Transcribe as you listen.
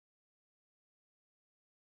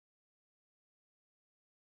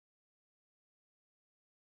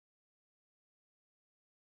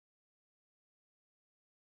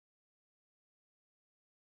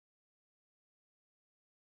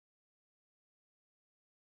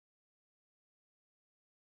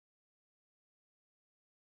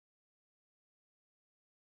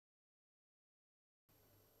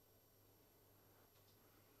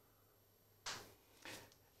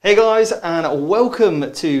Hey guys, and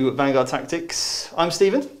welcome to Vanguard Tactics. I'm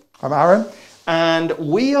Stephen. I'm Aaron. And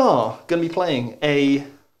we are going to be playing a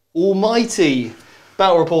almighty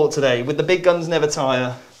battle report today with the big guns never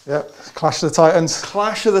tire. Yep, Clash of the Titans.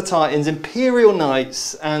 Clash of the Titans, Imperial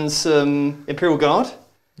Knights and some Imperial Guard.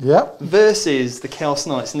 Yep. Versus the Chaos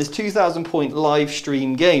Knights in this 2,000 point live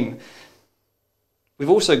stream game. We've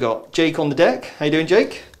also got Jake on the deck. How you doing,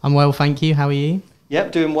 Jake? I'm well, thank you. How are you?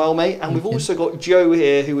 Yep, doing well, mate. And we've also got Joe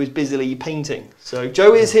here, who is busily painting. So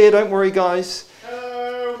Joe is here, don't worry, guys.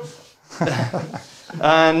 Hello.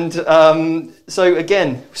 And so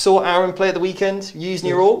again, saw Aaron play at the weekend, using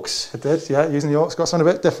your orcs. I did, yeah, using the orcs. Got something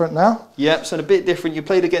a bit different now. Yep, something a bit different. You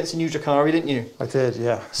played against a new Drakari, didn't you? I did,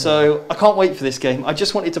 yeah. So I can't wait for this game. I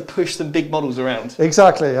just wanted to push some big models around.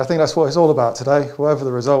 Exactly, I think that's what it's all about today. Whatever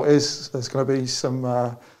the result is, there's going to be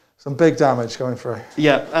some big damage going through.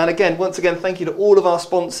 Yeah, and again, once again, thank you to all of our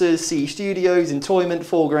sponsors, CE Studios, Entoyment,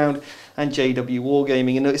 Foreground, and JW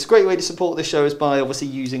Wargaming. And it's a great way to support the show is by obviously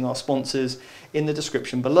using our sponsors in the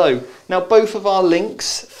description below. Now, both of our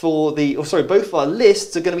links both of our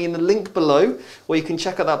lists are going to be in the link below, where you can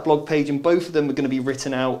check out that blog page, and both of them are going to be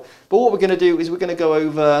written out. But what we're going to do is we're going to go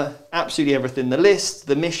over absolutely everything: the list,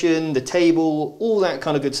 the mission, the table, all that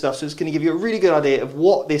kind of good stuff. So it's going to give you a really good idea of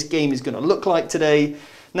what this game is going to look like today.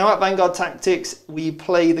 Now at Vanguard Tactics, we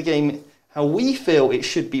play the game how we feel it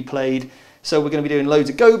should be played. So we're going to be doing loads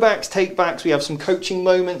of go-backs, take-backs. We have some coaching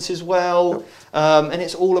moments as well. And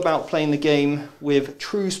it's all about playing the game with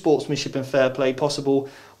true sportsmanship and fair play possible,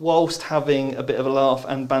 whilst having a bit of a laugh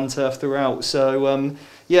and banter throughout. So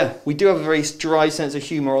yeah, we do have a very dry sense of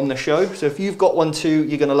humour on the show. So if you've got one too,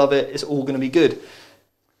 you're going to love it. It's all going to be good.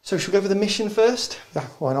 So should we go over the mission first? Yeah,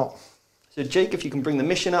 why not? So Jake, if you can bring the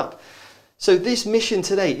mission up. So this mission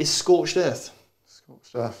today is Scorched Earth.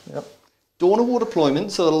 Scorched Earth, yep. Dawn of War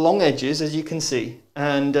deployment, so the long edges, as you can see.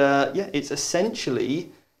 And yeah, it's essentially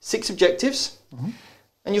 6 objectives.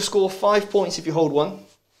 And you'll score 5 points if you hold 1.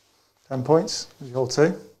 10 points if you hold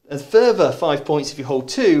 2. A further 5 points if you hold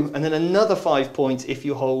 2. And then another 5 points if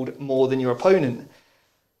you hold more than your opponent.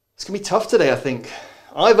 It's going to be tough today, I think.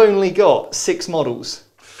 I've only got 6 models.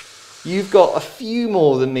 You've got a few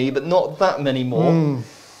more than me, but not that many more.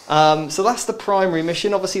 So that's the primary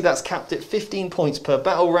mission. Obviously that's capped at 15 points per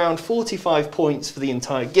battle round, 45 points for the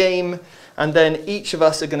entire game. And then each of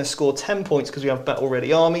us are going to score 10 points because we have battle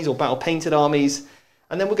ready armies or battle painted armies.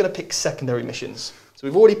 And then we're going to pick secondary missions. So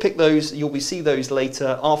we've already picked those. You'll see those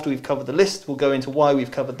later after we've covered the list. We'll go into why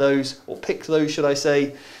we've covered those, or picked those, should I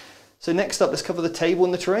say. So next up, let's cover the table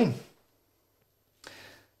and the terrain.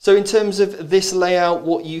 So in terms of this layout,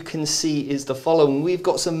 what you can see is the following. We've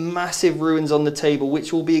got some massive ruins on the table,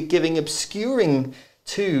 which will be obscuring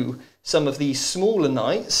to some of these smaller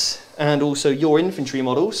knights and also your infantry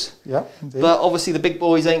models. Yeah, indeed. But obviously the big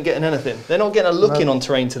boys ain't getting anything. They're not getting a look in on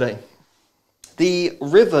terrain today. The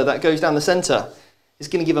river that goes down the centre is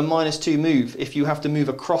going to give a -2 move if you have to move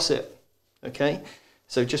across it. Okay?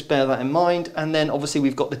 So just bear that in mind. And then obviously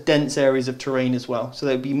we've got the dense areas of terrain as well. So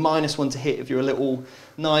there would be -1 to hit if you're a little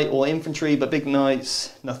knight or infantry, but big knights,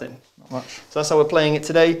 nothing. Not much. So that's how we're playing it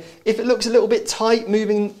today. If it looks a little bit tight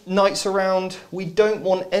moving knights around, we don't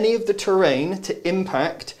want any of the terrain to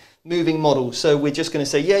impact moving models. So we're just going to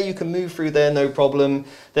say, yeah, you can move through there, no problem.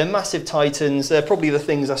 They're massive titans. They're probably the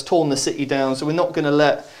things that's torn the city down. So we're not going to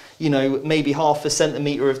let, you know, maybe half a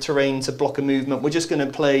centimetre of terrain to block a movement. We're just going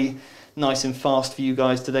to play nice and fast for you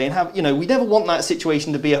guys today, and have, you know, we never want that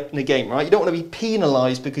situation to be up in the game, right? You don't want to be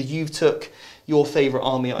penalised because you've took your favourite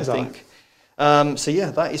army, I think. So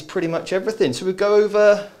yeah, that is pretty much everything. So we'll go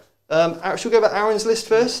over, should we go over Aaron's list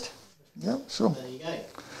first? Yeah, sure. There you go.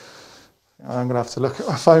 I'm going to have to look at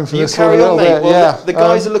my phone for You this carry a little on, mate. bit. Well, yeah. the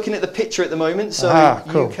guys are looking at the picture at the moment, so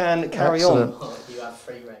cool. you can carry Excellent. on. You have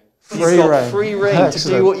free reign. You've got free reign to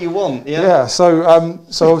do what you want. Yeah. Yeah. So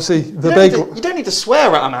obviously the big. You don't need to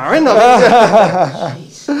swear at them, Aaron.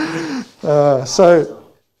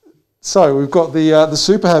 So we've got the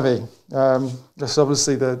super heavy. That's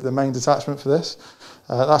obviously the main detachment for this.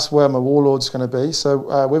 That's where my warlord's going to be. So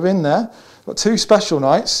within there, got 2 special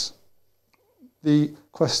knights. The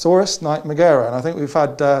Questorus Knight Megara, and I think we've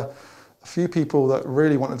had a few people that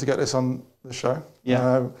really wanted to get this on the show.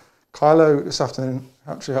 Yeah. Kylo this afternoon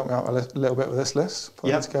actually helped me out a little bit with this list,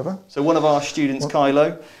 putting it together. So one of our students,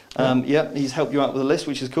 Kylo, he's helped you out with the list,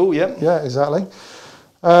 which is cool. Yeah, exactly.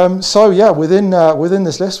 So yeah, within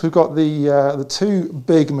this list, we've got the 2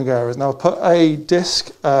 big Megaras. Now I've put a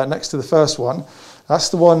disc next to the first one. That's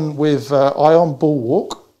the one with Ion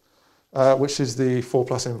Bulwark, which is the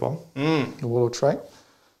 4+ invuln, the warlord trait,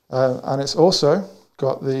 and it's also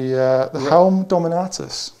got the Helm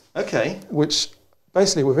Dominatus. Okay. Which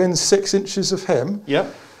basically within 6 inches of him,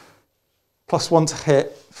 Yep. +1 to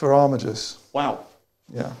hit for armigers. Wow.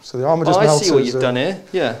 Yeah, so the armigers I melters. see what you've done here.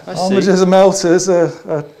 Yeah, I see. Armigers and melters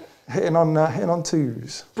are hitting on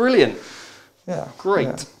 2s. Brilliant. Yeah. Great.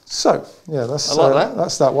 Yeah. So, yeah, I like that.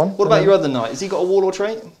 That's that one. What about your other knight? Has he got a warlord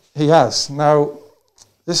trait? He has. Now,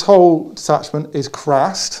 this whole detachment is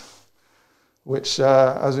crassed, which,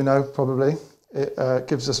 as we know, probably, it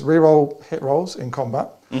gives us reroll hit rolls in combat.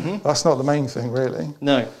 Mm-hmm. That's not the main thing, really.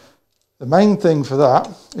 No. The main thing for that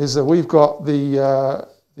is that we've got the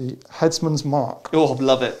headsman's mark. Oh,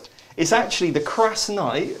 love it. It's actually the crass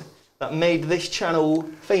knight that made this channel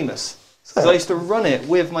famous. Because I used to run it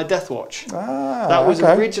with my Death Watch. That was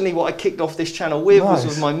originally what I kicked off this channel with, was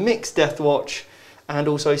with my mixed Death Watch. And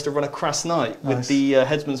also I used to run a crass knight with the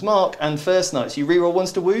headsman's mark and first knight. So you reroll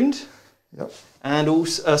once to wound. Yep. And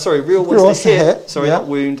also, reroll once to hit. Sorry, not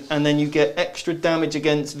wound. And then you get extra damage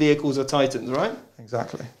against vehicles or titans, right?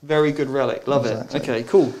 Exactly. Very good relic. Love it. Okay,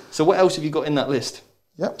 cool. So what else have you got in that list?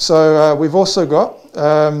 Yep. So we've also got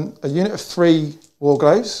a unit of 3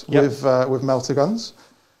 Warglaives with melter guns,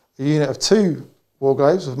 a unit of 2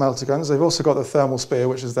 Warglaives with melter guns. They've also got the thermal spear,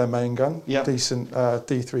 which is their main gun, decent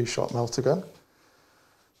D3 shot melter gun.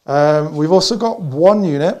 We've also got 1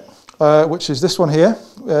 unit, which is this one here,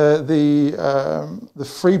 the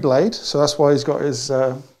free blade. So that's why he's got his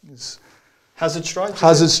hazard stripes.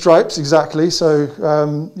 Hazard stripes, exactly.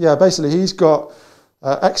 So yeah, basically he's got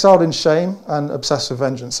exiled in shame and obsessive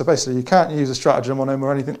vengeance. So basically you can't use a stratagem on him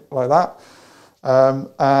or anything like that,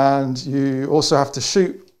 and you also have to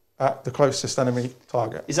shoot at the closest enemy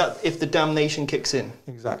target. Is that if the damnation kicks in?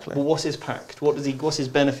 Exactly. Well, what's his pact? What's his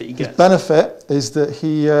benefit he gets? His benefit is that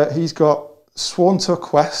he's got sworn to a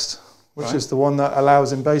quest, which is the one that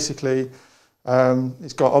allows him basically.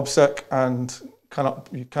 He's got obsec and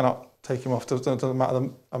you cannot take him off. Doesn't matter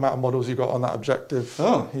the amount of models you got on that objective.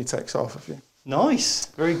 He takes off of you. Nice,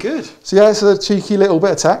 very good. So yeah, it's a cheeky little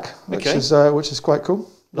bit of tech, which is quite cool.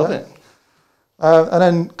 Love it. And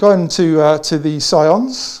then going to the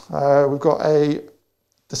Scions, we've got a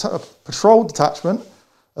patrol detachment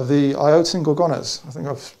of the Iotan Gorgonas. I think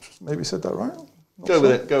I've maybe said that right. Go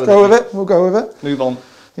with it. We'll go with it. Move on.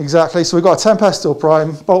 Exactly. So we've got a Tempestal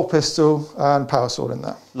Prime, Bolt Pistol, and Power Sword in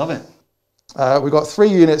there. Love it. We've got 3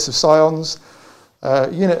 units of Scions,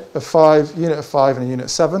 unit of 5, and a unit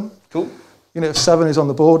of 7. Cool. Unit of 7 is on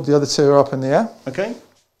the board. The other 2 are up in the air. Okay.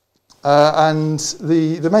 And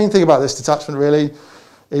the main thing about this detachment really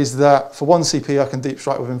is that for 1 CP I can deep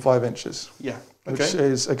strike within 5 inches. Yeah. Okay. Which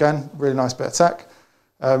is, again, really nice bit of tech.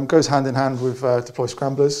 Goes hand in hand with deploy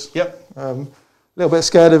scramblers. Yep. A little bit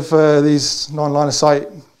scared of these non-line of sight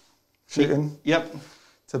shooting. Yep.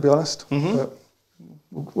 To be honest. Mm-hmm. But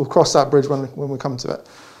we'll cross that bridge when we come to it.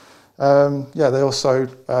 Yeah, they also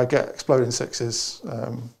get exploding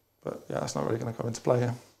 6s. But yeah, that's not really going to come into play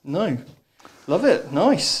here. No. Love it.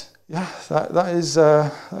 Nice. Yeah, that is...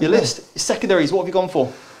 your list. Secondaries, what have you gone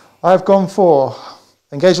for? I've gone for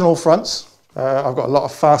engage on all fronts. I've got a lot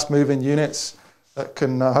of fast-moving units that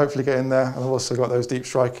can hopefully get in there. And I've also got those deep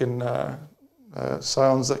striking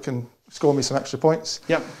Scions that can score me some extra points.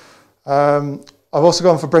 Yep. I've also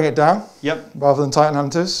gone for bring it down. Yep. Rather than Titan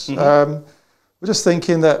Hunters. Mm-hmm. We're just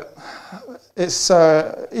thinking that it's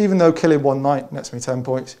even though killing 1 knight nets me 10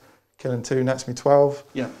 points, killing 2 nets me 12.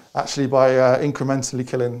 Yeah. Actually, by incrementally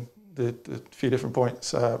killing the few different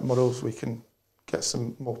points models, we can get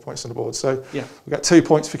some more points on the board. So we get 2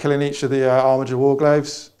 points for killing each of the Armiger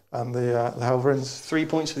Warglaives and the Helverins. 3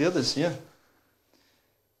 points for the others, yeah.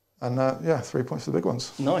 And 3 points for the big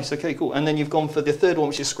ones. Nice, okay, cool. And then you've gone for the third one,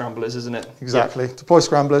 which is Scramblers, isn't it? Exactly. Deploy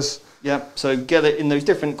Scramblers. Yeah, so get it in those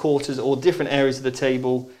different quarters or different areas of the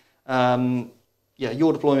table.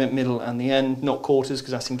 Your deployment, middle and the end, not quarters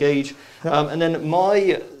because that's engage. Yep. And then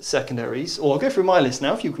my secondaries, or I'll go through my list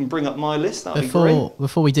now. If you can bring up my list, that would be great.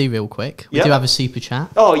 Before we do real quick, we do have a super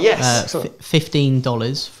chat. Oh, yes.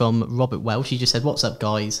 $15 from Robert Welsh. He just said, what's up,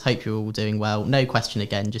 guys? Hope you're all doing well. No question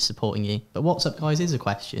again, just supporting you. But what's up, guys, is a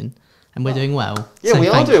question. And we're doing well. Yeah, we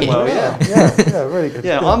are doing well, yeah. Yeah, really good.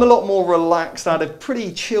 Yeah, I'm a lot more relaxed. I had a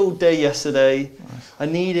pretty chilled day yesterday. Nice. I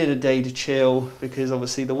needed a day to chill because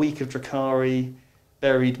obviously the week of Drakari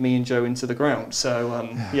buried me and Joe into the ground. So,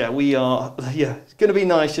 we are, it's going to be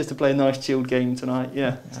nice just to play a nice chilled game tonight,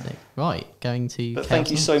 yeah. Right, going to... But thank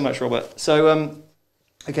you so much, Robert. So,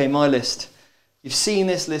 okay, my list. You've seen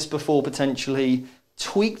this list before, potentially,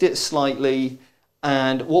 tweaked it slightly,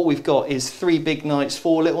 and what we've got is 3 big knights,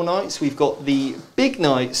 4 little knights. We've got the big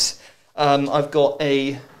knights. I've got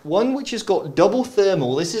a one which has got double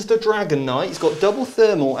thermal. This is the Dragon Knight. He's got double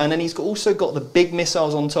thermal, and then he's also got the big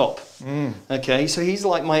missiles on top. Okay, so he's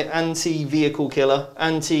like my anti-vehicle killer,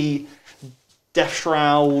 anti-death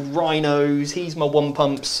shroud, rhinos. He's my one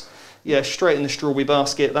pumps. Yeah, straight in the strawberry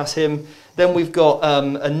basket. That's him. Then we've got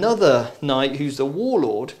another knight who's the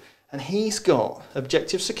warlord, and he's got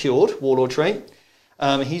objective secured, warlord trait.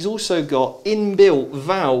 He's also got inbuilt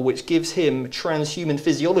Vow, which gives him transhuman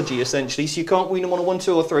physiology, essentially, so you can't wound him on a 1,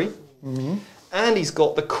 2, or 3. And he's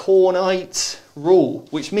got the Core Knight rule,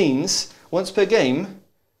 which means once per game,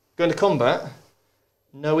 going to combat,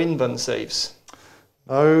 no invuln saves.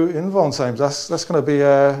 No invuln saves. That's going to be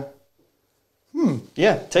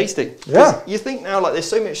Yeah, tasty. Yeah. You think now, like, there's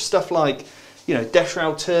so much stuff like, you know, Death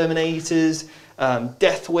Shroud Terminators,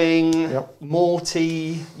 Deathwing,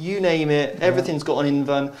 Morty, you name it, everything's got an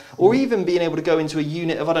invuln. Or even being able to go into a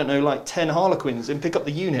unit of, I don't know, like 10 Harlequins and pick up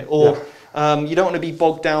the unit. Or you don't want to be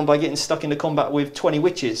bogged down by getting stuck into combat with 20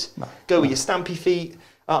 witches. Go with your Stampy Feet.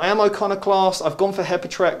 I am Iconoclast. I've gone for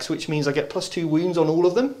Hepatrex, which means I get +2 wounds on all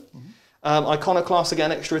of them. Iconoclast, I get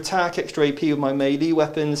an extra attack, extra AP with my melee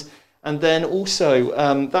weapons. And then also,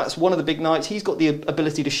 that's one of the big knights. He's got the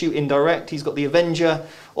ability to shoot indirect. He's got the Avenger.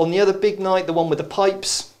 On the other big knight, the one with the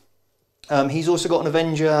pipes, he's also got an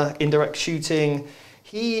Avenger, indirect shooting.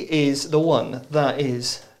 He is the one that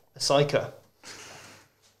is a Psyker.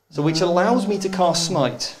 So which allows me to cast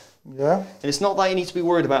Smite. Yeah. And it's not that you need to be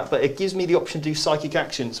worried about, but it gives me the option to do psychic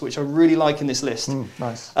actions, which I really like in this list.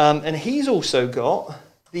 Nice. And he's also got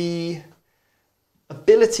the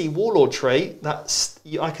ability warlord trait that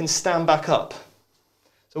I can stand back up.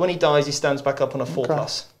 So when he dies, he stands back up on a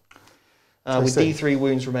 4+, with D3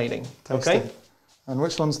 wounds remaining. Tasty. Okay. And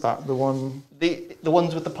which one's that? The one? The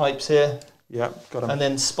ones with the pipes here. Yeah, got him. And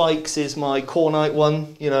then Spikes is my Core Knight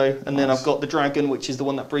one, you know. And then I've got the Dragon, which is the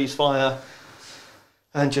one that breathes fire.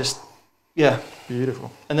 And just, yeah.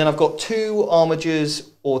 Beautiful. And then I've got 2 Armigers,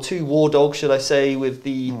 or 2 War Dogs, should I say, with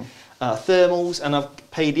the thermals, and I've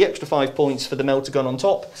paid the extra 5 points for the melter gun on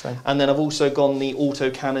top. Same. And then I've also gone the auto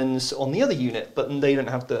cannons on the other unit, but they don't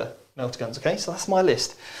have the melter guns. Okay, so that's my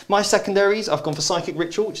list. My secondaries, I've gone for Psychic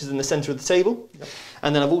Ritual, which is in the centre of the table.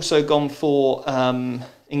 And then I've also gone for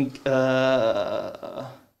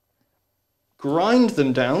Grind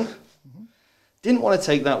Them Down. Didn't want to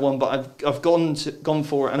take that one, but I've gone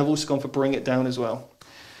for it, and I've also gone for Bring It Down as well.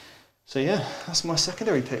 So yeah, that's my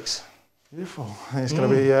secondary picks. Beautiful. I think it's going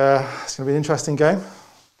to be an interesting game.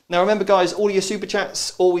 Now remember, guys, all your super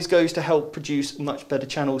chats always goes to help produce much better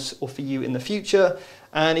channels or for you in the future.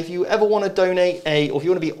 And if you ever want to donate or if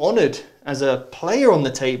you want to be honoured as a player on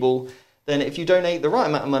the table, then if you donate the right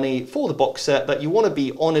amount of money for the box set that you want to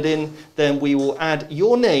be honoured in, then we will add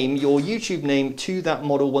your name, your YouTube name, to that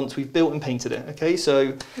model once we've built and painted it. Okay,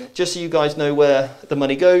 so just so you guys know where the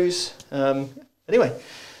money goes. Anyway.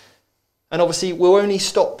 And obviously, we'll only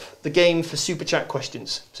stop the game for super chat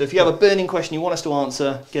questions. So if you have a burning question you want us to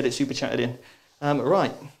answer, get it super chatted in.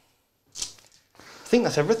 Right. I think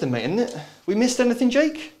that's everything, mate, isn't it? We missed anything,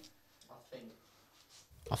 Jake?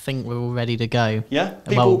 I think we're all ready to go. Yeah?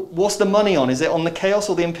 People, what's the money on? Is it on the Chaos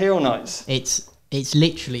or the Imperial Knights? It's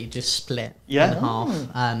literally just split in half.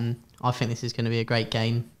 I think this is going to be a great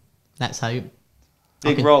game. Let's hope.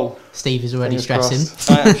 Big roll. Steve is already stressing.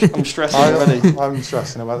 I'm stressing already. I'm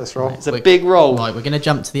stressing about this roll. It's a big roll. Right, we're going to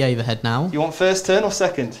jump to the overhead now. You want first turn or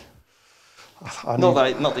second? Not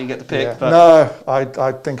that you get the pick. Yeah. But no,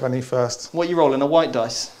 I think I need first. What are you rolling? A white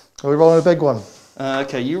dice? Are we rolling a big one?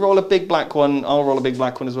 Okay, you roll a big black one. I'll roll a big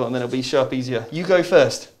black one as well, and then it'll be sharp easier. You go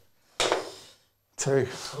first. 2.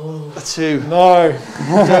 A 2. No.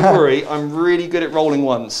 Don't worry, I'm really good at rolling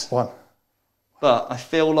ones. 1. But I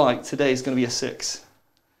feel like today is going to be a 6.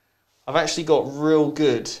 I've actually got real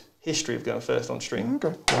good history of going first on stream.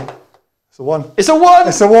 Okay. It's a 1. It's a 1!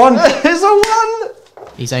 It's a 1! It's a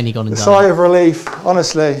 1! He's only gone and done sigh of relief,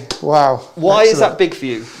 honestly. Wow. Why is that big for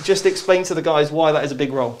you? Just explain to the guys why that is a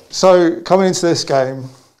big roll. So, coming into this game,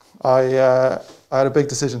 I had a big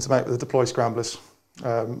decision to make with the deploy scramblers.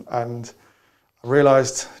 And I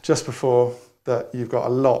realised just before that you've got a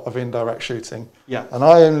lot of indirect shooting. Yeah. And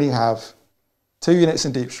I only have 2 units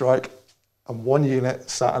in deep strike and 1 unit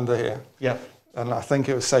sat under here. Yeah. And I think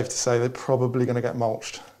it was safe to say they're probably going to get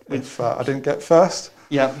mulched if I didn't get first.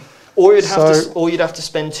 Yeah. Or you'd have to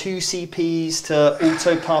spend 2 CPs to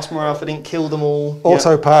auto pass morale if I didn't kill them all.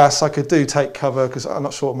 Auto pass, I could do take cover because I'm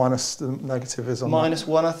not sure what minus the negative is on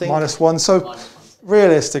 -1, I think. -1. So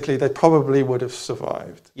realistically, they probably would have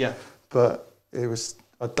survived. Yeah. But it was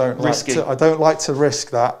I don't Risky. like to risk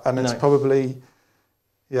that, and it's probably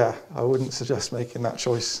yeah, I wouldn't suggest making that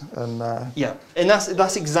choice. And yeah, and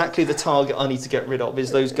that's exactly the target I need to get rid of, is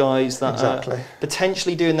those guys that are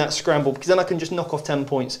potentially doing that scramble, because then I can just knock off 10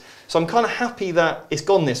 points. So I'm kind of happy that it's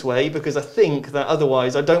gone this way, because I think that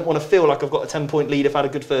otherwise I don't want to feel like I've got a 10-point lead if I had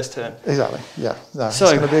a good first turn. Exactly, yeah. No, so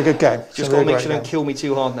it's going to be a good game. Just got to make sure they don't kill me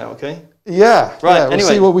too hard now, okay? Yeah, right, yeah, we'll anyway,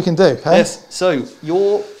 see what we can do. Hey? Yes, so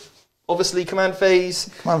you're obviously command phase.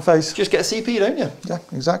 Command phase. Just get a CP, don't you? Yeah,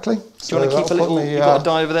 exactly. Do you want to keep a little, you've got a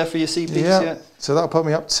die over there for your CPs? Yeah, so that'll put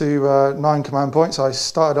me up to 9 command points. I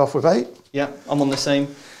started off with 8. Yeah, I'm on the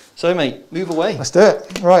same. So mate, move away. Let's do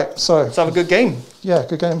it. Right, so. Let's have a good game. Yeah,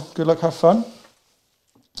 good game. Good luck, have fun.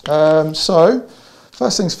 So,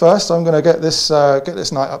 first things first, I'm going to get this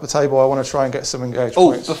knight up the table. I want to try and get some engaged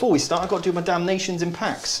points. Before we start, I've got to do my damnations in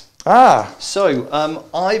packs. Ah. So,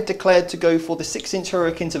 I've declared to go for the 6-inch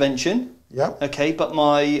heroic intervention. Yeah. Okay, but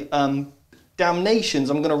my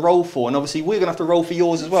damnations I'm going to roll for, and obviously we're going to have to roll for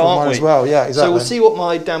yours as well, aren't we? As well, yeah, exactly. So we'll see what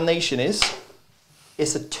my damnation is.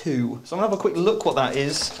 It's a 2. So I'm going to have a quick look what that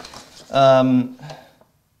is. A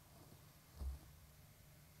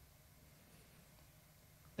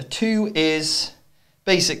 2 is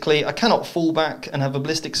basically I cannot fall back and have a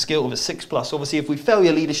ballistic skill of a 6+. Obviously, if we fail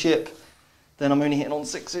your leadership, then I'm only hitting on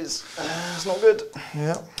 6s. It's not good.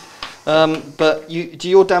 Yeah. But do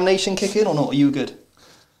your damnation kick in or not? Are you good?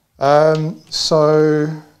 So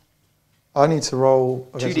I need to roll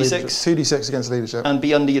 2d6. 2d6 against leadership. And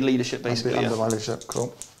be under your leadership, basically. Under my leadership,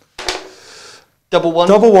 cool. Double 1.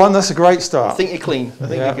 Double 1, that's a great start. I think you're clean. I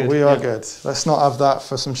think you're good. We are good. Let's not have that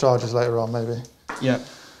for some charges later on, maybe. Yeah.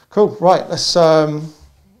 Cool, right, let's,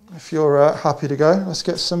 if you're happy to go, let's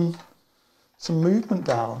get some movement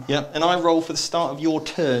down. Yeah, and I roll for the start of your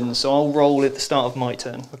turn, so I'll roll at the start of my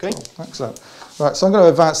turn, okay? Cool. Excellent. Right, so I'm going to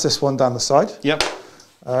advance this one down the side. Yep.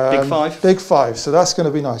 Big 5. Big 5, so that's going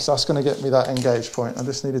to be nice. That's going to get me that engage point. I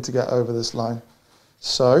just needed to get over this line.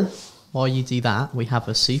 So. While you do that, we have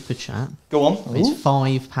a super chat. Go on. It's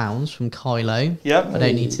 £5 from Kylo. Yep. I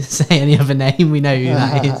don't need to say any other name. We know who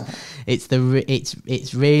that is.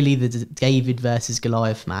 It's really the David versus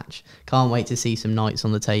Goliath match. Can't wait to see some knights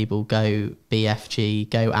on the table. Go BFG,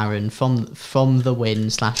 go Aaron from the win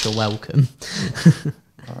 / a welcome. Right.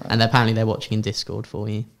 And apparently they're watching in Discord for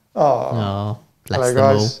you. Oh, bless them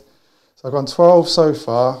all. So I've gone 12 so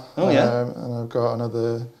far. Oh yeah. And I've got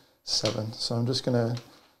another 7. So I'm just going to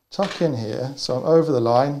tuck in here. So I'm over the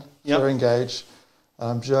line for engage.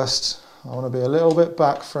 And I want to be a little bit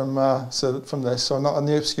back from this, so I'm not on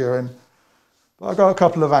the obscuring. But I've got a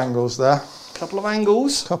couple of angles there. Couple of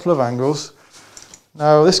angles.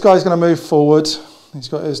 Now this guy's going to move forward. He's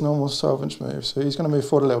got his normal 12-inch move, so he's going to move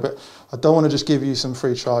forward a little bit. I don't want to just give you some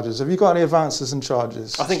free charges. Have you got any advances and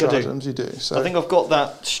charges? I think I do. You do. So. I think I've got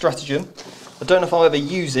that stratagem. I don't know if I'll ever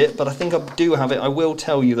use it, but I think I do have it. I will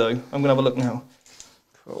tell you though. I'm going to have a look now.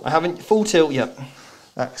 Cool. I haven't full tilt yet.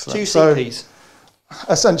 Excellent. 2 CPs. So,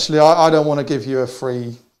 essentially, I don't want to give you a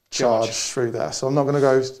free charge through there, so I'm not going to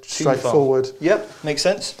go straight forward. Yep, makes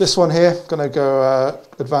sense. This one here, going to go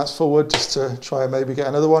advance forward just to try and maybe get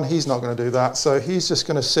another one. He's not going to do that, so he's just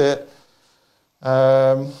going to sit.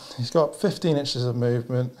 He's got 15 inches of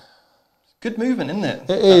movement. Good movement, isn't it?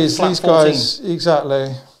 It is. These guys,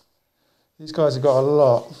 exactly. These guys have got a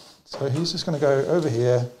lot. So he's just going to go over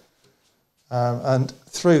here and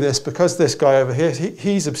through this, because this guy over here,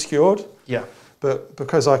 he's obscured. Yeah. But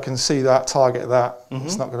because I can see that, target that,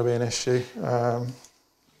 it's not going to be an issue.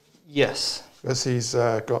 Yes. Because he's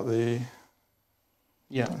got the...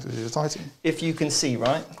 Yeah. The Titan. If you can see,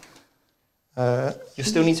 right? You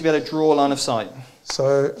still need to be able to draw a line of sight.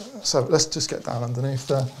 So let's just get down underneath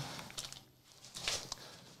there.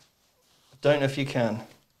 I don't know if you can.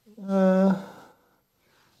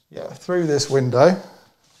 Yeah, through this window.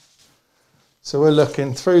 So we're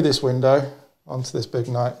looking through this window onto this big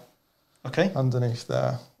knight. Okay. Underneath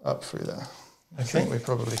there, up through there. I think we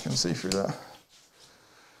probably can see through there.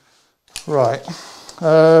 Right.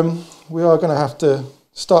 We are going to have to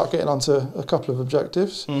start getting onto a couple of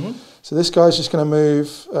objectives. So this guy's just going to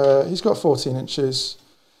move. He's got 14 inches.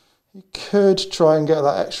 He could try and get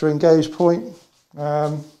that extra engage point.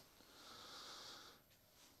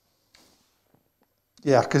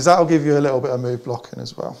 Yeah, because that'll give you a little bit of move blocking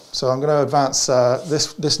as well. So I'm going to advance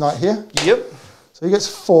this knight here. Yep. So he gets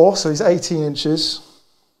 4, so he's 18 inches.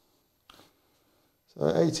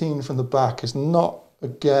 So 18 from the back is not,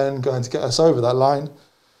 again, going to get us over that line.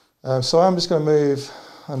 So I'm just going to move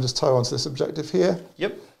and just toe onto this objective here.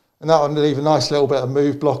 Yep. And that will leave a nice little bit of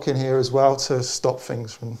move block in here as well to stop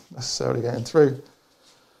things from necessarily getting through.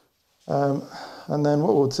 And then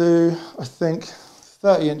what we'll do, I think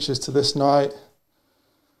 30 inches to this knight,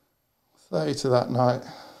 30 to that knight.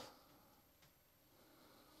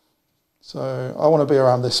 So I want to be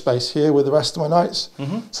around this space here with the rest of my knights,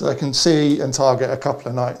 so they can see and target a couple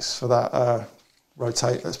of knights for that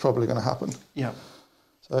rotate that's probably going to happen. Yeah.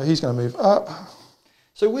 So he's going to move up.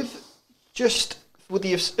 So with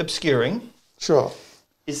the obscuring, sure.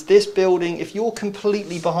 Is this building, if you're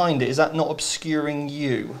completely behind it, is that not obscuring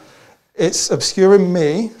you? It's obscuring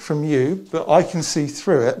me from you, but I can see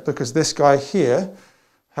through it because this guy here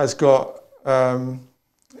has got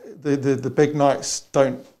the big knights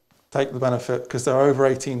don't take the benefit because they're over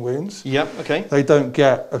 18 wounds. Yep, okay. They don't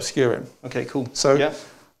get obscuring. Okay, cool. So yep.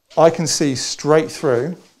 I can see straight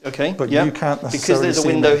through. Okay. But you can't necessarily because there's a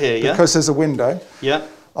window here, yeah? Because there's a window. Yeah.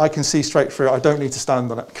 I can see straight through. I don't need to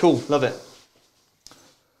stand on it. Cool, love it.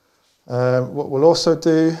 What we'll also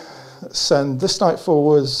do, send this knight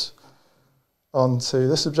forwards onto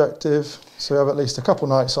this objective. So we have at least a couple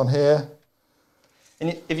knights on here.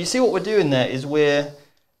 And if you see what we're doing there is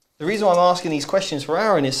the reason why I'm asking these questions for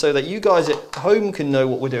Aaron is so that you guys at home can know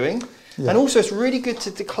what we're doing. Yeah. And also it's really good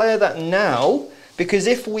to declare that now, because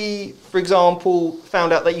if we, for example,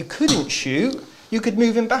 found out that you couldn't shoot, you could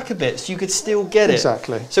move him back a bit so you could still get it.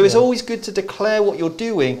 Exactly. So it's always good to declare what you're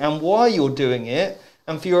doing and why you're doing it,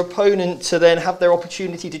 and for your opponent to then have their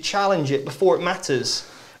opportunity to challenge it before it matters,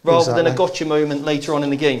 rather than a gotcha moment later on in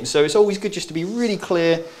the game. So it's always good just to be really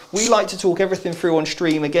clear. We like to talk everything through on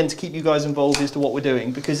stream, again, to keep you guys involved as to what we're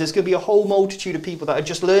doing, because there's going to be a whole multitude of people that are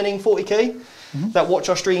just learning 40k, that watch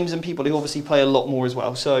our streams, and people who obviously play a lot more as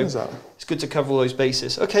well. So it's good to cover all those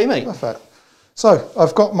bases. Okay, mate. Perfect. So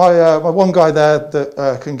I've got my my one guy there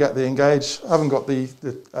that can get the engage. I haven't got the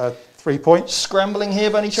 3 points. Scrambling here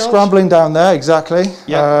by any chance? Scrambling down there, exactly.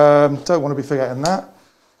 Yeah. Don't want to be forgetting that.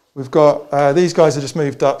 We've got, these guys have just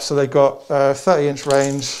moved up, so they've got 30-inch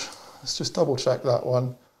range. Let's just double check that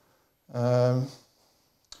one.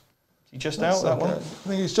 You just out that one? I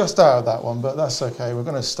think he's just out of that one, but that's okay. We're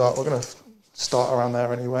going to start around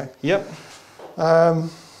there anyway. Yep. Yeah,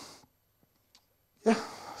 I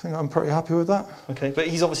think I'm pretty happy with that. Okay, but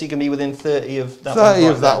he's obviously going to be within 30 of that 30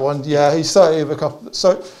 of that one, yeah. He's 30 of a couple.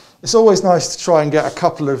 So it's always nice to try and get a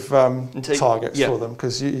couple of targets for them,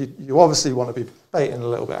 because you obviously want to be baiting a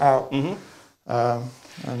little bit out.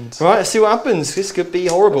 And right, let's see what happens. This could be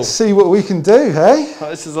horrible. Let's see what we can do, hey?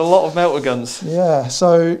 This is a lot of melter guns. Yeah,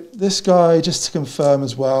 so this guy, just to confirm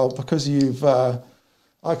as well, because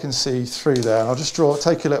I can see through there. I'll just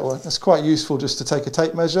take a little, it's quite useful just to take a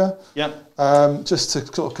tape measure. Yeah. Just to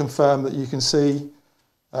sort of confirm that you can see,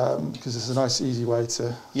 because it's a nice easy way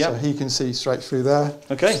to, so he can see straight through there.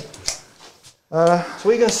 Okay. So where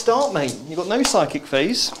are you going to start, mate? You've got no psychic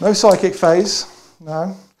phase. No psychic phase,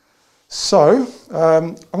 no. So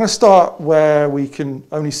I'm going to start where we can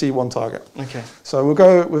only see one target. Okay. So we'll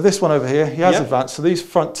go with this one over here. He has advanced, so these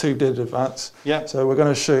front two did advance. Yeah. So we're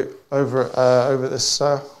going to shoot over this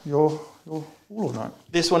your Warlord Knight.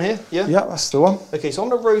 This one here. Yeah. Yeah, that's the one. Okay, so I'm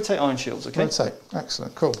going to rotate Iron Shields. Okay. Rotate.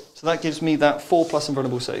 Excellent. Cool. So that gives me that 4+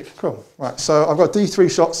 invulnerable save. Cool. Right. So I've got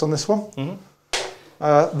D3 shots on this one.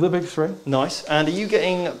 The big 3. Nice. And are you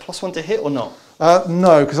getting +1 to hit or not?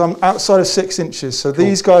 No, because I'm outside of 6 inches. So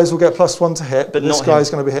these guys will get +1 to hit, but this guy's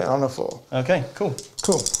going to be hitting on a 4. Okay, cool.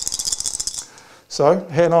 Cool. So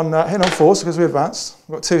hitting on 4s because we advanced.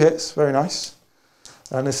 We've got 2 hits, very nice.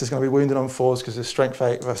 And this is going to be wounded on 4s because it's strength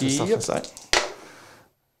 8 versus toughness 8.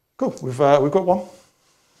 Cool. We've got one.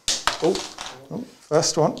 Oh,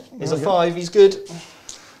 first one. Is a 5. He's good.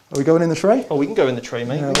 Are we going in the tray? Oh, we can go in the tray,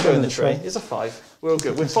 mate. We can go in the tray. It's a 5. We're all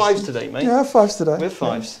good. We're 5s today, mate. Yeah, 5s today. We're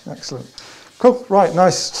 5s. Yeah, excellent. Cool. Right.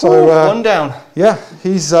 Nice. So one down. Yeah,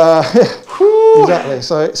 he's exactly.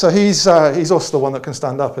 So he's also the one that can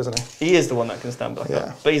stand up, isn't he? He is the one that can stand up.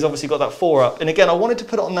 Yeah. But he's obviously got that 4 up. And again, I wanted to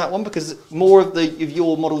put it on that one because more of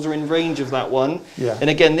your models are in range of that one. Yeah.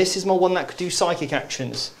 And again, this is my one that could do psychic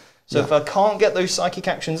actions. So if I can't get those psychic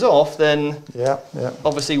actions off, then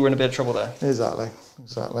obviously we're in a bit of trouble there. Exactly.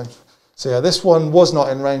 So yeah, this one was not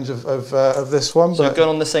in range of this one. So going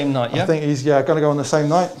on the same night, yeah? I think he's going to go on the same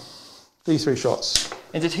night. D3 shots.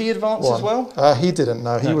 And did he advance as well? He didn't,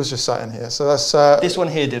 no. He was just sat in here. So that's... this one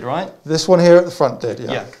here did, right? This one here at the front did,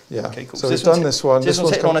 yeah. Okay, cool. So we've done this one. This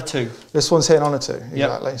one's hitting on a 2. This one's hitting on a 2,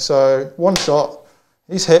 exactly. So 1 shot,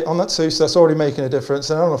 he's hit on that 2, so that's already making a difference.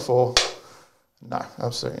 And on a 4, no,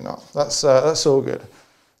 absolutely not. That's all good.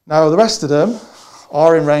 Now, the rest of them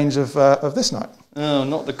are in range of this knight. Oh,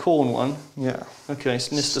 not the corn one. Yeah. Okay, it's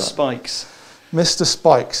Mr. Spikes. Mr.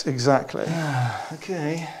 Spikes, exactly.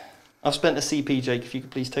 Okay. I've spent a CP, Jake, if you could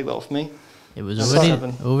please take that off me. It was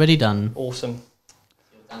already done. Awesome.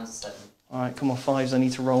 Down to 7. All right, come on, 5s. I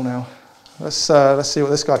need to roll now. Let's see what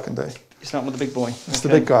this guy can do. It's not with the big boy. It's the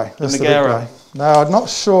big guy. That's the big guy. Now, I'm not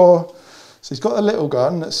sure So he's got a little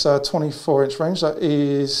gun that's 24-inch range. That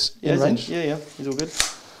is in range. Yeah, he's all good.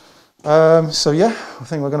 So yeah, I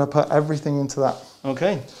think we're going to put everything into that.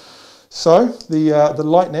 Okay. So the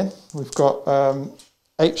lightning, we've got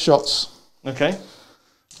 8 shots. Okay.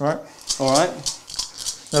 Right. All right.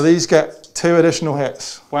 Now these get 2 additional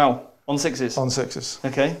hits. Wow. On 6s? On 6s.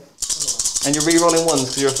 Okay. And you're re-rolling 1s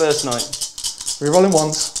because you're a first knight? Re-rolling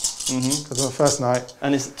 1s because I'm a first knight.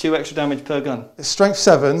 And it's 2 extra damage per gun? It's strength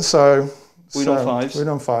 7, so... Wound on 5s? Wound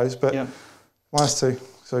on 5s, but -2,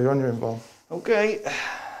 so you're on your invuln. Okay.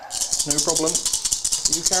 No problem.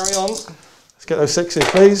 You carry on. Let's get those 6s,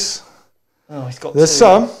 please. Oh, he's got There's 2.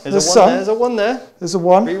 some. There's a 1 there. There's a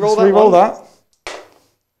 1. Re-roll Let's that re-roll one. that.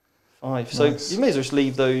 5. So you may as well just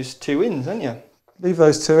leave those 2 in, don't you? Leave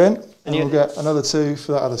those 2 in, and you we'll get another 2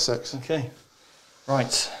 for that other 6. Okay.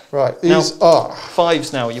 Right. Right, these are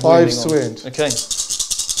 5s now. You're 5s to wounding on. wound. Okay.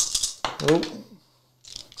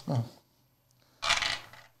 Oh.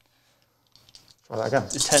 Try that again.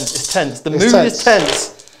 It's tense. It's tense. The It's mood tense. is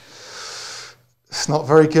tense. It's not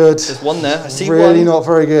very good. There's 1 there. I see really 1. not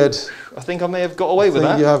very good. I think I may have got away with I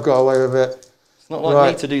think that. you have got away with it. It's not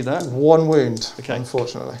like me to do that. 1 wound, Okay.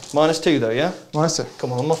 unfortunately. -2 though, yeah? -2.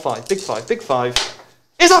 Come on, my 5. Big 5. Big 5.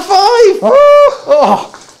 It's a 5!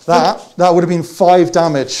 Oh! That would have been 5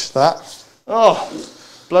 damage, that. Oh,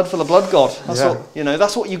 blood for the blood god. That's Yeah. what, you know,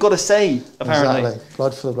 that's what you've got to say, apparently. Exactly.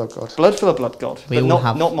 Blood for the blood god. Blood for the blood god. We But all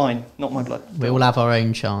have- not mine. Not my blood. We all have our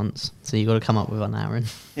own chance, so you've got to come up with one, Aaron.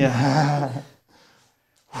 Yeah.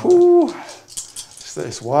 Whew.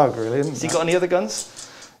 It's wild, really, isn't Has he it? got any other guns?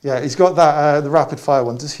 Yeah, he's got that, the rapid fire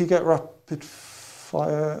one. Does he get rapid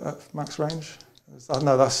fire at max range?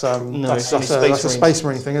 No, that's it's only that's a Space Space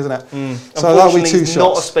Marine thing, isn't it? So that'll be 2 he's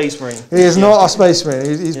not a shots. Space Marine. He is not a Space Marine.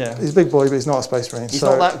 He's Yeah. a big boy, but he's not a Space Marine. He's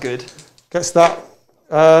so not that good. gets that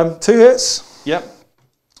 2 hits, Yep.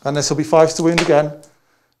 and this will be 5s to wound again.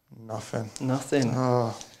 Nothing. Nothing.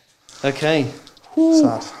 Oh, Okay.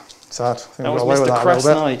 sad. Sad. I think That we was got away with Mr. that a Crest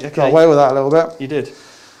little bit. Knight. Got Okay. away with that a little bit. You did.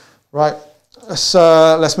 Right.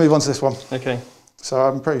 Let's move on to this one. Okay. So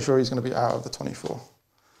I'm pretty sure he's going to be out of the 24.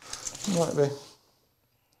 Might be.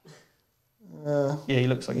 Yeah, he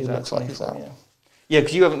looks like he's out. looks like he's out. Yeah,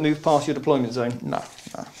 because you haven't moved past your deployment zone, No.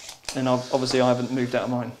 and obviously I haven't moved out of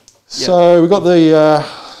mine. So we've got the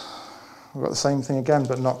same thing again,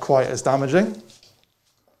 but not quite as damaging.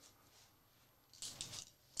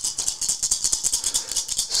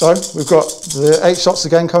 So we've got the 8 shots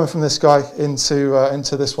again coming from this guy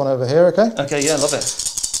into this one over here. Okay. Okay. Yeah, love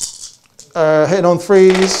it. Hitting on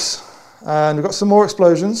 3s, and we've got some more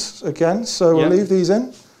explosions again. So we'll leave these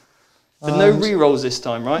in. But no re-rolls this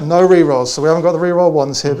time, right? No re-rolls. So we haven't got the re-roll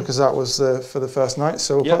 1s here because that was for the first night.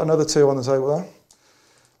 So we'll put another 2 on the table there.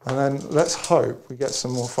 And then let's hope we get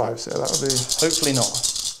some more 5s here. That would be Hopefully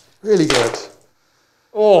not. really good.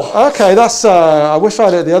 Oh, Okay, that's. I wish I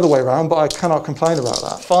had it the other way around, but I cannot complain about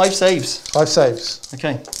that. 5 saves. 5 saves.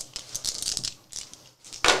 Okay.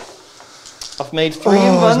 I've made 3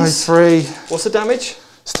 I've made invuns. 3. What's the damage?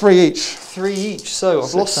 It's 3 each. 3 each. So I've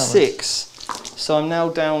 6 lost damage. 6. So I'm now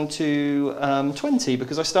down to 20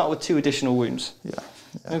 because I start with 2 additional wounds. Yeah.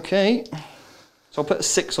 Okay. So I'll put a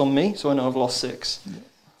 6 on me, so I know I've lost 6.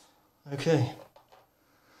 Okay.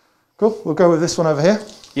 Cool. We'll go with this one over here.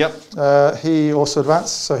 Yep. He also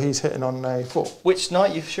advanced, so he's hitting on a 4. Which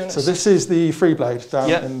knight you've shown us? So this is the free blade down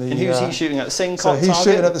Yep. in the. And who's he shooting at? The same So he's target?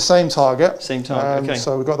 shooting at the same target. Same target, okay.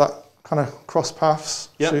 So we've got that kind of cross paths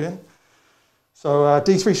Yep. shooting. So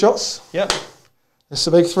D3 shots. Yep. It's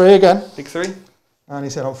a big 3 again, Big 3. and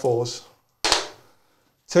he's hitting on 4s.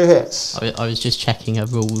 2 hits. I was just checking a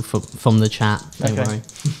rule from the chat. Don't Okay. worry.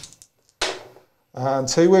 And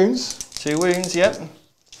 2 wounds. 2 wounds, yep.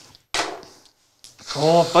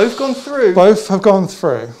 Oh, both gone through. Both have gone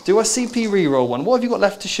through. Do a CP reroll one. What have you got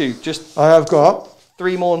left to shoot? Just I have got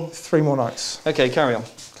 3 more. 3 more knights. Okay, carry on.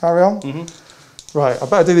 Carry on. Right, I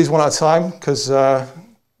better do these one at a time because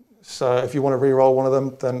so if you want to re-roll one of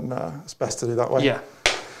them, then it's best to do that way. Yeah.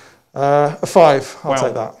 A 5, I'll Wow.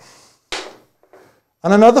 take that.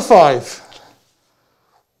 And another 5.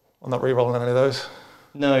 I'm not re-rolling any of those.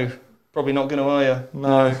 No, probably not going to, are you?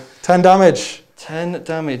 No. 10 damage. 10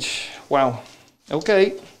 damage. Wow.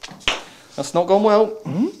 Okay. That's not gone well.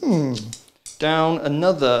 Down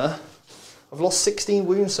another. I've lost 16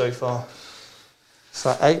 wounds so far.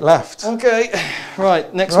 So 8 left. Okay.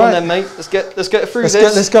 Right, next one then, mate. Let's get it through Let's this.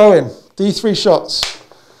 get this going. D3 shots.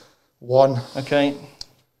 1. Okay.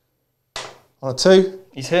 On a 2.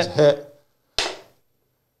 He's hit. Hit.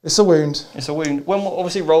 It's a wound. It's a wound. When we're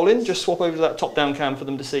obviously rolling, just swap over to that top-down cam for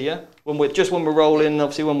them to see, yeah? When we're rolling,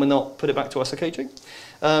 obviously when we're not, put it back to us, okay, Jake?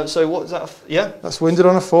 So what is that? Yeah? That's wounded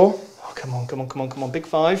on a 4. Oh, come on, come on, come on, come on. Big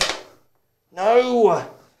 5. No.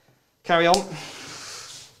 Carry on.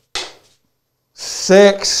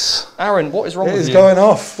 6. Aaron, what is wrong with you? It is going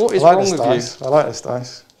off. What is I like wrong this with dice. you? I like this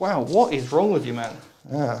dice. Wow, what is wrong with you, man?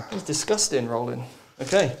 Yeah. It's disgusting rolling.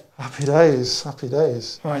 Okay. Happy days. Happy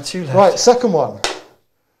days. All right, 2 left. Right, second one.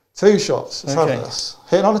 2 shots. Let's Okay. have this.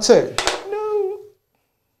 Hitting on a 2. No.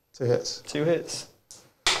 2 hits. 2 hits.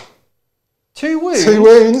 2 wounds? 2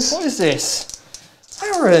 wounds. What is this?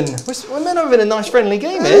 Aaron, we're meant to have been a nice friendly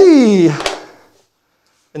game here. Hey!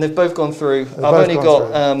 And they've both gone through. I've both only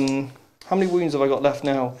gone got, how many wounds have I got left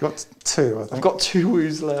now? Got 2, I think. I've got 2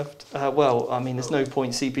 wounds left. Well, I mean, there's no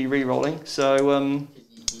point CP re-rolling, so...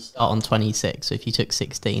 You start on 26, so if you took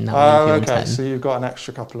 16, that would leave you on 10. Okay, so you've got an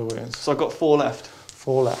extra couple of wounds. So I've got 4 left.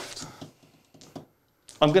 4 left.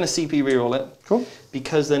 I'm going to CP re-roll it. Cool.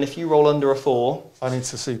 Because then if you roll under a 4, I need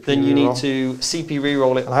to CP then you re-roll. need to CP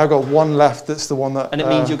re-roll it. And I've got 1 left, that's the one that... And it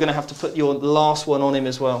means you're going to have to put your last one on him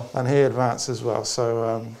as well. And he advanced as well,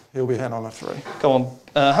 so he'll be hitting on a 3. Come on.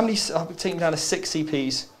 How many... I've taken down to 6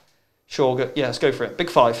 CPs. Sure, yeah, let's go for it.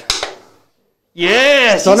 Big 5.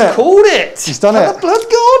 Yes, he's called it. He's done it. The blood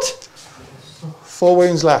god. 4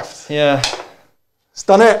 wounds left. Yeah. He's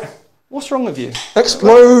done it. What's wrong with you?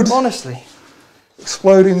 Explode. Honestly.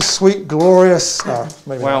 Exploding, sweet, glorious. No,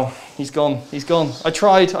 maybe Wow, not. he's gone. He's gone. I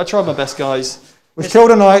tried my best, guys. We've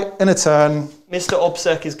killed a knight in a turn. Mr.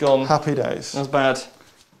 Obsec is gone. Happy days. That was bad.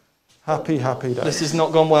 Happy, happy days. This has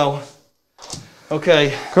not gone well.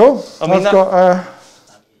 Okay. Cool. I mean, I've got...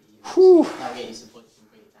 whew.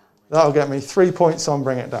 That'll get me 3 points on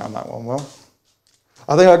Bring It Down, that one will.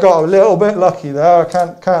 I think I got a little bit lucky there,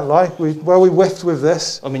 I can't lie. We whiffed with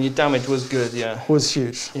this. I mean, your damage was good, yeah. Was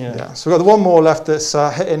huge. Yeah. So we've got the 1 more left that's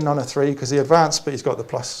hitting on a 3 because he advanced, but he's got the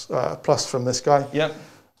plus from this guy. Yep.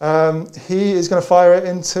 He is going to fire it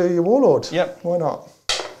into your warlord. Yep. Why not?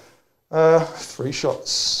 3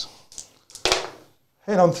 shots.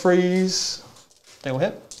 Hitting on 3s. They will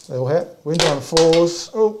hit. They'll hit. Wounded on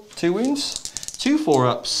 4s. Oh. 2 wounds. 2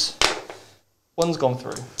 4-ups. 1's gone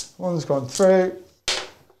through. 1's gone through.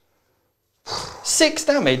 6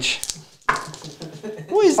 damage.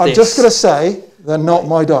 What is this? I'm just going to say, they're not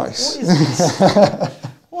my dice. What is this?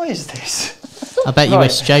 What is this? I bet you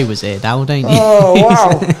wish Joe was here now, don't you? Oh,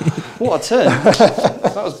 wow. What a turn.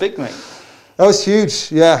 That was big, mate. That was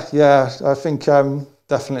huge. Yeah. I think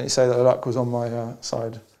definitely say that the luck was on my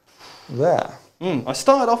side there. I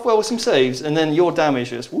started off well with some saves, and then your damage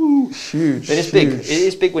just woo. Huge. It is big. It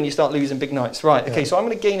is big when you start losing big knights. Right. Okay. So I'm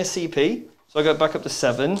going to gain a CP. So I go back up to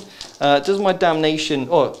 7. Does my damnation?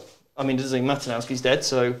 I mean, it doesn't even matter now because he's dead.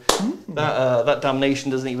 So that damnation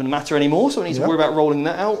doesn't even matter anymore. So I need to worry about rolling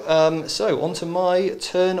that out. So on to my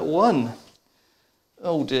turn 1.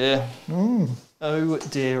 Oh dear. Oh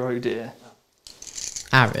dear. Oh dear.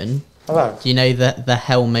 Aaron. Hello. Do you know that the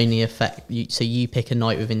helm only affect you? So you pick a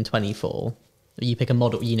knight within 24. You pick a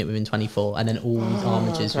model unit within 24, and then all these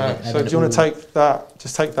armatures. Okay. So do you want to take that?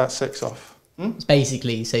 Just take that 6 off. It's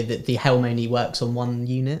basically so that the helm only works on 1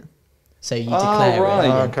 unit. So you declare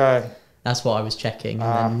it. Okay. That's what I was checking,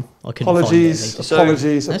 and then I couldn't Apologies. find it.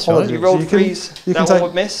 Apologies. That's Apologies. right. You rolled 3s. You can That take, one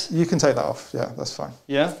would miss. You can take that off. Yeah, that's fine.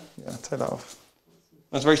 Yeah. Yeah, take that off.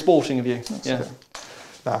 That's very sporting of you. That's yeah. okay.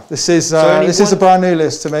 Now, this is a brand new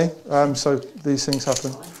list to me, so these things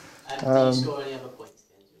happen.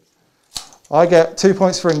 I get 2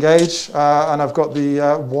 points for engage, and I've got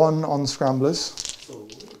the 1 on scramblers,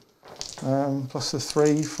 plus the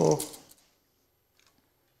 3 for.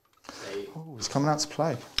 Oh, he's coming out to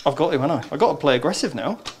play. I've got to, haven't I? I've got to play aggressive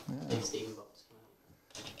now. Yeah.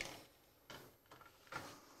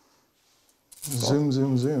 Zoom,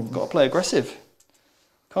 zoom, zoom. Got to play aggressive.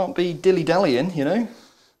 Can't be dilly-dallying, you know.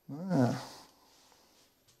 Yeah.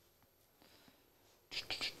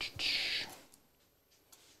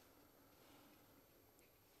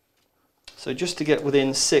 So just to get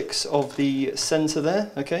within 6 of the centre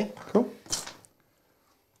there, okay? Cool.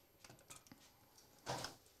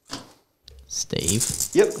 Steve.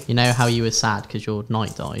 Yep. You know how you were sad because your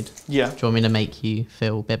knight died? Yeah. Do you want me to make you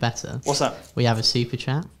feel a bit better? What's that? We have a super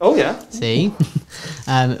chat. Oh, yeah. See?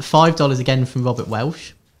 $5 again from Robert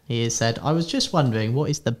Welsh. He has said, I was just wondering what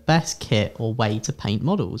is the best kit or way to paint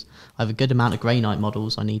models? I have a good amount of Grey Knight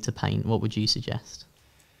models I need to paint. What would you suggest?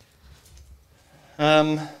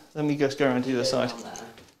 Let me just go around to the other side.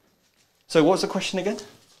 So what's the question again?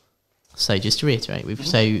 So just to reiterate,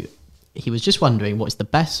 so he was just wondering what is the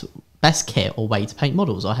best kit or way to paint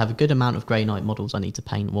models. I have a good amount of Grey Knight models I need to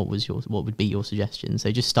paint. What would be your suggestion?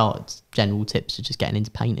 So just start general tips to just getting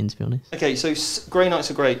into painting, to be honest. Okay, so Grey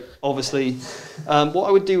Knights are great, obviously. What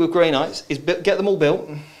I would do with Grey Knights is get them all built.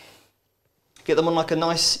 get them on like a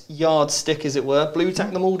nice yardstick, as it were, blue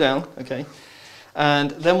tack them all down, okay?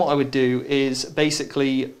 And then what I would do is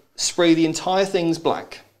basically spray the entire things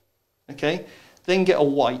black, okay? Then get a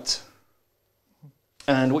white.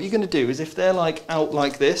 And what you're going to do is if they're like out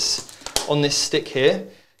like this on this stick here,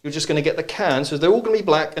 you're just going to get the can, so they're all going to be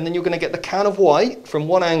black, and then you're going to get the can of white from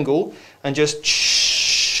one angle and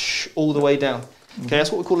just all the way down. Okay,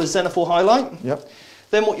 that's what we call a zenithal highlight. Yep.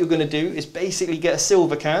 Then what you're going to do is basically get a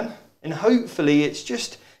silver can, and hopefully it's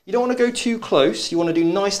just, you don't want to go too close, you want to do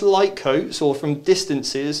nice light coats or from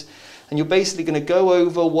distances, and you're basically going to go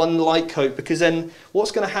over one light coat, because then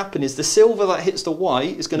what's going to happen is the silver that hits the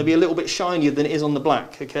white is going to be a little bit shinier than it is on the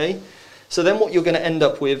black, okay? So then what you're going to end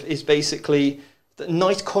up with is basically the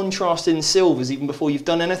nice contrast in silvers even before you've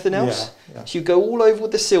done anything else. Yeah. So you go all over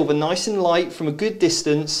with the silver, nice and light from a good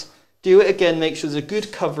distance, do it again, make sure there's a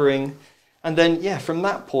good covering, and then, yeah, from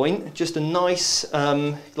that point, just a nice,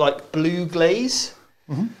 like blue glaze.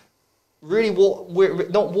 Mm-hmm. Really,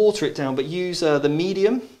 not water it down, but use the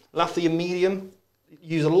medium, Lathium medium,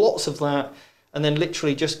 use lots of that, and then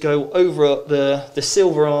literally just go over the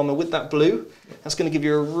silver armour with that blue. That's going to give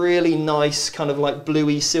you a really nice kind of like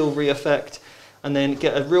bluey, silvery effect. And then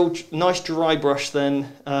get a real nice dry brush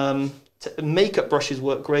then. Makeup brushes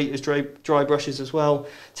work great as dry brushes as well.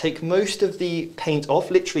 Take most of the paint off,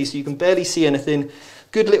 literally, so you can barely see anything.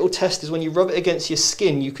 Good little test is when you rub it against your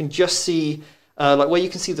skin, you can just see, like where you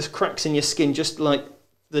can see the cracks in your skin, just like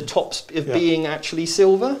the tops of being actually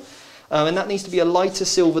silver. And that needs to be a lighter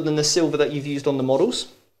silver than the silver that you've used on the models.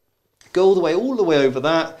 Go all the way over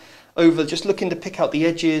that, just looking to pick out the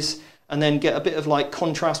edges, and then get a bit of like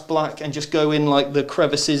contrast black and just go in like the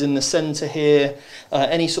crevices in the center here,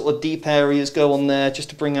 any sort of deep areas go on there just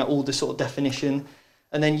to bring out all the sort of definition.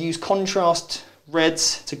 And then use contrast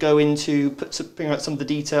reds to go into, bring out some of the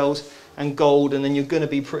details, and gold, and then you're going to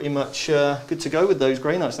be pretty much good to go with those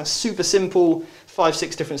grey knights. That's super simple,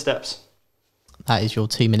 5-6 different steps. That is your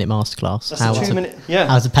 2-minute masterclass. That's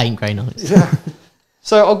how to paint grey knights. Yeah.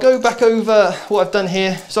 So I'll go back over what I've done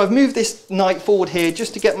here. So I've moved this knight forward here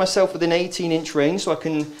just to get myself within 18-inch range so I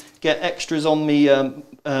can get extras on the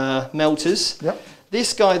melters. Yep.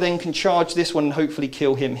 This guy then can charge this one and hopefully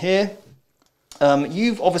kill him here.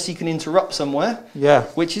 You obviously can interrupt somewhere,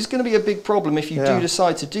 which is going to be a big problem if you do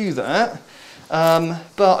decide to do that.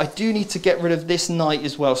 But I do need to get rid of this knight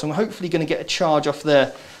as well, so I'm hopefully going to get a charge off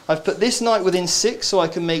there. I've put this knight within 6 so I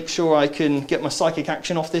can make sure I can get my psychic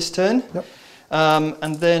action off this turn. Yep.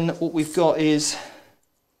 And then what we've got is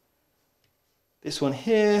this one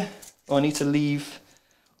here. Oh, I need to leave,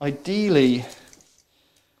 ideally,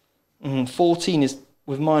 14 is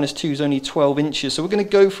with -2 is only 12 inches, so we're going to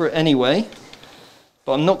go for it anyway.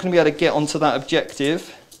 But I'm not going to be able to get onto that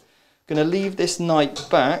objective. I'm going to leave this knight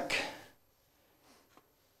back.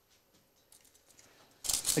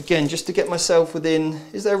 Again, just to get myself within,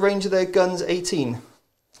 is there a range of their guns 18?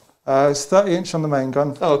 It's 30-inch on the main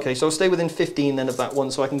gun. Oh, okay, so I'll stay within 15 then of that one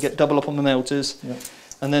so I can get double up on the melters. Yep.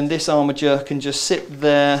 And then this armature can just sit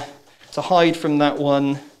there to hide from that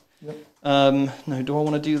one. Yep. No, do I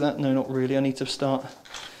want to do that? No, not really. I need to start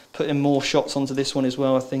putting more shots onto this one as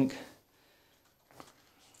well, I think.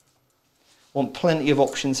 Want plenty of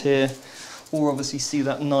options here. Or obviously see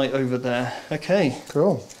that knight over there. Okay.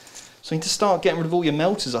 Cool. So you need to start getting rid of all your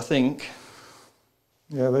melters, I think.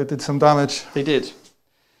 Yeah, they did some damage. They did.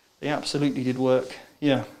 They absolutely did work.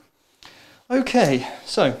 Yeah. Okay,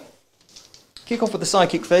 so kick off with the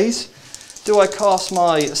psychic phase. Do I cast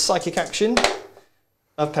my psychic action?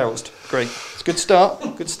 I've perils. Great. It's a good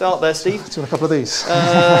start. Good start there, Steve. Do you want a couple of these?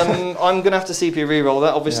 I'm going to have to CP reroll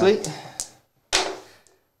that, obviously. Yeah.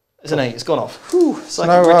 It's an 8. It's gone off. Whew.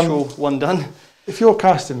 Psychic ritual, one done. If you're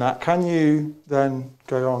casting that, can you then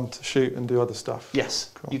go on to shoot and do other stuff?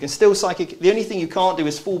 Yes. Cool. You can still psychic. The only thing you can't do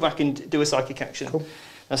is fall back and do a psychic action. Cool.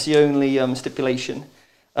 That's the only stipulation.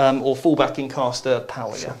 Or fall back and cast a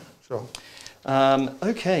power. Sure. Sure.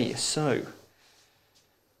 Okay, so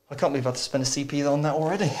I can't believe I had to spend a CP on that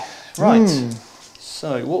already. Right.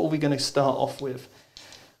 So what are we going to start off with?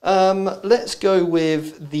 Let's go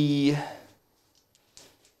with the.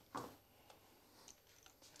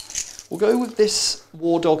 We'll go with this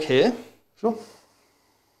war dog here. Sure.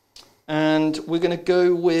 And we're going to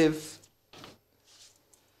go with.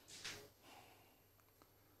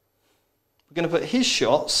 We're going to put his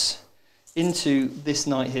shots into this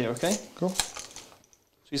knight here, okay? Cool.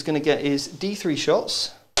 So he's going to get his D3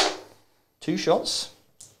 shots, 2 shots.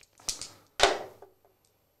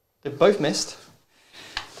 They've both missed.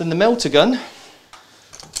 Then the melter gun.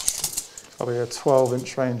 Probably a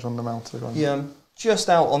 12-inch range on the melter gun. Yeah, just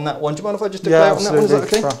out on that one. Do you mind if I just declare on that one? Is that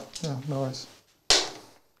okay? Yeah, no worries.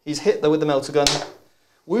 He's hit though with the melter gun.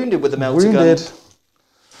 Wounded with the melter gun. Wounded.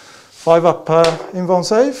 5 up invuln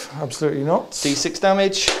save. Absolutely not. D6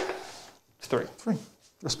 damage. 3. 3.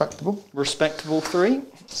 Respectable. Respectable 3.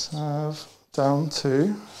 Let's have down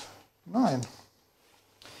to 9.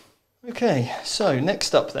 Okay, so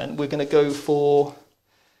next up then, we're going to go for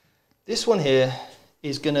this one here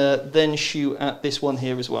is going to then shoot at this one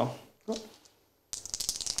here as well. Cool.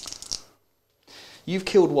 You've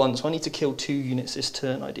killed 1, so I need to kill 2 units this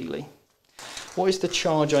turn ideally. What is the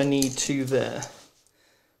charge I need to there?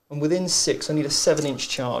 And within 6, I need a 7-inch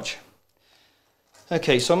charge.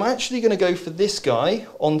 Okay, so I'm actually going to go for this guy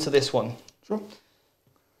onto this one. Sure.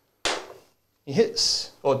 He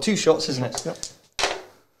hits, or 2 shots, isn't it? Yep.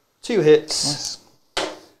 2 hits.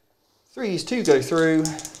 Nice. 3s, 2 go through.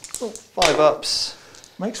 5 ups.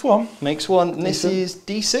 Makes 1. Makes 1. And this is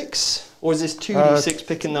D6? Or is this 2D6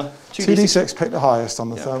 picking the... 2D6 pick the highest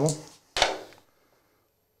on the thermal.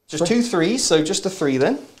 Just 2 3s, so just a 3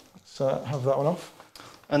 then. So have that one off.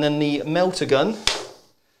 And then the melter gun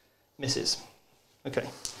misses. Okay.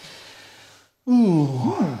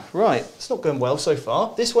 Ooh. Right, it's not going well so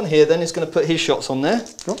far. This one here then is going to put his shots on there.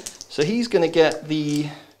 Cool. So he's going to get the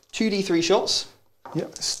 2D3 shots. Yep,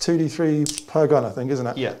 it's 2D3 per gun, I think, isn't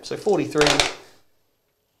it? Yeah, so 43.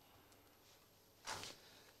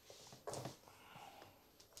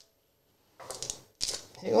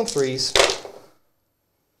 Hitting on 3s.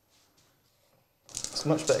 It's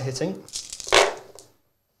much better hitting.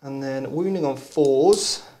 And then wounding on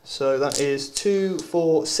 4s. So that is 2,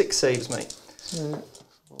 4, 6 saves, mate. So,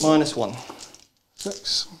 -1.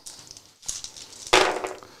 6.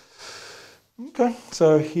 Okay,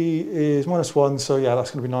 so he is -1, so yeah,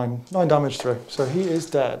 that's going to be 9 damage through. So he is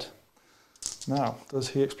dead. Now, does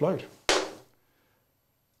he explode?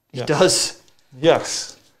 He does.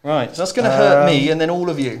 Yes. Right, so that's going to hurt me and then all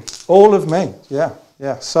of you. All of me, yeah.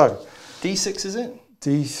 So, D6 is it?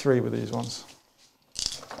 D3 with these ones.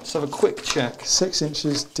 Let's have a quick check. 6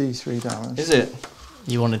 inches, D3 damage. Is it?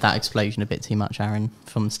 You wanted that explosion a bit too much, Aaron,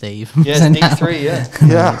 from Steve. Yeah, it's D3, yeah.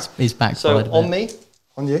 Yeah. He's backfired So a bit. on me?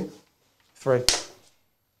 On you? 3.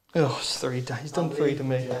 Oh, it's 3. He's done 3 to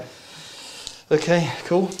me. Okay,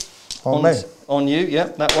 cool. On me? On you,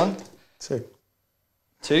 yep, that one. 2.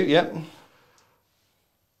 2, yep.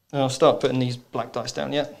 I'll start putting these black dice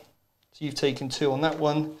down, yep. So you've taken 2 on that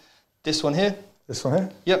one. This one here? This one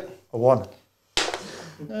here? Yep. A 1.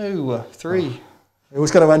 No, 3. It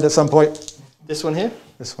was going to end at some point. This one here?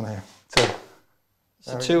 This one here. 2.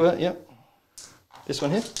 So 2, yep. This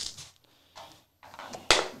one here?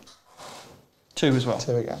 2 as well.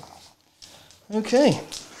 2 again. Okay.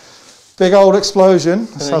 Big old explosion.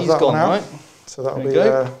 Let's And have he's that gone, one out. right? So that'll There be. we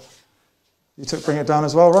go. You took bring it down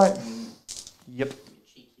as well, right? Yep.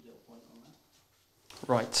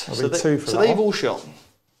 Right. That'll be 2 for so that they've one. all shot.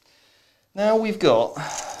 Now we've got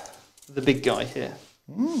the big guy here.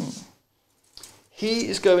 He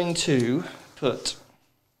is going to put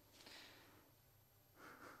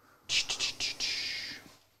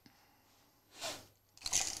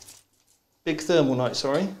big thermal knight,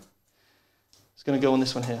 sorry. It's going to go on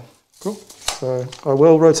this one here. Cool. So I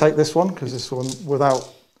will rotate this one because this one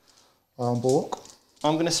without balk.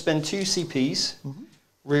 I'm going to spend 2 CPs,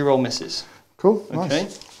 reroll misses. Cool. Okay.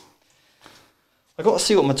 Nice. I've got to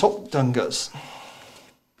see what my top gun does.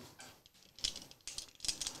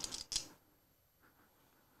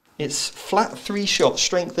 It's flat 3 shots,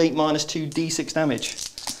 strength 8 -2, D6 damage.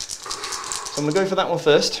 So I'm going to go for that one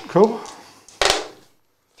first. Cool.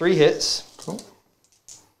 3 hits. Cool.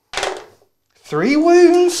 3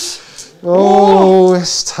 wounds. Oh,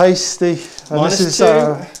 it's tasty. And -2 this is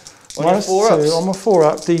on your 4 ups. on my 4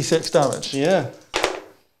 up, D6 damage. Yeah.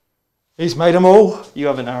 He's made them all. You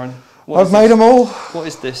haven't, Aaron. I've made them all. What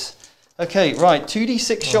is this? Okay, right.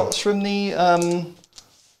 2d6 shots from the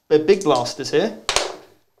big blasters here.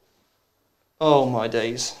 Oh my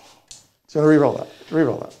days. Do you want to re-roll that?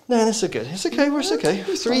 Re-roll that. No, that's good. It's okay. It's okay.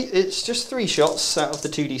 It's just 3 shots out of the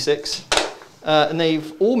 2d6, and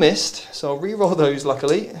they've all missed. So I'll re-roll those.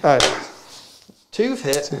 Luckily, 2 have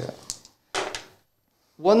hit. 2 hit.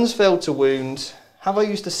 1's failed to wound. Have I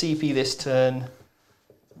used a CP this turn?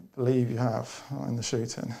 I believe you have in the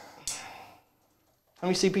shooting. How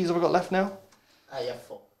many CPs have I got left now? Yeah,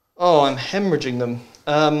 4. Oh, I'm hemorrhaging them.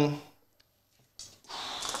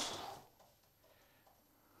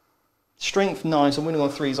 Strength 9, so I'm winning on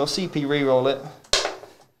 3s. I'll CP re-roll it.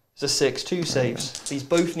 It's a 6, 2 saves. These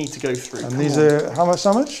both need to go through. And these are how much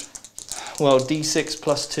damage? Well, D6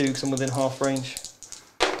 plus 2 because I'm within half range.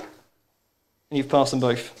 And you've passed them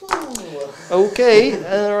both. Okay,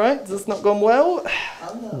 alright, that's not gone well.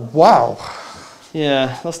 Wow.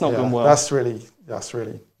 Yeah, that's not gone well. That's really that's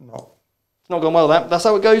really not. It's not gone well, that. That's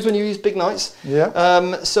how it goes when you use big knights.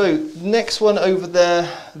 Yeah. So, next one over there,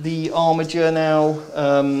 the armature now.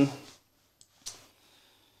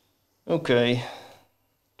 Okay.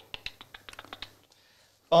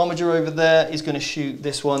 Armature over there is going to shoot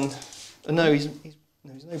this one. No,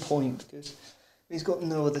 there's no point because he's got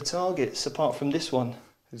no other targets apart from this one.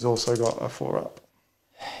 He's also got a 4-up.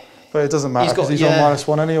 But it doesn't matter because he's on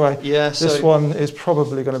 -1 anyway. Yeah. This one is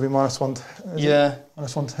probably going to be -1.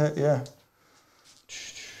 -1 to hit, yeah.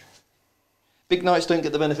 Big knights don't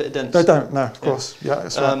get the benefit of dents. They don't, no, of course. Yeah,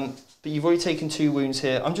 that's right. But you've already taken 2 wounds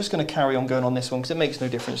here. I'm just going to carry on going on this one because it makes no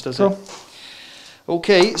difference, does it?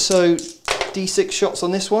 Okay, so D6 shots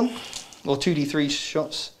on this one, or 2D3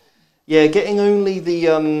 shots. Yeah, getting only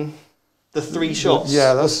the 3 shots.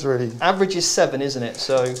 Yeah, that's really... Average is 7, isn't it?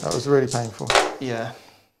 So that was really painful. Yeah,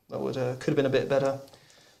 that would could have been a bit better.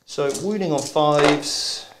 So wounding on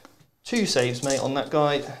 5s, 2 saves, mate, on that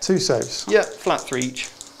guy. 2 saves. Yeah, flat 3 each.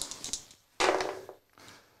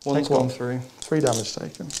 One's gone through. 3 damage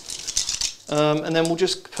taken. And then we'll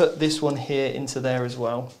just put this one here into there as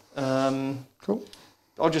well. Cool.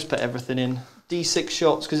 I'll just put everything in. D6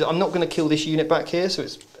 shots, because I'm not going to kill this unit back here, so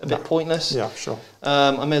it's a bit pointless. Yeah, sure.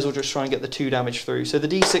 I may as well just try and get the 2 damage through. So the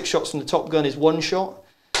D6 shots from the top gun is 1 shot.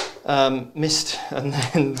 Missed, and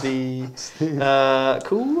then the...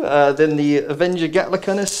 cool. Then the Avenger Gatler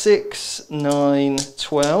Gunner, 6, 9,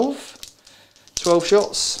 12. 12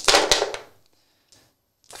 shots.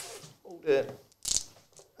 Hold it.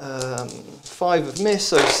 5 have missed,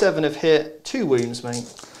 so 7 have hit. 2 wounds, mate.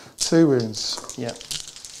 2 wounds. Yeah.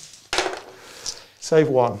 Save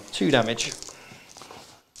 1. 2 damage.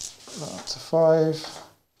 Up to 5.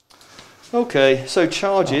 Okay, so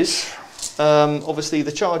charges. Obviously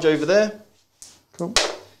the charge over there. Cool.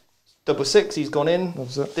 Double 6, he's gone in.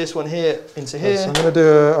 Loves it. This one here into here. So I'm going to do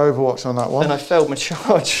an Overwatch on that one. And I failed my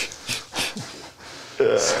charge.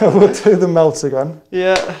 So we'll do the Melter Gun.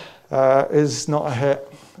 Yeah. Is not a hit.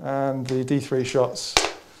 And the D3 shots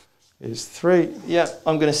is 3. Yeah,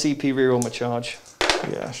 I'm going to CP reroll my charge.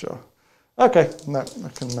 Yeah, sure. Okay, no, I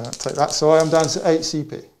can take that. So I am down to 8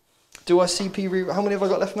 CP. Do I CP reroll? How many have I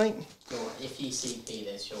got left, mate? If you CP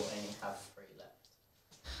this, you'll only have 3 left.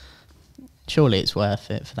 Surely it's worth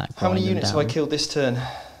it for that. How many units have I killed this turn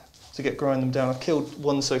to get grind them down? I've killed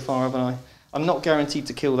 1 so far, haven't I? I'm not guaranteed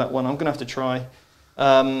to kill that one. I'm going to have to try.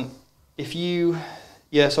 If you...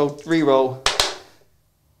 Yes, I'll reroll.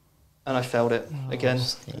 And I failed it again.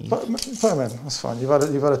 Put them in. That's fine. You've had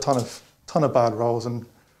a ton of bad rolls and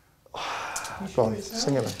go on,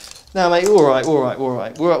 sing it then. No, mate. All right.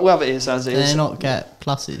 We'll have it as is. Do they not get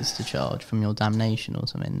pluses to charge from your damnation or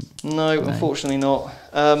something? No, unfortunately not.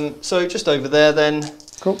 So just over there then.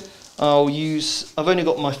 Cool. I've only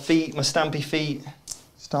got my feet, my stampy feet.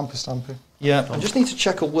 Stampy. Yeah. I just need to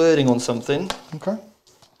check a wording on something. Okay.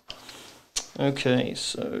 Okay.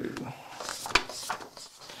 So.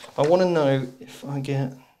 I want to know if I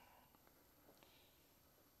get...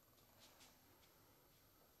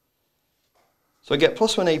 So I get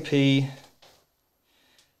 +1 AP,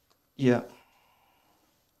 yeah,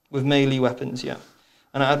 with melee weapons, yeah.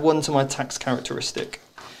 And I add 1 to my attacks characteristic.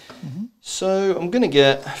 Mm-hmm. So I'm going to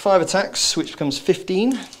get 5 attacks, which becomes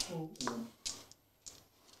 15. 4,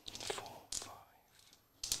 5,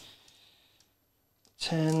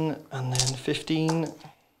 10, and then 15.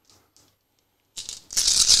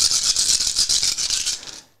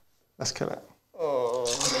 Let's kill it. Oh.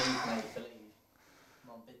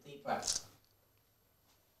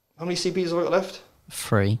 How many CPs have I got left?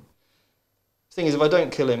 3. Thing is, if I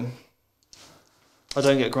don't kill him, I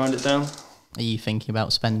don't get grinded down. Are you thinking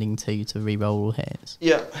about spending 2 to reroll all hits?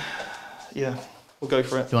 Yeah. Yeah. We'll go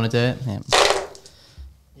for it. Do you want to do it? Yeah.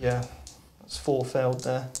 Yeah. That's 4 failed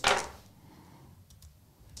there.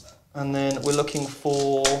 And then we're looking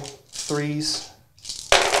for 3s.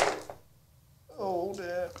 Oh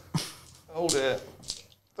dear. Oh dear.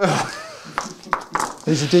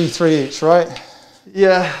 These are D3 each, right?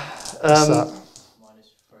 Yeah. What's that? -3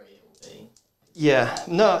 it will be. Yeah.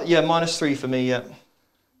 No. Yeah. -3 for me. Yeah.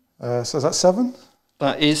 So is that 7?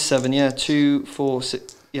 That is 7. Yeah. 2, 4,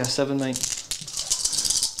 6. Yeah. 7, mate.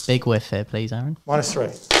 Big whiff here, please, Aaron.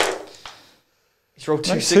 -3. He's rolled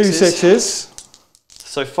 2 2 sixes. 6s.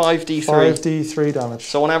 So 5d3. 5d3 damage.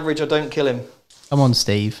 So on average, I don't kill him. Come on,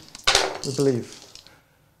 Steve. I believe.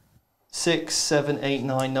 6, 7, 8,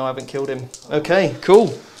 9. No, I haven't killed him. Okay.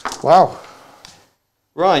 Cool. Wow.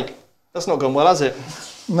 Right. That's not gone well, has it?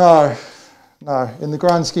 No. In the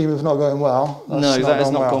grand scheme of not going well. No, that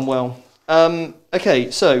has not gone well.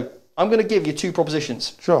 Okay, so I'm going to give you 2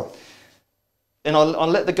 propositions. Sure. And I'll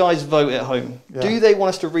let the guys vote at home. Yeah. Do they want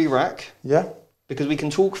us to re-rack? Yeah. because we can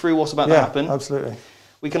talk through what's about to happen. Absolutely.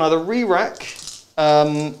 We can either re-rack,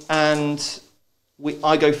 and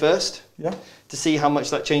I go first to see how much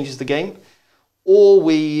that changes the game, or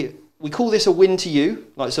we call this a win to you.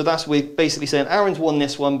 Like, so that's, we're basically saying Aaron's won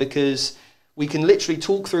this one because we can literally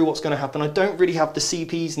talk through what's going to happen. I don't really have the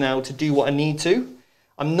CPs now to do what I need to.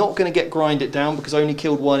 I'm not going to get grind it down because I only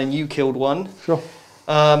killed one and you killed one. Sure.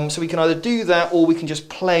 So we can either do that or we can just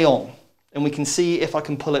play on and we can see if I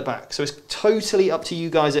can pull it back. So it's totally up to you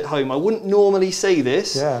guys at home. I wouldn't normally say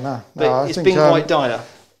this, but it's been quite dire.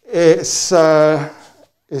 It's going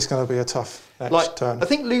to be a tough next turn. I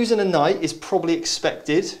think losing a knight is probably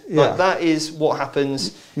expected. Yeah. Like, that is what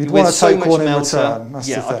happens. You'd want to so take much one in melter. return. That's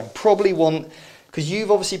the thing. I probably want, because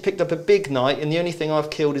you've obviously picked up a big knight, and the only thing I've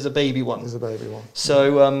killed is a baby one.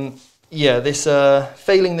 So this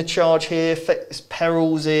failing the charge here,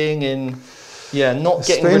 perilsing, and not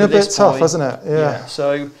getting rid of this. It's been a bit tough, hasn't it? Yeah.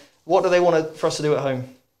 So what do they want for us to do at home?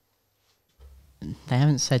 They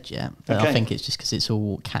haven't said yet, but I think it's just because it's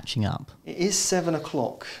all catching up. It is 7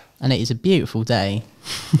 o'clock. And it is a beautiful day.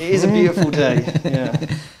 It is a beautiful day,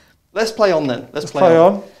 yeah. Let's play on then. Let's play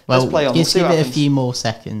on. Well, let's play on. Just give it a few more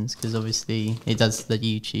seconds, because obviously it does, the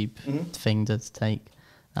YouTube thing does take.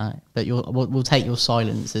 But we'll take your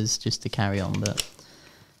silence as just to carry on, but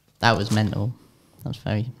that was mental. That was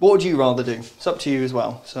very... What would you rather do? It's up to you as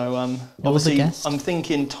well. So obviously I'm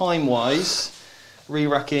thinking time-wise,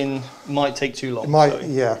 re-racking might take too long.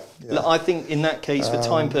 I think in that case, for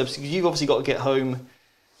time purposes, because you've obviously got to get home.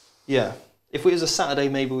 Yeah. If it was a Saturday,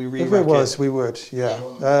 maybe we re-rack it. If it was, we would,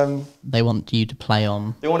 they want you to play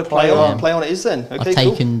on. They want to play on. Play on it is then. Okay, I've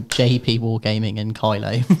taken JP Wargaming and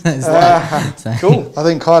Kylo. Cool. I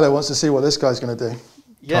think Kylo wants to see what this guy's going to do.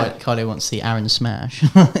 Yeah. Kylo wants to see Aaron smash.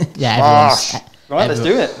 Right, let's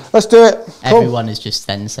do it. Let's do it. Everyone has just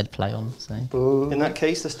then said play on. So in that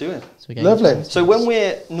case, let's do it. So lovely. So when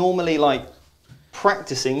we're normally like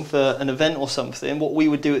practicing for an event or something, what we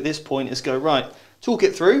would do at this point is go, right, talk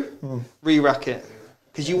it through, re-rack it.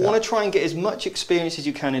 Because you want to try and get as much experience as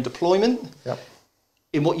you can in deployment,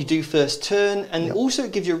 in what you do first turn, and also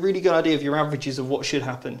it gives you a really good idea of your averages of what should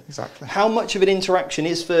happen. Exactly. How much of an interaction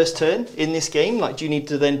is first turn in this game? Like, do you need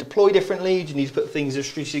to then deploy differently? Do you need to put things as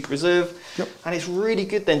strategic reserve? And it's really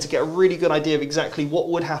good then to get a really good idea of exactly what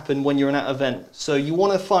would happen when you're in that event. So you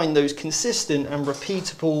want to find those consistent and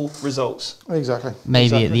repeatable results. Exactly.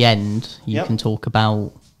 Maybe at the end you can talk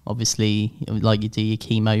about, obviously, like you do your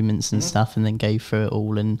key moments and stuff, and then go through it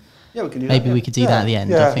all, and we can do maybe that, we could do that at the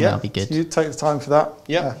end. I think that'd be good. So you take the time for that.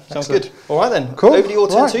 Sounds good. All right then. Cool. Over to your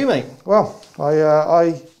turn too, mate. Well,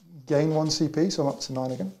 I gain 1 CP, so I'm up to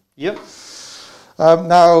 9 again. Yep.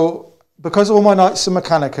 Now, because all my knights are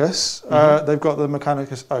Mechanicus, they've got the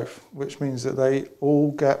Mechanicus Oath, which means that they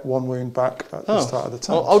all get 1 wound back at the start of the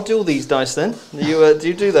turn. I'll duel these dice then. You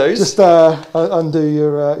do those. Just undo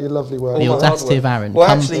your lovely work. The audacity of Aaron. Well,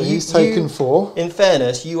 actually, he's taken 4. In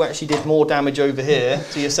fairness, you actually did more damage over here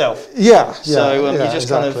to yourself. So you're just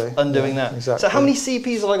kind of undoing that. Exactly. So how many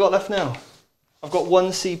CPs have I got left now? I've got 1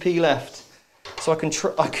 CP left. So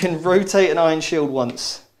I can rotate an Iron Shield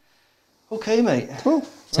once. Okay, mate. Cool.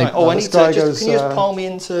 So, right. I need to can you just palm me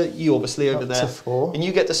into you, obviously, over there. To 4. And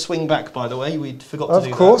you get to swing back, by the way. We forgot to do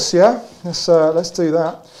that. Of course, yeah. Let's do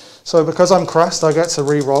that. So because I'm crest, I get to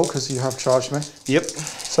re-roll because you have charged me. Yep.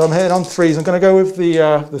 So I'm hitting on 3s. I'm going to go with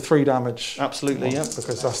the 3 damage. Absolutely,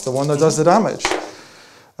 because that's the one that does the damage.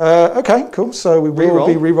 Okay, cool. So we will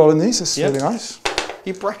be re-rolling these. This is really nice.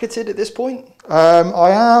 You bracketed at this point? I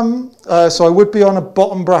am. So I would be on a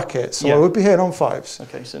bottom bracket. So I would be hitting on 5s.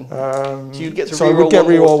 Okay, so you'd get to so re-roll. I would get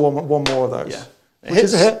re-roll one more of those. Yeah. Which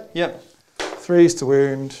is a hit. Yep. 3s to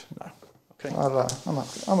wound. No. Okay.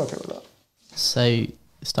 I'm okay with that. So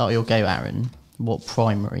start your go, Aaron. What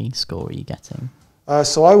primary score are you getting?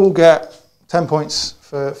 So I will get 10 points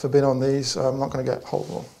for being on these. I'm not going to get whole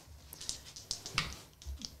roll.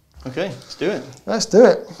 Okay, let's do it. Let's do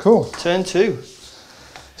it. Cool. Turn 2.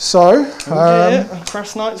 So,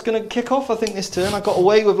 Crash Knight's going to kick off, I think, this turn. I got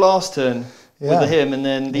away with last turn with him, and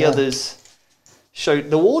then the others showed...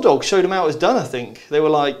 The War Dogs showed him out as done, I think. They were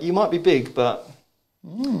like, you might be big, but...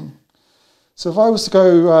 So if I was to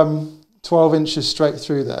go 12 inches straight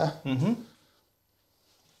through there,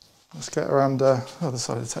 let's get around the other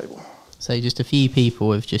side of the table. So just a few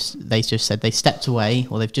people have they just said they stepped away,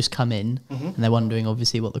 or they've just come in, and they're wondering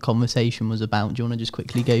obviously what the conversation was about. Do you want to just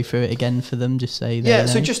quickly go through it again for them? Just say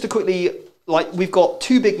so just to quickly, like, we've got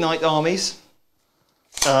 2 big knight armies,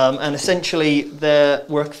 and essentially there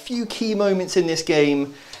were a few key moments in this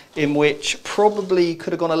game in which probably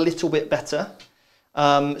could have gone a little bit better.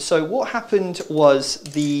 So what happened was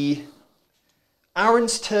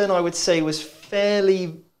Aaron's turn, I would say, was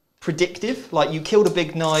fairly predictive. Like, you killed a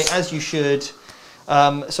big knight, as you should.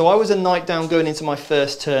 So I was a knight down going into my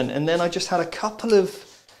first turn, and then I just had a couple of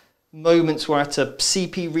moments where I had to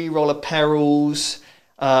CP reroll a perils,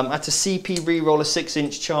 I had to CP reroll a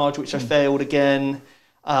 6-inch charge, which I failed again.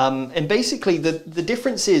 And basically the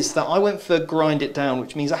difference is that I went for grind it down,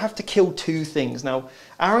 which means I have to kill 2 things. Now,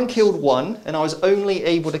 Aaron killed 1, and I was only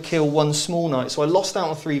able to kill 1 small knight, so I lost out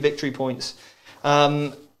on 3 victory points.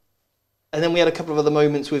 And then we had a couple of other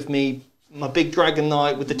moments with me, my big dragon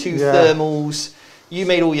knight with the 2 thermals. You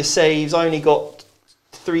made all your saves. I only got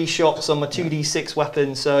 3 shots on my 2d6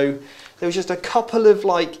 weapon, so there was just a couple of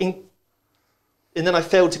and then I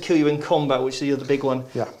failed to kill you in combat, which is the other big one.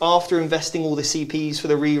 Yeah. After investing all the CPs for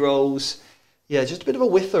the rerolls, just a bit of a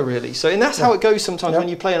whiffer, really. So, and that's how it goes sometimes when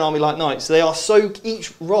you play an army like Knights. They are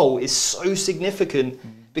each roll is so significant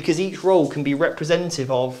because each roll can be representative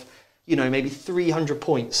of, maybe 300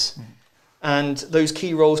 points, and those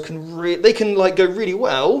key rolls can go really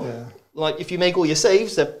well. Yeah. Like, if you make all your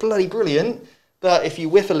saves, they're bloody brilliant. But if you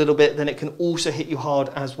whiff a little bit, then it can also hit you hard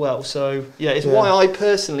as well. So, it's why I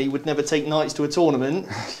personally would never take Knights to a tournament.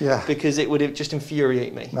 Because it would just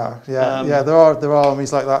infuriate me. No, there are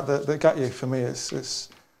armies like that get you. For me, it's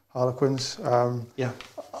Harlequins.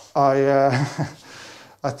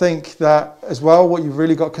 I think that as well, what you've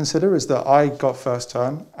really got to consider is that I got first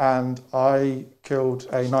turn and I killed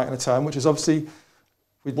a knight in a turn, which is obviously,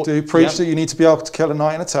 we do preach that you need to be able to kill a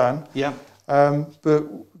knight in a turn. Yeah. But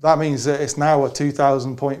that means that it's now a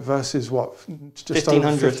 2,000 point versus just over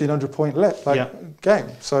 1,500 point game.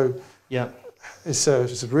 So it's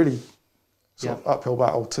a really sort of uphill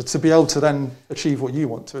battle to be able to then achieve what you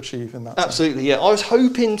want to achieve in that. Absolutely, yeah. I was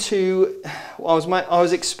hoping to, I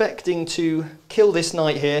was expecting to kill this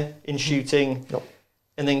knight here in shooting,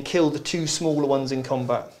 and then kill the 2 smaller ones in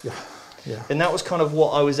combat. Yeah. And that was kind of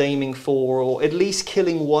what I was aiming for, or at least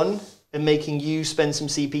killing 1 and making you spend some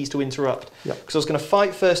CPs to interrupt. Because I was going to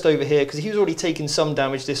fight first over here, because he was already taking some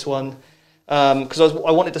damage, this one. Because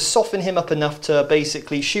I wanted to soften him up enough to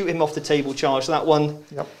basically shoot him off the table, charge that one,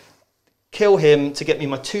 kill him to get me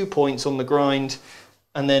my 2 points on the grind,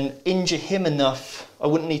 and then injure him enough. I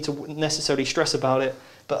wouldn't need to necessarily stress about it,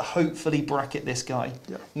 but hopefully bracket this guy.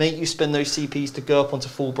 Make you spend those CPs to go up onto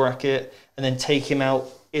full bracket, and then take him out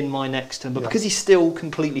in my next turn. But because he's still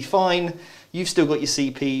completely fine, you've still got your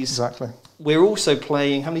CPs. Exactly. We're also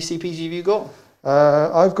playing, how many CPs have you got?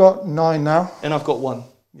 I've got 9 now. And I've got 1.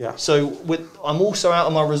 Yeah. So I'm also out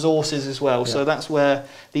of my resources as well. So that's where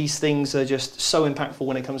these things are just so impactful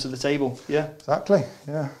when it comes to the table. Yeah. Exactly.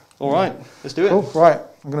 Yeah. All right. Let's do it. Cool. Right.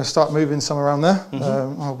 I'm going to start moving some around there.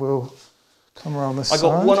 I will come around this side. I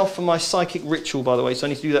got 1 off for my psychic ritual, by the way, so I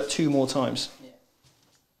need to do that 2 more times.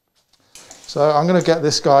 So I'm going to get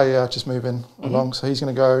this guy just moving along. So he's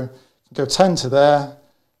going to go 10 to there,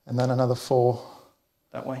 and then another 4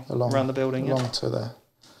 that way around the building, to there.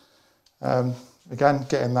 Again,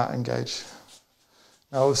 getting that engage.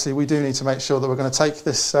 Now, obviously, we do need to make sure that we're going to take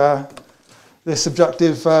this this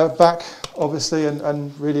objective back, obviously,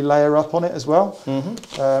 and really layer up on it as well.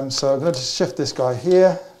 So I'm going to just shift this guy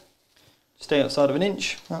here. Stay outside of an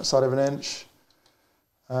inch. Outside of an inch.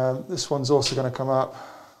 This one's also going to come up.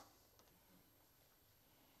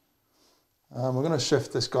 We're going to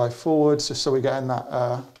shift this guy forwards just so we get in that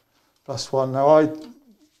 +1. Now I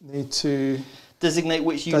need to designate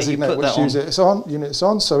which unit you put that on. Unit it's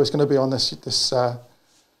on, so it's going to be on this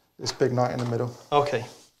big knight in the middle. Okay.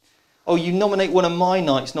 Oh, you nominate one of my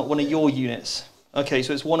knights, not one of your units. Okay,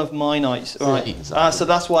 so it's one of my knights. All right. Exactly. So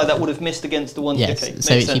that's why that would have missed against the one. Yes. Okay,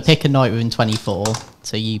 so if you pick a knight within 24,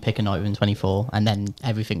 so you pick a knight within 24, and then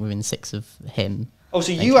everything within 6 of him. Oh,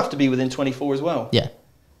 so you have to be within 24 as well? Yeah.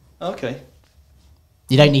 Okay.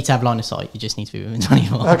 You don't need to have line of sight. You just need to be within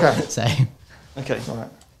 24. Okay. So. Okay. All right.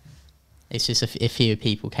 It's just a few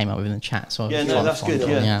people came up with in the chat. So yeah, no, that's good.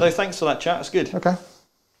 Yeah. No, thanks for that chat. That's good. Okay.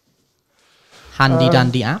 Handy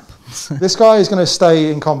dandy app. This guy is going to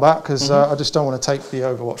stay in combat because I just don't want to take the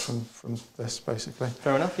Overwatch from this, basically.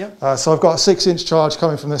 Fair enough. Yeah. So I've got a 6-inch charge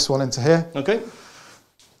coming from this one into here. Okay.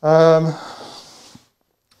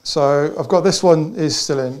 So I've got this one is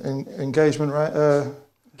still in engagement range.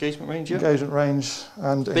 Engagement range, yeah. Engagement range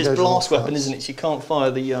and but it's blast weapon, isn't it? So you can't fire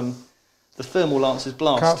the thermal lance's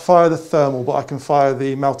blast. Can't fire the thermal, but I can fire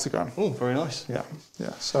the melter gun. Oh, very nice. Yeah.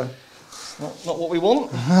 So not what we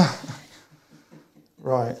want.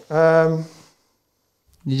 Right.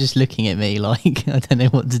 You're just looking at me like I don't know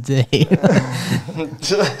what to do.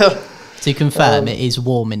 To confirm, it is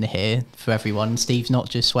warm in here for everyone. Steve's not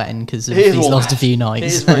just sweating because he's lost a few nights.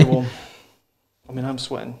 It is very warm. I mean, I'm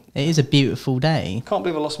sweating. It is a beautiful day. I can't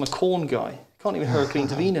believe I lost my corn guy Can't even Hurricane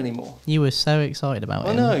Intervene anymore. You were so excited about it.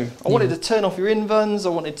 I know. I wanted to turn off your invuns. I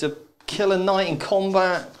wanted to kill a knight in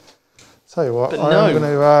combat. Tell you what, But I'm going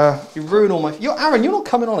to... You ruin all my... Aaron, you're not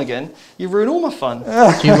coming on again. You ruin all my fun.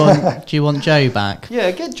 Do you want Joe back?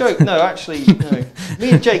 Yeah, get Joe. No, actually, no.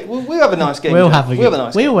 Me and Jake, we'll have a nice game. We'll Joe. have a good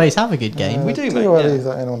game. We always have a good game. We do, do mate. you want to Yeah. leave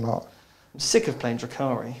that in or not? I'm sick of playing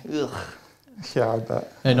Drakari. Ugh. Yeah, I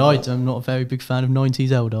bet. And I'm not a very big fan of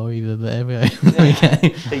 90s Eldar either, but there we go. Yeah.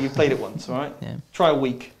 Okay. Yeah, you've played it once, all right? Yeah. Try a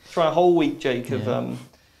week. Try a whole week, Jake, of Yeah.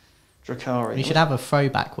 Drakari. We should have a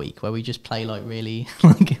throwback week where we just play like really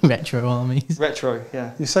like retro armies. Retro,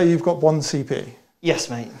 yeah. You say you've got 1 CP? Yes,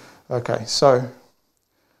 mate. Okay, so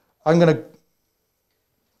I'm going to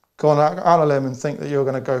go on a limb and think that you're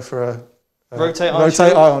going to go for a Rotate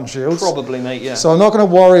ion shields. Probably, mate, yeah. So I'm not going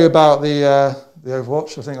to worry about the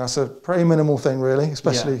Overwatch. I think that's a pretty minimal thing, really,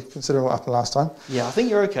 especially considering what happened last time. Yeah, I think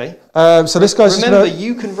you're okay. So this guy's Remember, just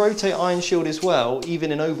you can rotate Iron Shield as well,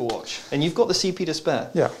 even in Overwatch. And you've got the CP to spare.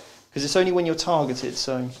 Yeah. Because it's only when you're targeted,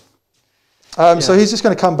 so... So he's just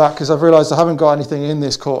going to come back because I've realised I haven't got anything in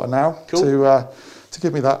this quarter now Cool. to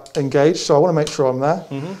give me that engaged. So I want to make sure I'm there.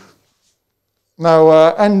 Mm-hmm.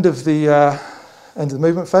 Now, end of the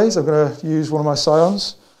movement phase, I'm going to use one of my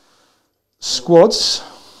scions. Squads.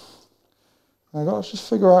 I've got to just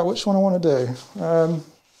figure out which one I want to do.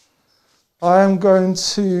 I am going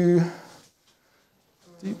to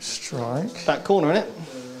deep strike. Back corner, innit?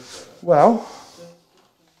 Well,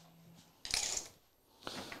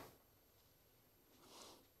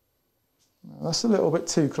 that's a little bit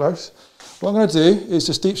too close. What I'm going to do is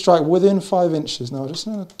just deep strike within 5 inches. Now, I'm just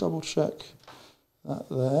going to double check that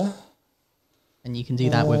there. And you can do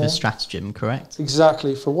that with a stratagem, correct?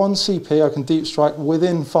 Exactly. For 1 CP, I can deep strike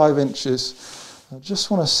within 5 inches. I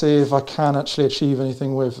just want to see if I can actually achieve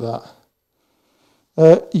anything with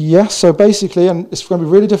that. Yeah, so basically, and it's going to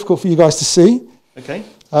be really difficult for you guys to see, Okay.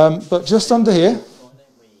 but just under here.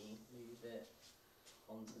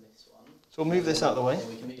 So we'll move this out of the way.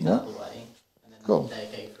 Yeah. Cool.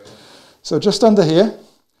 So just under here,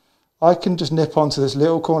 I can just nip onto this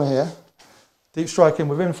little corner here, deep striking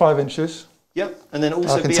within 5 inches. Yep. And then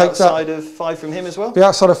also can be take outside of 5 from him as well. Be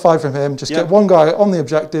outside of 5 from him. Just get one guy on the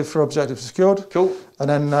objective for objective secured. Cool. And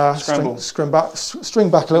then string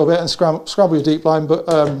back a little bit and scramble your deep line, but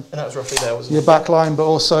and that was roughly there, wasn't your it? back line, but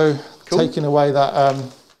also taking away that.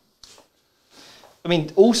 I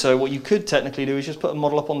mean, also what you could technically do is just put a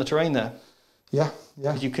model up on the terrain there. Yeah.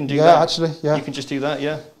 You can do that. that. Actually, yeah. You can just do that,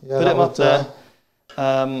 yeah. Yeah, put him up there,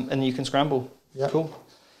 and you can scramble. Yeah. Cool.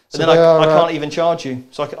 So And then I can't even charge you,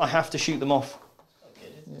 so I have to shoot them off.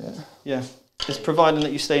 Yeah. Yeah. Just providing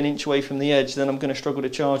that you stay an inch away from the edge, then I'm going to struggle to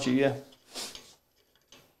charge you, yeah.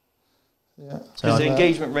 Yeah. Because the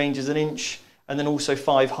engagement range is 1 inch, and then also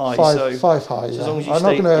 5 high. 5 high, yeah. As long as you I'm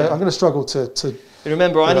stay, going to struggle to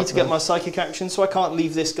remember, I need to get my psychic action, so I can't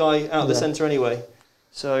leave this guy out of the centre anyway.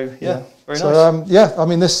 So, very nice. Yeah, I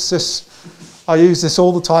mean, this I use this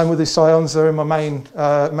all the time with these scions. They're in my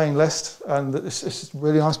main list, and it's a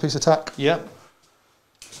really nice piece of tech. Yeah.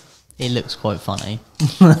 It looks quite funny.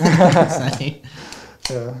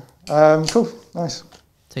 Yeah. Cool. Nice.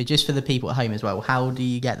 So just for the people at home as well, how do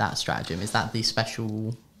you get that stratagem? Is that the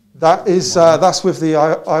special? That is that's with the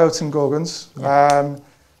Iotan Gorgons. Yeah.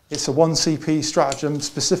 It's a 1 CP stratagem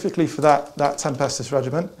specifically for that Tempestus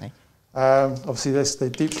regiment. Okay. Obviously, there's the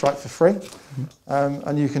deep strike for free,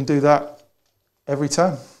 and you can do that every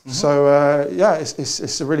turn. So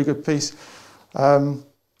it's a really good piece.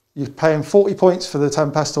 You're paying 40 points for the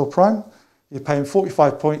Tempestor Prime. You're paying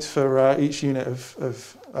 45 points for each unit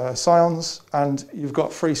of scions, and you've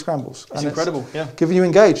got free scrambles. It's incredible, yeah. Giving you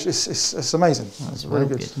engaged, it's amazing. It's really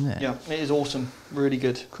good. Isn't it? Yeah, it is awesome. Really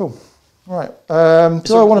good. Cool. Right. Do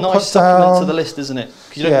I want to nice put supplement down to the list, isn't it?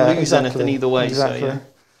 Because you don't lose anything either way. Exactly. So, yeah.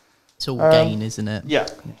 It's all gain, isn't it? Yeah.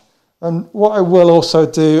 And what I will also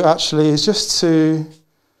do actually is just to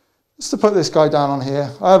put this guy down on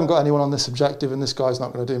here. I haven't got anyone on this objective, and this guy's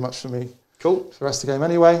not going to do much for me. Cool. For the rest of the game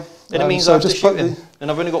anyway. And it means I have to shoot him. And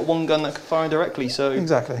I've only got one gun that can fire directly, so...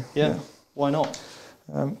 Exactly. Yeah. Why not?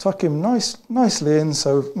 Tuck him nicely in,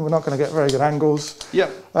 so we're not going to get very good angles. Yeah.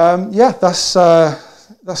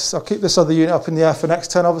 That's I'll keep this other unit up in the air for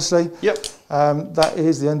next turn, obviously. Yep. That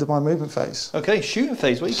is the end of my movement phase. Okay, shooting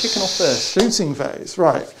phase. What are you kicking off first? Shooting phase,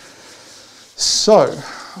 right. So,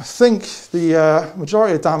 I think the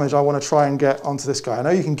majority of damage I want to try and get onto this guy. I know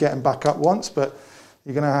you can get him back up once, but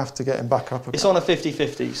you're going to have to get him back up again. It's on a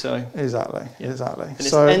 50-50, so... Exactly, yeah. exactly. And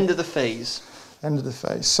it's end of the phase. End of the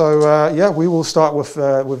phase. So, we will start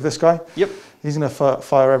with this guy. Yep. He's going to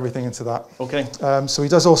fire everything into that. Okay. So he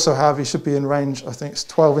does also have, he should be in range, I think it's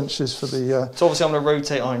 12 inches for the... So obviously I'm going to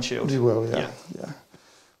rotate Iron Shield. You will, yeah.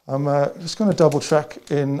 I'm just going to double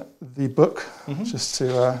check in the book, just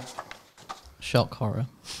to... Shock horror.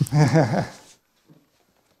 Can't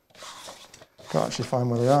actually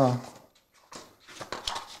find where they are.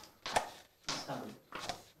 Are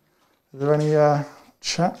there any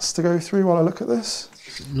chats to go through while I look at this?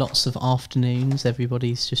 Lots of afternoons.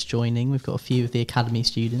 Everybody's just joining. We've got a few of the academy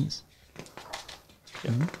students.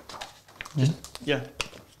 Yeah.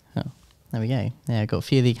 Oh, there we go. Yeah, I've got a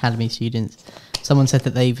few of the academy students. Someone said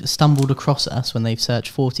that they've stumbled across us when they've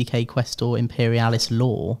searched 40k quest or Imperialis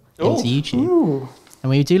lore into YouTube. Ooh. And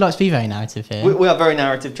we do like to be very narrative here. We are a very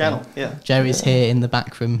narrative channel, yeah. Joe is here in the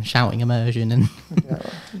back room shouting immersion and,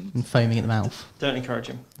 and foaming at the mouth. Don't encourage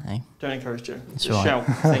him. No. Don't encourage Joe. That's Just right. shout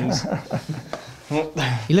things.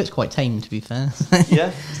 He looks quite tame, to be fair. Yeah,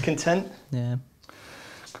 he's content. Yeah.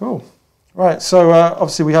 Cool. Right, so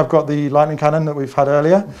obviously we have got the lightning cannon that we've had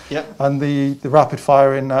earlier, and the rapid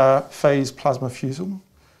fire in phase plasma fusel.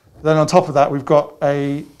 Then on top of that, we've got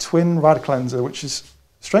a twin rad cleanser, which is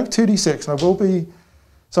strength 2d6, and I will be,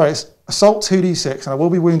 sorry, it's assault 2d6, and I will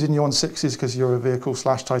be wounding you on 6s because you're a vehicle /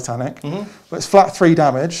 Titanic, but it's flat 3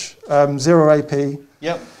 damage, 0 AP,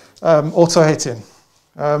 auto hitting.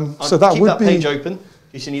 So that keep would that be page open.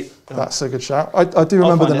 That's a good shout. I do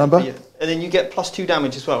remember the number. Yeah. And then you get +2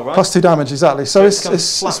 damage as well, right? +2 damage, exactly. So it's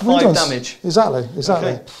flat 5 damage. Exactly.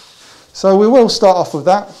 Okay. So we will start off with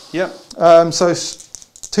that. Yep. So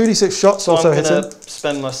 2d6 shots, so auto I'm hitting. going to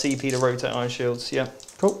spend my CP to rotate Iron Shields, yeah.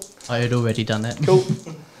 Cool. I had already done it. Cool.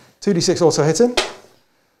 2d6 auto hitting.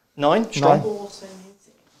 9, strong.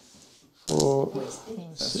 4,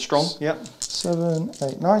 That's strong, yep. 7,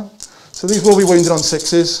 8, 9. So these will be wounded on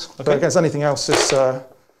 6s, but against anything else, it's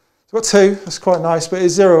got 2. That's quite nice, but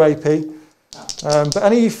it's 0 AP. But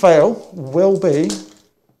any fail will be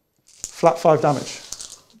flat 5 damage.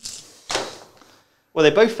 Well,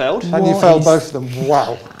 they both failed. And you failed both of them.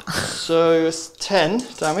 Wow. So it's 10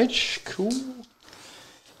 damage. Cool.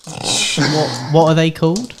 What are they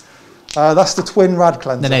called? That's the twin rad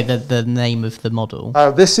cleanser. No, the name of the model.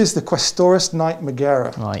 This is the Questorus Knight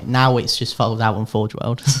Megara. Right, now it's just folded out on Forge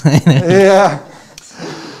World. Yeah.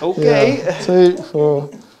 Okay. Yeah. 2, 4,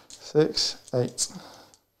 6, 8.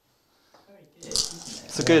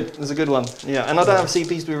 It's a good one. Yeah, and I don't have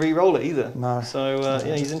CPs to re-roll it either. No. So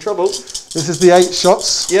yeah, he's in trouble. This is the 8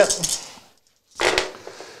 shots. Yep.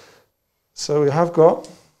 So we have got,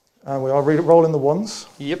 and we are rolling the ones.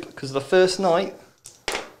 Yep, because the first night.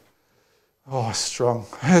 Oh, it's strong.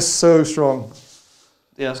 It's so strong.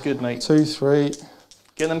 Yeah, that's good, mate. 2, 3.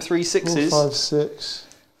 Get them 3 6s. 4, 5, 6.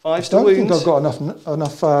 5 I still don't wounds. think I've got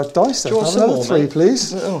enough dice there. Draw Have some another more, 3, mate.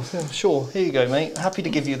 please. Oh, yeah, sure. Here you go, mate. Happy to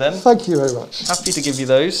give you them. Thank you very much. Happy to give you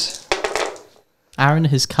those. Aaron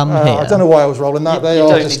has come here. I don't know why I was rolling that. They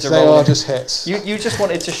are just hits. You just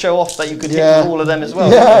wanted to show off that you could hit all of them as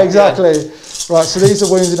well. Yeah, exactly. Yeah. Right, so these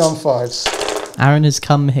are wounded on 5s. Aaron has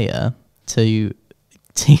come here to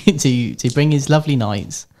bring his lovely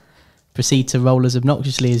knights, proceed to roll as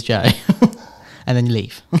obnoxiously as Joe, and then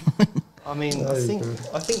leave. I mean,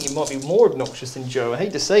 I think you might be more obnoxious than Joe. I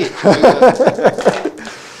hate to say it,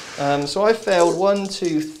 Joe. So I failed 1,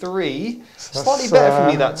 2, 3. Slightly better for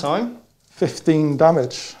me that time. 15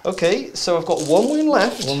 damage. Okay, so I've got 1 wound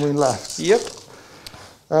left. 1 wound left. Yep.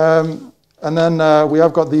 And then we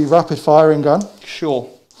have got the rapid firing gun. Sure.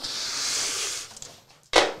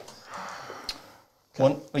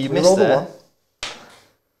 One. Oh, you We missed rolled there. a 1.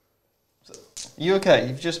 You okay?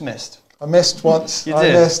 You've just missed. I missed once. You I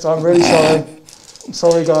did. missed. I'm really sorry.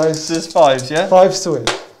 Sorry, guys. So there's 5s, yeah? 5s to win.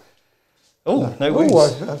 Oh, no wounds.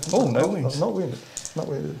 No wounds. I'm not wounded. Not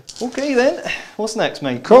wounded. Okay then. What's next,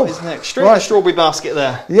 mate? Cool. What is next? Straight to the strawberry basket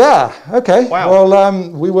there. Yeah. Okay. Wow. Well,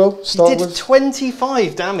 we will start He did with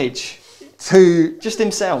 25 damage. to Just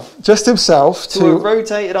himself. himself To a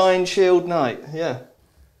rotated Iron Shield Knight. Yeah.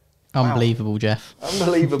 Unbelievable, Jeff.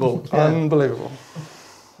 Unbelievable. Yeah. Unbelievable.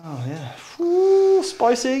 Oh, yeah. Ooh,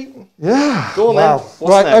 spicy. Yeah. Go on wow. then. What's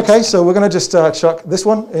Right. next? Okay. So we're going to just chuck this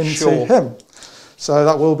one into Sure. him. So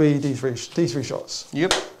that will be D3 shots.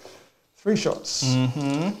 Yep. 3 shots.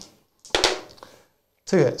 Mm-hmm.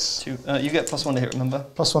 2 hits. You get +1 to hit, remember?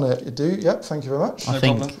 +1 hit. You do. Yep. Thank you very much. I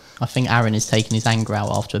think Aaron is taking his anger out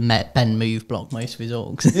after Ben move blocked most of his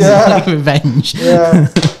orcs. Yeah. Like revenge. Yeah.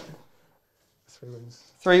 3 wounds.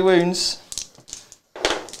 3 wounds.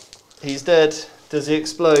 He's dead. Does he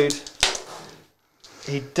explode?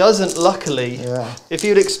 He doesn't, luckily. Yeah. If he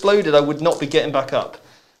had exploded, I would not be getting back up.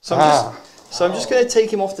 So I'm just going to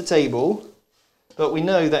take him off the table. but we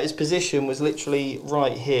know that his position was literally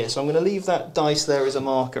right here. So I'm going to leave that dice there as a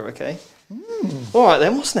marker, okay? All right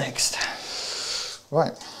then, what's next?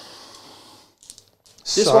 Right.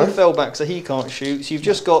 This one fell back, so he can't shoot. So you've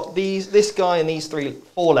just got this guy and these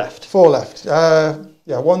 4 left. 4 left.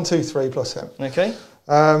 Yeah, 1, 2, 3 plus him. Okay.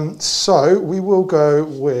 So we will go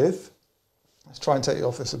with, let's try and take you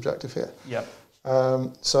off this objective here. Yep.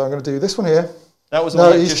 So I'm going to do this one here. That was the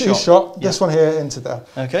one he's shot. This one here into there.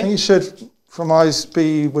 Okay. I think he should, from eyes,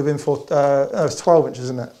 be within it's 12 inches,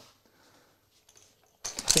 isn't it? I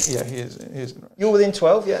think, yeah, he is. You're within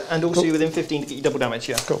 12, yeah, and also you're within 15 to get your double damage,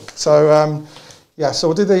 yeah. Cool. So, yeah, so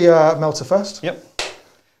we'll do the melter first. Yep.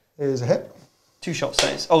 Here's a hit. 2 shots,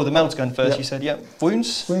 that is. Oh, the melter gun first, Yep. you said, yep.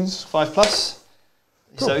 Wounds? Wounds. 5 plus.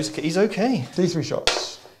 Cool. He's okay. D3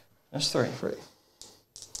 shots. That's 3. 3.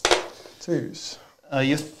 2s.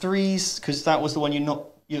 Your 3s, because that was the one you're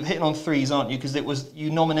hitting on 3s, aren't you? Because it was, you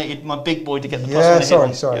nominated my big boy to get the plus 1 hit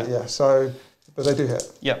on. Sorry, yeah. So, but they do hit.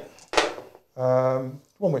 Yep. 1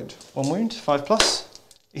 wound. 1 wound, 5 plus.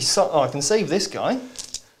 I can save this guy.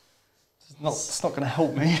 It's not going to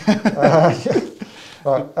help me.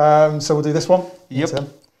 Right, so we'll do this one. Yep.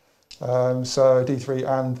 So D3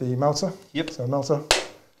 and the melter. Yep. So melter.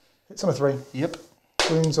 Hits on a 3. Yep.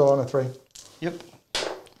 Wounds on a 3. Yep.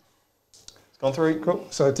 It's gone through. Cool.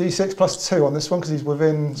 So D6 plus 2 on this one because he's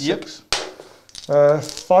within 6. Yep.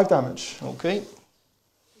 5 damage. Okay.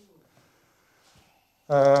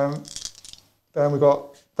 Then we've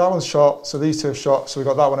got that one's shot, so these 2 are shot, so we've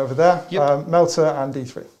got that one over there. Yep. Melter and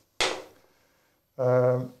D3.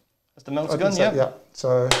 That's the melter gun, yeah. Yeah.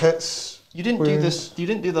 So hits. You didn't do this. You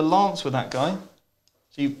didn't do the lance with that guy.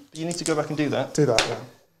 So you need to go back and do that. Do that,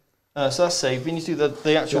 yeah. So that's saved. We need to do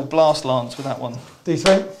the actual blast lance with that one.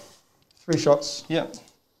 D3. 3 shots. Yep.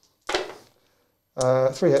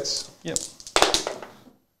 3 hits. Yep.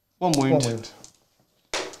 1 wound. 1 wound.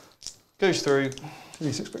 Goes through.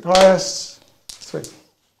 3d6 quick highest. 3.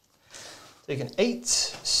 Taken 8.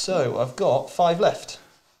 So I've got 5 left.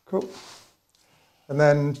 Cool. And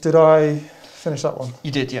then did I finish that one?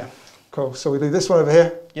 You did, yeah. Cool. So we do this one over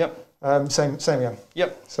here. Yep. Same again.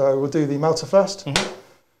 Yep. So we'll do the melter first.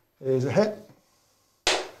 Here's a hit.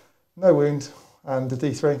 No wound. And the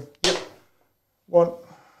D3. Yep. 1.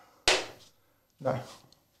 No.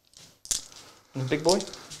 And the big boy?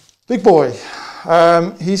 Big boy.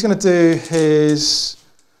 He's going to do his...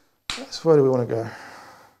 So where do we want to go?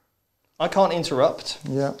 I can't interrupt.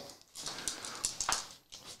 Yeah.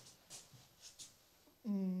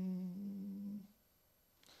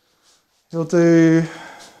 He'll do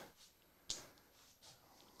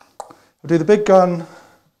the big gun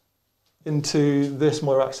into this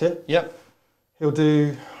Moirax here. Yep. He'll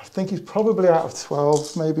do, I think he's probably out of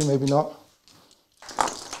 12, maybe not.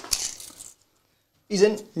 He's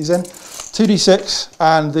in. He's in. 2d6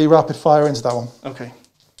 and the rapid fire into that one. Okay.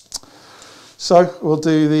 So we'll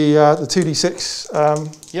do the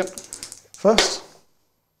 2d6 Yep. first.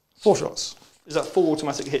 4 shots. Is that 4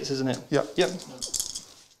 automatic hits, isn't it? Yep. Yep.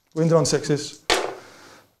 Wounded on 6s.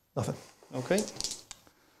 Nothing. Okay.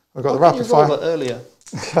 I've got the rapid fire. You rolled that earlier.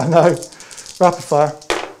 I know. Rapid fire.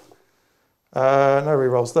 No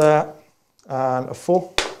rerolls there. And a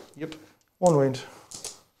 4. Yep. 1 wound.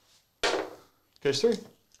 Goes through.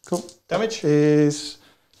 Cool. Damage? Is,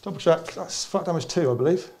 double check, that's flat damage 2, I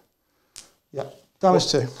believe. Yeah,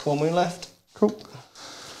 damage 2. 1 wound left. Cool.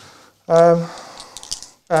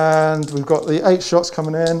 And we've got the 8 shots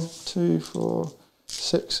coming in. 2, 4,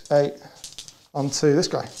 6, 8. Onto this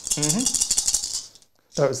guy.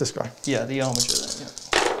 No, it was this guy. Yeah, the armature there, yeah.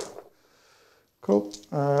 Cool.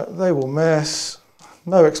 They will miss.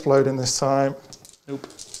 No exploding this time. Nope.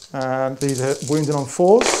 And these are wounded on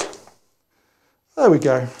 4s. There we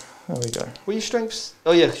go. There we go. Were you strengths?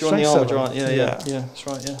 Oh yeah, 'cause you're on the Strength armature, 7. aren't you? Yeah, that's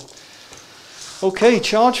right, yeah. Okay,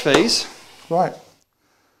 charge phase. Right.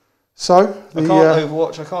 So I can't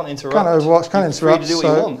overwatch, I can't interrupt. Can't overwatch, can't You're interrupt. free to do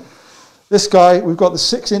what you want. This guy, we've got the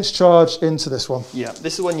 6-inch charge into this one. Yeah,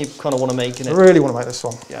 this is when you kind of want to make in I it. really want to make this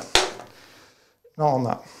one. Yeah. Not on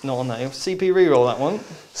that. Not on that. CP reroll that one.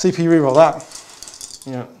 CP reroll that.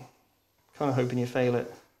 Yeah. Kind of hoping you fail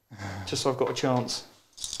it. Just so I've got a chance.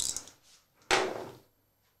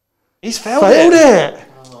 He's failed it!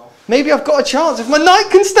 Maybe I've got a chance. If my knight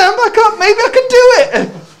can stand back up, maybe I can do it!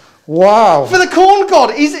 Wow. For the corn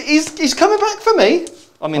god. He's coming back for me.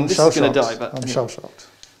 I mean, this is going to die, but... I'm shell-shocked.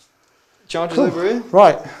 Charges over here.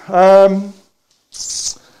 Right. Gosh,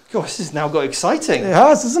 this has now got exciting. It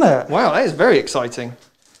has, isn't it? Wow, that is very exciting.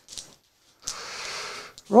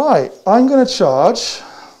 Right. I'm going to charge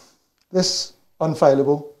this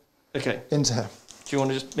unfailable Okay. into here. Do you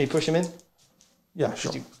want to just me push him in? Yeah,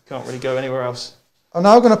 sure. You can't really go anywhere else. I'm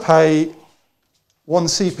now going to pay 1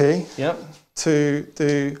 CP Yep. to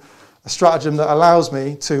do a stratagem that allows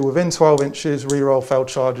me to, within 12 inches, reroll failed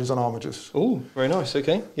charges on armigers. Oh, very nice.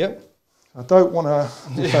 Okay. Yep. I don't want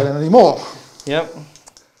to fail in anymore. Yep.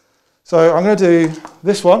 So I'm going to do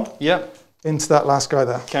this one Yep. into that last guy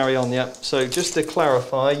there. Carry on. Yep. So just to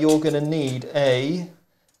clarify, you're going to need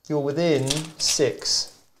you're within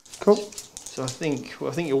 6. Cool. So I think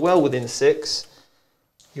you're well within 6.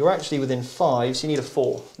 You're actually within 5, so you need a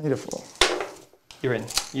 4. Need a 4. You're in.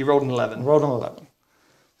 You rolled an 11. Rolled an 11.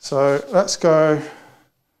 So let's go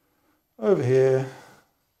over here.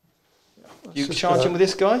 You charge him with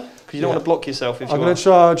this guy? Because you don't want to block yourself if you I'm going to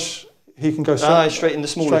charge. He can go straight in the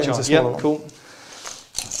smaller charge. Yeah, cool.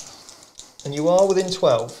 And you are within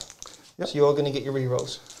 12. Yep. So you are going to get your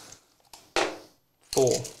rerolls. 4.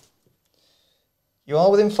 You are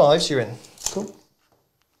within 5, so you're in. Cool.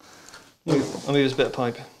 I'll move this bit of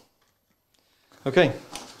pipe. Okay.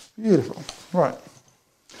 Beautiful. Right.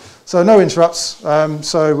 So no interrupts.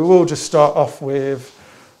 So we will just start off with.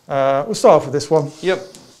 We'll start off with this one. Yep.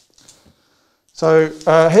 So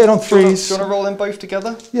hitting on 3s. Do you want to roll them both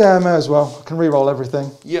together? Yeah, may as well. I can re-roll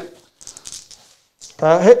everything. Yep.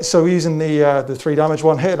 So we're using the 3 damage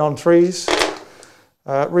one. Hitting on 3s.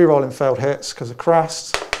 Re-rolling failed hits because of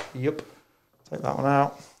crashed. Yep. Take that one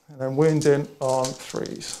out. And then wounding on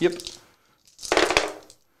 3s. Yep.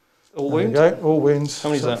 All There wound? you go. All wounds. How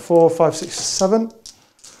many is that? 4, 5, 6, 7.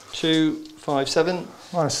 2, 5, 7.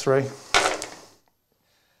 Minus 3.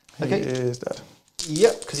 Okay. He is dead.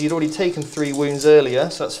 Yep, because he'd already taken 3 wounds earlier,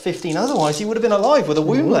 so that's 15. Otherwise, he would have been alive with a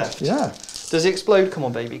wound left. Yeah. Does he explode? Come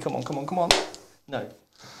on, baby. Come on, come on, come on. No.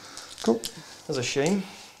 Cool. That's a shame.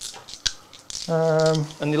 Um,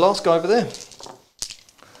 And the last guy over there.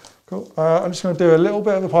 Cool. I'm just going to do a little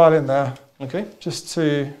bit of a pile in there, Okay. just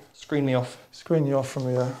to Screen me off. screen you off from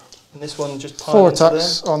the And this one just pile 4 into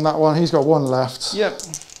attacks on that one. He's got 1 left. there. Yep.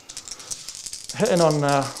 Hitting on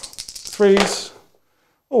 3s.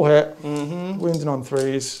 All hit. Mm-hmm. Wounding on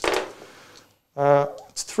 3s.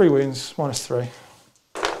 It's 3 wounds, minus 3.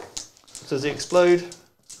 Does he explode?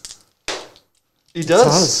 He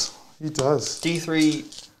does. He does.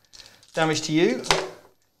 D3 damage to you.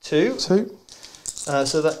 2. 2.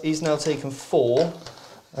 So that he's now taken 4.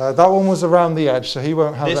 That one was around the edge, so he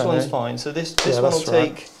won't have This any. one's fine. So this Yeah, one will that's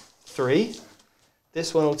right. take 3.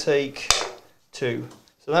 This one will take 2.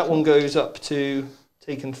 So that one goes up to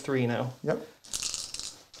taking 3 now. Yep.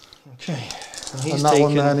 Okay. And that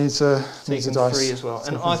one there needs a taken dice. 3 as well.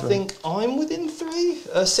 And Taken I 3. think I'm within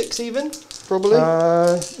 3, 6 even, probably.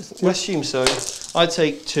 Yeah. We'll assume so. I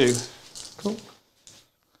take 2. Cool.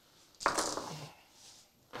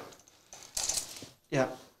 Yeah.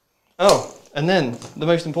 Oh, and then the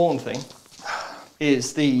most important thing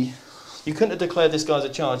is you couldn't have declared this guy as a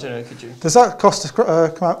charge, could you? Does that cost us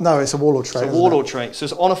come out? No, it's a warlord trait. It's a warlord trait, so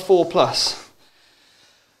it's on a 4+.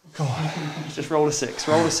 Come on, just roll a 6.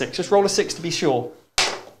 Roll a 6. Just roll a 6 to be sure.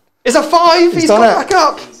 It's a 5. He's done got it. back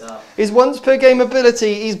up. His once per game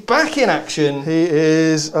ability. He's back in action. He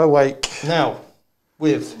is awake. Now,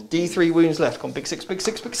 with D3 wounds left. Come on, big 6, big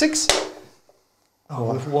 6, big 6.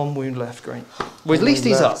 Oh, with 1 wound left. Great. Well, at least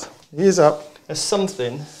he's Left. up. He is up. There's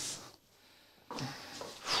something.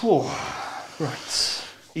 Whew. Right.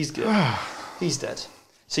 He's good. He's dead.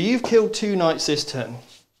 So you've killed 2 knights this turn.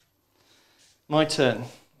 My turn.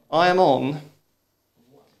 I am on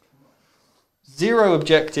 0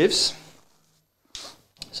 objectives.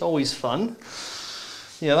 It's always fun.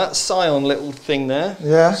 Yeah, that Scion little thing there.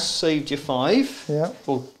 Yeah. Saved you 5. Yeah.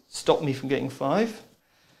 Or stopped me from getting 5.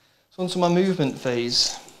 So on to my movement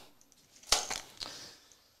phase.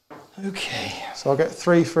 Okay. So I'll get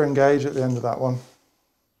 3 for engage at the end of that one.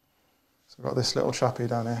 So I've got this little chappie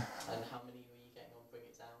down here. And how many were you getting on Bring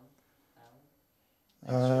It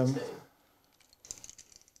Down? Um,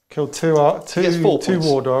 Killed 2 He gets 4 two points.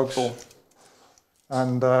 war dogs 4.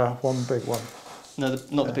 and 1 big one. No,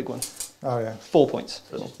 not the big one. Oh yeah, 4 points.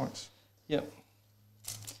 4 points. Yep.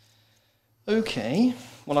 Okay.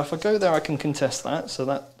 Well, if I go there, I can contest that, so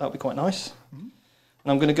that'll be quite nice. Mm-hmm.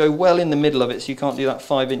 And I'm going to go well in the middle of it, so you can't do that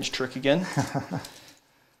 5-inch trick again.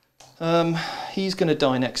 He's going to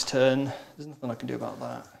die next turn. There's nothing I can do about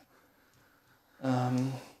that.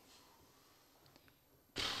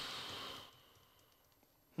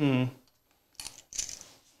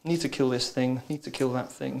 Need to kill this thing. Need to kill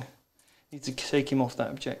that thing. Need to take him off that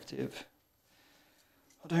objective.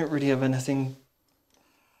 I don't really have anything.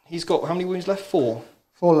 He's got how many wounds left? 4.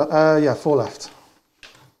 4 left.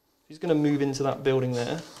 He's going to move into that building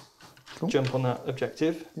there. Cool. Jump on that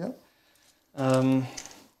objective. Yep. And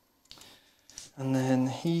then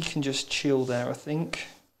he can just chill there, I think.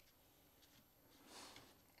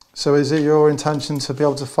 So is it your intention to be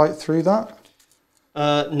able to fight through that?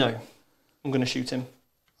 No. I'm going to shoot him.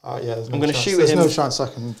 Oh yeah, I'm going to shoot him. There's him. no chance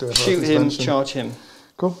I can do it. Shoot him, charge him.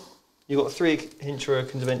 Cool. You've got 3 intro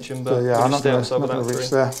convention, but yeah, I'm not stay going outside without to 3. reach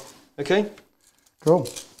there. Okay? Cool.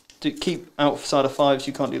 Keep outside of 5s,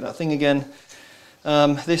 you can't do that thing again.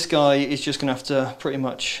 This guy is just going to have to pretty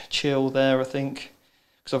much chill there, I think.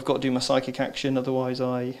 Because I've got to do my psychic action, otherwise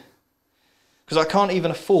because I can't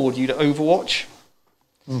even afford you to overwatch.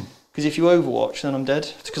 Because if you overwatch, then I'm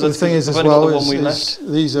dead. Because the thing is, as well,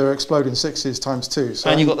 these are exploding 6s times 2. So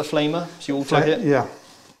and you've got the flamer, so you auto hit. Yeah.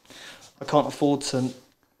 I can't afford to.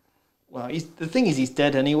 Well, the thing is, he's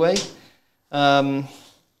dead anyway.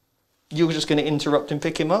 You're just going to interrupt and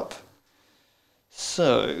pick him up.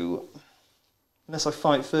 So, unless I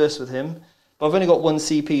fight first with him, but I've only got 1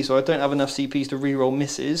 CP, so I don't have enough CPs to reroll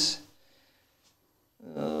misses.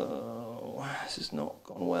 Oh, this has not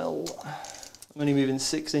gone well. I'm only moving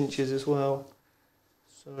 6 inches as well,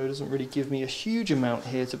 so it doesn't really give me a huge amount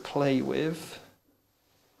here to play with.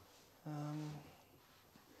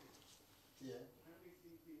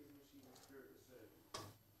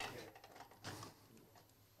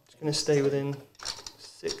 Just going to stay within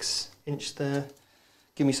 6 inch there.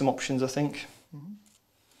 Give me some options, I think.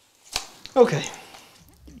 Okay.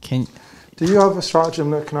 Do you have a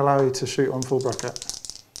stratagem that can allow you to shoot on full bracket?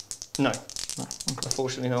 No. No. Okay.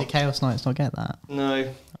 Unfortunately not. Did Chaos Knights not get that? No.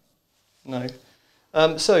 No.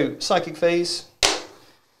 So, Psychic Phase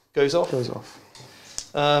goes off. Goes off.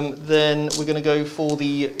 Then we're going to go for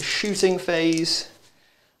the Shooting Phase.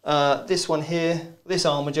 This one here, this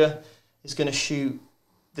Armiger, is going to shoot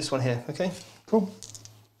this one here, okay? Cool.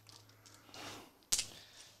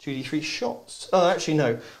 2d3 shots. Oh, actually,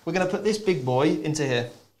 no. We're going to put this big boy into here.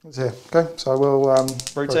 It's here. Okay, so I will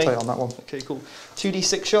rotate on that one. Okay, cool.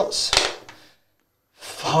 2d6 shots.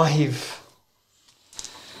 5.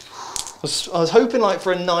 I was hoping like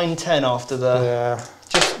for a 9-10 after the... Yeah.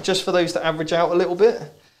 Just for those to average out a little bit.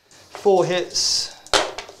 4 hits.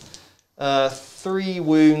 3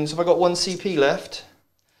 wounds. Have I got 1 CP left?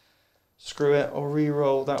 Screw it, I'll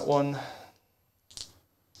re-roll that one.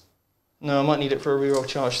 No, I might need it for a re-roll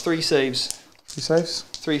charge. 3 saves. 3 saves?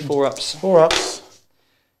 3 4-ups. 4-ups.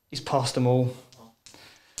 He's passed them all.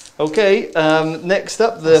 Okay, next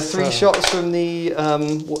up, the 3 shots from the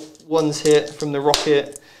ones hit from the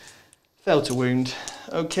rocket. Failed to wound.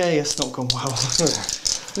 Okay, that's not gone well.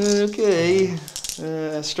 Okay,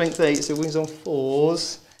 strength 8, so wounds on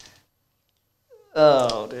 4s.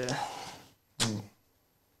 Oh dear.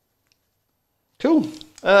 Cool.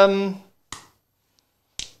 Yeah,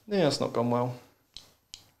 that's not gone well.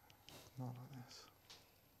 Not like this.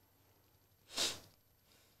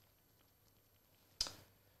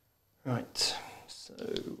 Right, so...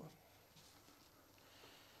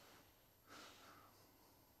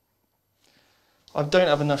 I don't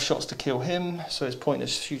have enough shots to kill him, so it's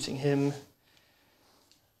pointless shooting him.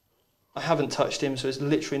 I haven't touched him, so there's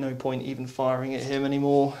literally no point even firing at him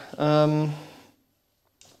anymore.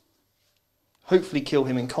 Hopefully kill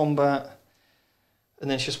him in combat. And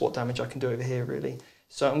then it's just what damage I can do over here, really.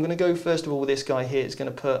 So I'm going to go, first of all, with this guy here. It's going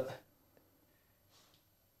to put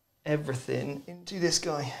everything into this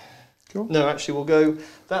guy. Cool. No, actually, we'll go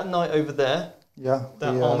that knight over there. Yeah.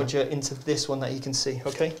 That armiger into this one that you can see,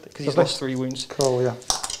 okay? Because he's lost 3 wounds. Cool, yeah.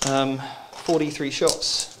 43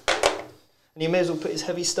 shots. And you may as well put his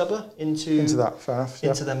heavy stubber into that, fair enough.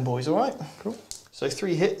 Into them boys, all right? Cool. So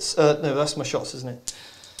 3 hits. No, that's my shots, isn't it?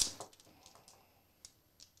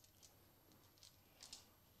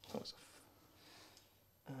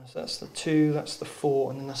 So that's the 2, that's the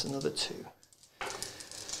 4, and then that's another 2.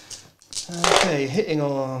 Okay, hitting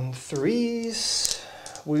on 3s,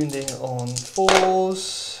 wounding on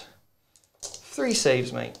 4s. 3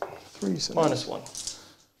 saves, mate. 3 saves. -1.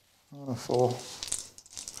 On a 4.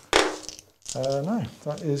 No,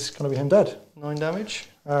 that is going to be him dead. 9 damage.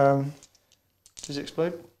 Does it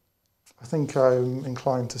explode? I think I'm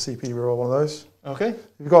inclined to CP reroll one of those. Okay.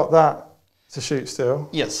 You've got that to shoot still.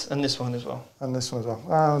 Yes, and this one as well. And this one as well.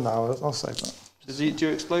 Oh, no, I'll save that. Do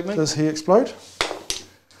you explode, mate? Does he explode?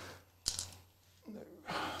 No.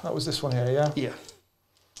 That was this one here, yeah? Yeah.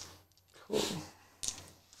 Cool.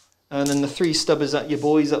 And then the 3 stubbers at your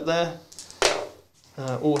boys up there.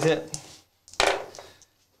 All hit.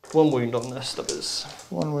 1 wound on the stubbers.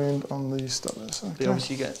 1 wound on the stubbers. Okay. They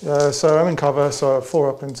obviously get... So I'm in cover, so 4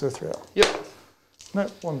 up into 3 up. Yep. No,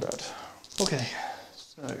 1 dead. Okay,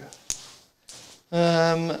 so...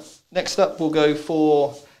 next up we'll go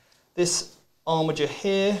for this armiger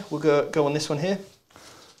here. We'll go on this one here.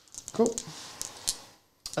 Cool.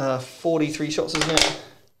 43 shots, isn't it?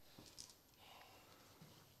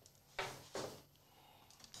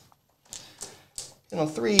 In on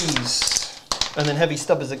 3s. And then heavy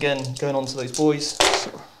stubbers again, going on to those boys.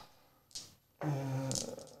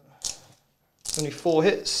 Only 4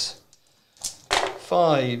 hits.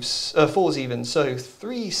 5s, 4s even, so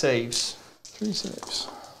 3 saves. 3 saves.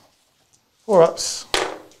 4 ups.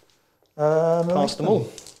 Passed them all.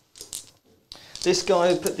 This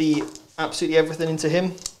guy put the absolutely everything into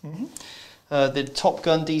him. The Top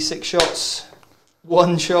Gun D6 shots.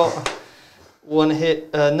 1 shot, 1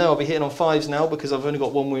 hit. No, I'll be hitting on 5s now because I've only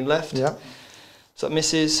got 1 wound left. Yeah. So that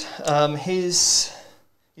misses.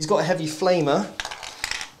 He's got a heavy flamer.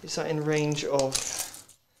 Is that in range of?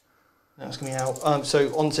 No, it's going to be out. So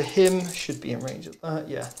onto him, should be in range of that,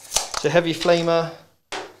 yeah. So heavy flamer,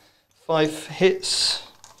 5 hits.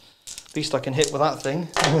 At least I can hit with that thing.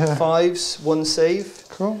 Yeah. 5s, 1 save.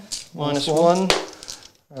 Cool. -1.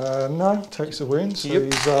 No, takes a wound, so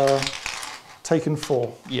Yep. he's taken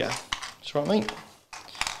 4. Yeah, that's right, mate.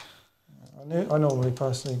 I normally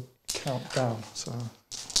personally count down, so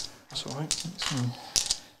That's all right.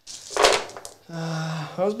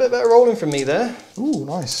 That was a bit better rolling from me there. ooh,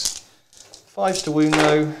 nice. 5s to wound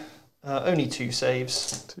though. Only 2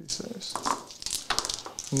 saves. 2 saves.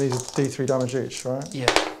 And these are D3 damage each, right? Yeah.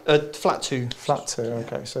 Flat 2. Flat 2.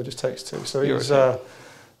 Okay, so just takes 2. So You're he's okay.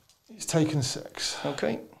 he's taken 6.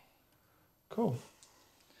 Okay. Cool.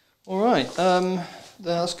 All right.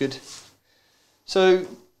 That's good. So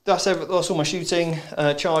that's all my shooting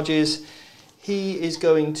charges. He is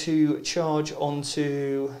going to charge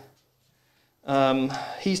onto.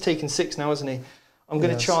 He's taken 6 now, isn't he? I'm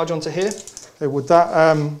going to charge onto here. Okay, would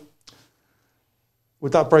that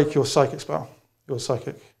break your psychic spell? Your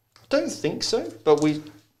psychic? I don't think so, but we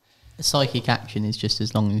The psychic action is just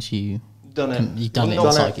as long as you've done it. done it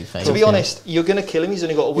in psychic phase. To be honest, you're going to kill him. He's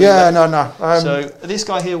only got a wound Yeah, left. no. So this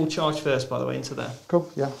guy here will charge first, by the way, into there. Cool.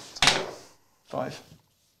 Yeah. 5.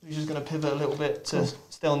 He's just going to pivot a little bit to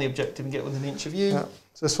stay on the objective and get within an inch of you. Yeah.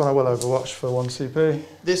 So this one I will overwatch for 1 CP.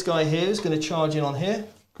 This guy here is going to charge in on here.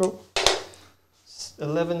 Cool.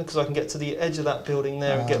 11 because I can get to the edge of that building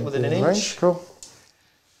there and get within an inch. Range. Cool.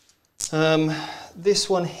 This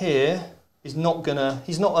one here is not gonna.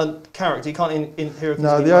 He's not a character. He can't inherit.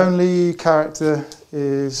 No, the only character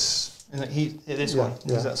is this Yeah, one.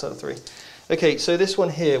 yeah. He's outside of 3. Okay, so this one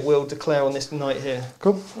here will declare on this knight here.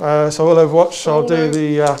 cool. So I'll overwatch. So I'll do no.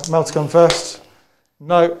 the Melticon first.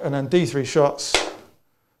 No, and then D3 shots.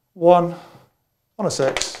 1 on a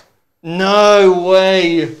 6. No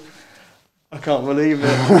way! I can't believe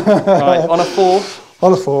it. Right, on a 4.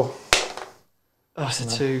 On a 4. Oh, it's a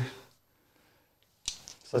 2.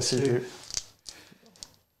 So CP.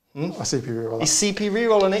 I CP reroll. He's CP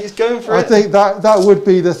rerolling it. He's going for I it. think that would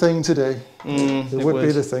be the thing to do. It would be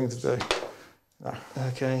would. the thing to do. No,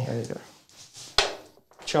 Okay. there you go.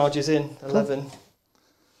 Charges in 11.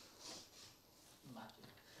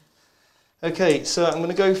 Okay, so I'm going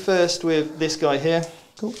to go first with this guy here.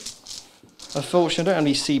 Cool. Unfortunately, I don't have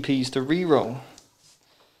any CPs to reroll.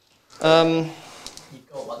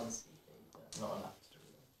 You've got 1 CP, but not enough to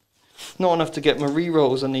reroll. Not enough to get my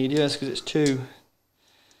rerolls I need, yes, because it's 2.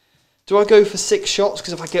 Do I go for 6 shots?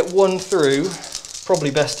 Because if I get 1 through, probably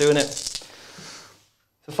best doing it.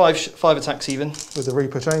 For 5 attacks even. With the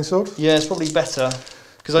Reaper Chainsword. Yeah, it's probably better.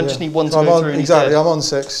 Because I just need 1 to I'm go on, through. And exactly, he's dead. I'm on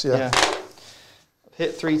 6, yeah. I've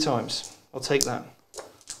hit 3 times. I'll take that.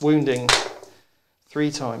 Wounding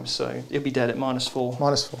 3 times, so he'll be dead at -4.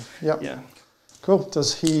 -4, yep. Yeah. Cool.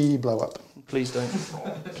 Does he blow up? Please don't.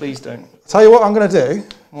 Please don't. Tell you what I'm going to do.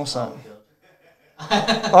 What's that?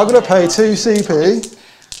 I'm going to pay 2 CP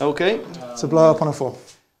Okay. to blow up on a 4.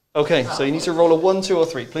 Okay, so you need to roll a 1, 2 or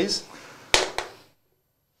 3, please.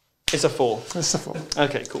 It's a 4. It's a 4.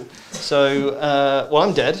 Okay, cool. So, well,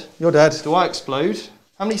 I'm dead. You're dead. Do I explode?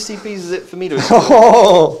 How many CPs is it for me to explode?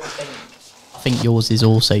 Oh! I think yours is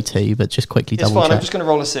also 2, but just quickly It's double fine, check. I'm just going to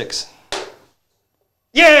roll a 6.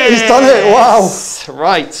 Yeah! He's done it, wow.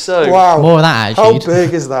 Right, so... Wow. More of that How attitude.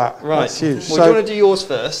 big is that? Right. That's huge. Well, do you want to do yours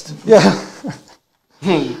first? Yeah.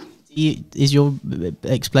 Is your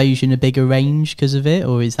explosion a bigger range because of it,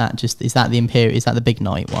 or is that the Imperial? Is that the big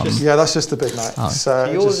knight one? Yeah, that's just the big knight. Oh. So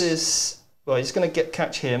Yours is... Well, he's going to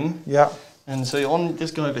catch him. Yeah. And so you're on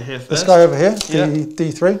this guy over here first. This guy over here, Yeah.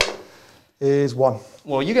 D3, is 1.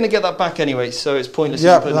 Well, you're going to get that back anyway, so it's pointless.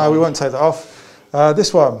 Yeah, you put no, that we on. won't take that off.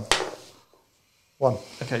 This one, 1.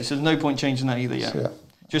 Okay, so there's no point changing that either yet. Yeah,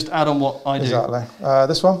 Just add on what I do. exactly.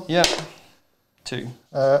 This one, Yeah. 2.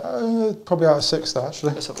 probably out of 6 though,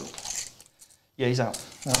 actually. Let's have a look. Yeah, he's out.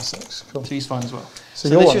 Out of 6, cool. So he's fine as well. So So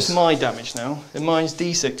your that's ones. just my damage now. And mine's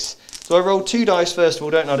D6. So I roll 2 dice first of all,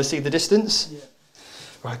 don't know, to see the distance. Yeah.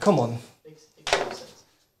 Right, come on.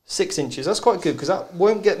 6 inches. That's quite good because that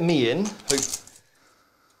won't get me in.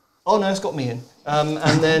 Oh no, it's got me in.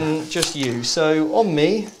 And then just you. So on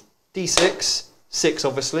me, D6, 6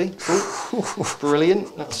 obviously. Cool.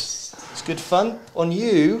 Brilliant. That's good fun. On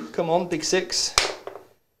you, come on, big 6.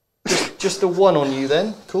 Just a 1 on you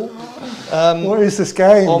then. Cool. What is this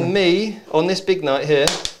game? On me, on this big knight here,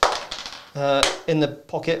 in the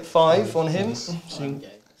pocket, 5 on him. So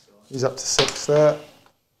he's up to 6 there.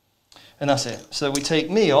 and that's it. So we take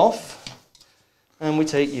me off, and we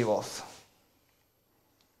take you off.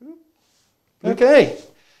 Okay.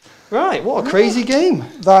 Right, what a crazy game.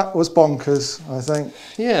 That was bonkers, I think.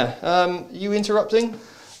 Yeah. You interrupting?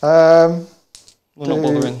 We're not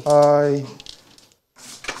bothering.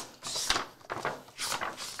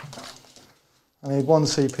 I need 1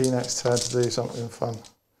 CP next turn to do something fun.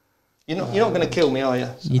 You're not going to kill me, are you?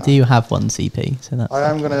 You do have 1 CP, so that's... I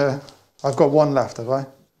am going to... I've got 1 left, have I?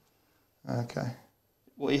 Okay.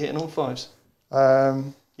 What, are you hitting on 5s?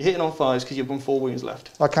 You're hitting on 5s because you've got 4 wounds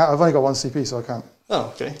left. I can't. I've only got 1 CP, so I can't.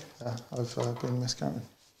 Oh, okay. Yeah, I've been miscounting.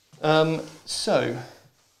 So...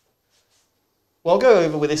 Well, I'll go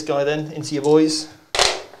over with this guy then, into your boys.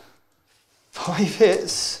 5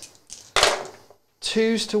 hits.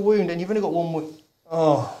 2s to wound, and you've only got 1 wound.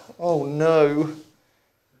 Oh no.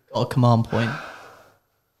 Got a command point.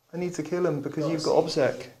 I need to kill him because you've got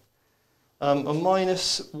obsec. A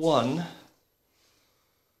 -1.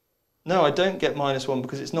 No, I don't get -1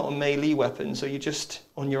 because it's not a melee weapon, so you're just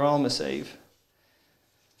on your armor save.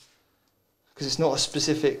 Because it's not a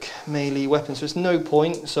specific melee weapon, so it's no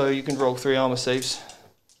point, so you can roll 3 armor saves.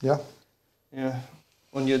 Yeah. Yeah.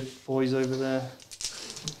 On your boys over there.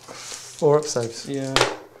 4 up saves. Yeah.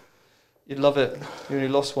 You'd love it. You only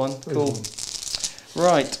lost 1. Cool.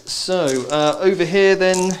 Right, so over here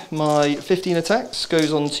then, my 15 attacks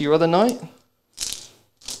goes on to your other knight.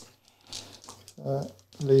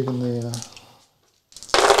 Leaving the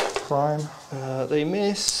prime. They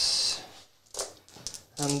miss.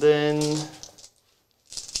 And then...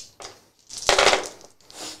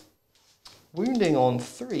 wounding on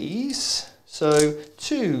 3s. So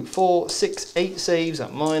 2, 4, 6, 8 saves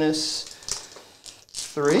at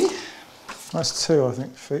 -3. That's 2, I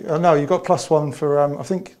think. Oh, no, you got +1 for. I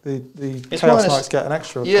think the It's Chaos minus- Knights get an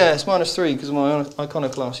extra. Yeah, it's -3 because of my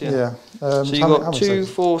iconoclast, yeah. Yeah. So you how got many 2, saves?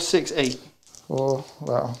 4, 6, 8. Or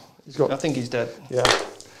well, he's I got. think he's dead. Yeah.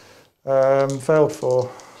 Failed 4.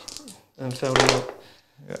 And failed him up.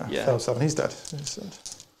 Yeah. Failed 7. He's dead. He's dead.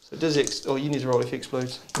 So does it... Oh, you need to roll if he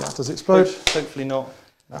explodes. Yeah. Does it explode? Hopefully not.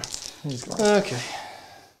 No. He's gone. Okay.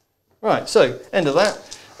 Right, so, end of that.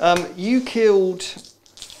 You killed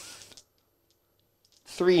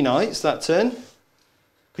 3 knights that turn.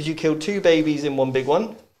 Because you killed 2 babies in 1 big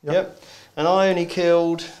one. Yep. And I only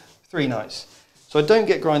killed 3 knights. So I don't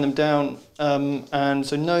get grind them down. And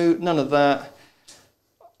so none of that.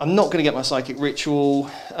 I'm not going to get my psychic ritual.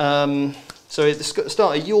 So at the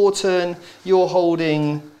start of your turn, you're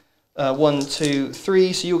holding 1, 2,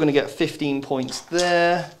 3. So you're going to get 15 points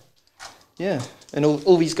there. Yeah. And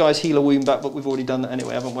all these guys heal a wound back, but we've already done that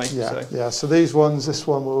anyway, haven't we? Yeah. So. Yeah. So this one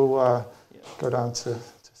will go down to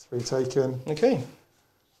 3 taken. Okay.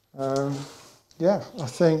 Yeah, I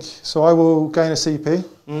think so. I will gain a CP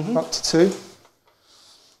up to 2.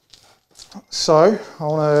 So I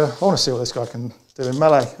want to see what this guy can do in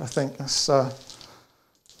melee. I think that's going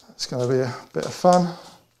to be a bit of fun.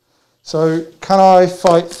 So can I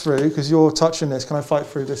fight through? Because you're touching this. Can I fight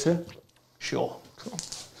through this here? Sure. Cool.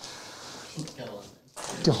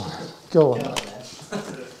 Go on.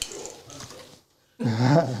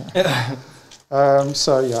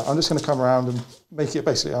 So yeah, I'm just going to come around and make it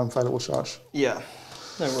basically an unfailable charge. Yeah.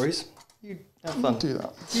 No worries. You have fun. Do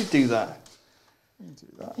that. You do that. You do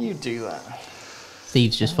that. You do that.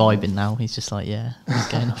 Steve's just vibing now. He's just like, yeah, what's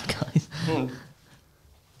going on, guys?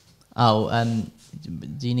 Oh,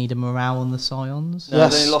 do you need a morale on the Scions? No,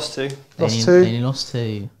 Yes. they only lost 2. Lost 2. They only lost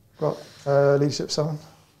 2. Got leadership 7.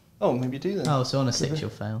 Oh, maybe you do then. Oh, so on a 6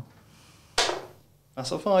 you'll fail.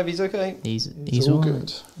 That's a 5. He's okay. He's all all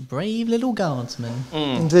good. Brave little guardsman.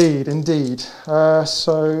 Indeed.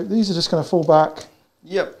 So these are just going to fall back.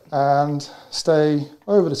 Yep. And stay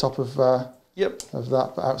over the top of Yep. of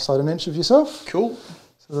that, but outside an inch of yourself. Cool.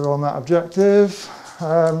 So they're on that objective.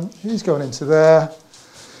 Who's going into there?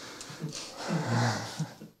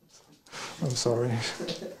 I'm sorry.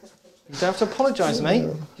 You don't have to apologise, mate.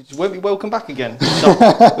 You just won't be welcome back again.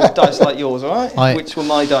 With dice like yours, all right? Which were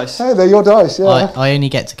my dice. Hey, they're your dice, yeah. I only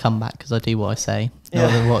get to come back because I do what I say,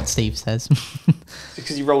 not what Steve says.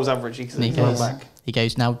 Because he rolls average, he can he roll goes, back. He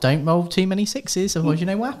goes, now don't roll too many 6s, otherwise you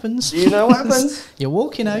know what happens. You know what happens? You're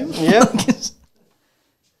walking home. Yeah.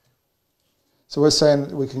 So we're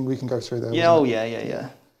saying we can go through there. Yeah, oh yeah.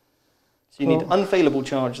 So you need unfailable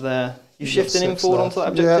charge there. You shifting him forward onto that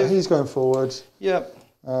objective? Yeah, he's going forward. Yep.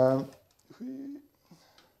 I've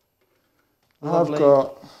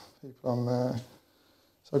got people on there.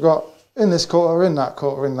 So I've got in this quarter, in that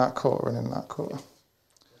quarter, in that quarter, and in that quarter.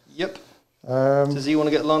 Yep. Does he want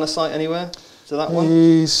to get line of sight anywhere? So that one?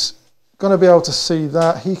 He's going to be able to see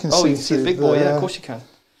that. He can see. Oh, you can see the big boy. there. Yeah, of course you can.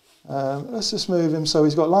 Let's just move him so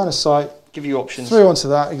he's got line of sight. Give you options. Through onto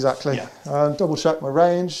that, exactly. Yeah. Double check my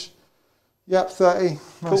range. Yep, 30.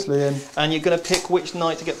 Nicely in. And you're going to pick which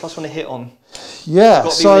knight to get +1 to hit on. Yeah,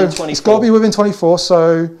 so it's got to be within 24.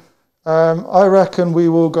 So I reckon we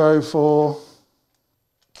will go for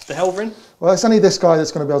the Helverin. Well, it's only this guy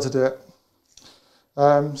that's going to be able to do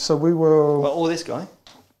it. So we will. Well, or this guy.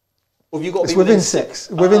 Or have you got to it's be within 6.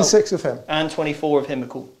 Within 6 of him. And 24 of him.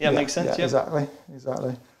 Cool. Yeah, makes sense. Yeah, exactly.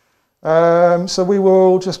 Exactly. So we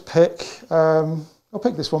will just pick. I'll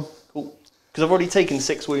pick this one. Cool. Because I've already taken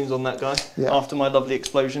 6 wounds on that guy after my lovely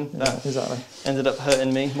explosion. Yeah, exactly. Ended up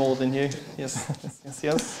hurting me more than you. Yes. Yes.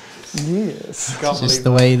 Yes. It's just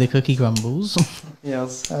the way the cookie crumbles.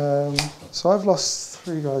 Yes. So I've lost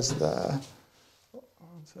 3 guys there.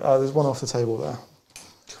 There's one off the table there.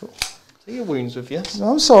 Cool. Take your wounds with you.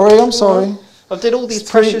 No, I'm sorry. I did all these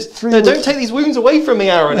precious... No, don't take these wounds away from me,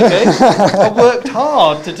 Aaron, okay? I worked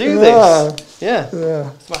hard to do this. Yeah.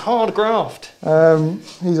 It's my hard graft.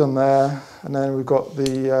 He's on there. And then we've got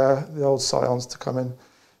the old scions to come in.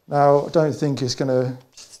 Now, I don't think it's going to...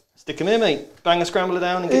 Stick him in, mate. Bang a scrambler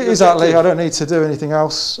down and get exactly. I don't need to do anything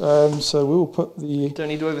else. So we will put the... Don't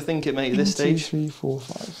need to overthink it, mate, at this stage. 2, 3, 4,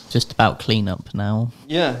 5. Just about clean up now.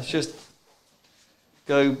 Yeah, it's just...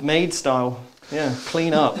 Go maid style. Yeah,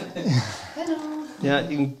 clean up. Hello. Yeah,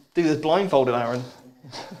 you can do this blindfolded, Aaron.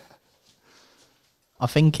 I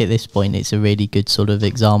think at this point it's a really good sort of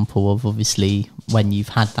example of obviously when you've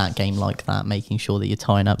had that game like that, making sure that you're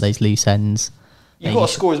tying up those loose ends. You've got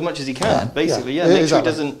to score as much as you can, basically. Yeah, make sure it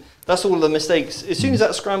doesn't... That's all the mistakes. As soon as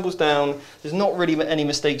that scrambles down, there's not really any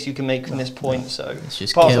mistakes you can make from this point. So it's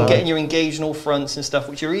just apart from getting your engaged in all fronts and stuff,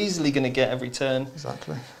 which you're easily going to get every turn.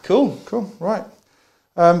 Exactly. Cool. Right.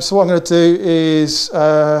 So what I'm going to do is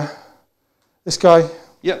this guy.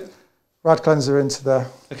 Yep. Rad cleanser into there.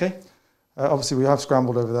 Okay. Obviously we have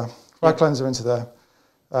scrambled over there. Rad cleanser into there.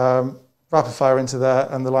 Rapid fire into there,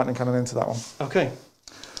 and the lightning cannon into that one. Okay.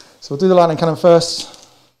 So we'll do the lightning cannon first.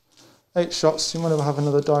 8 shots. You might have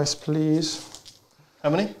another dice, please. How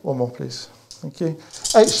many? 1 more, please. Thank you.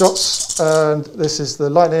 8 shots, and this is the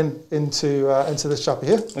lightning into this chappy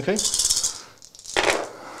here. Okay.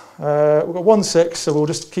 We've got 1 6, so we'll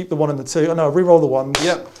just keep the 1 and the 2. Oh no, re-roll the 1s.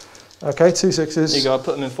 Yep. Okay, 2 6s. There you go. I'll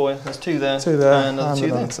put them in for you. There's 2 there. 2 there. And another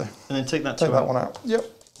 2 there. 2. And then take that 2 Take that one out. Yep.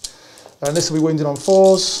 And this will be wounded on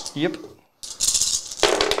 4s. Yep.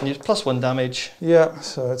 And use +1 damage. Yeah.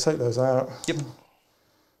 So take those out. Yep.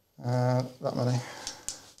 That many.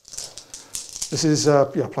 This is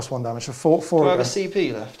 +1 damage. So 4. Do I have a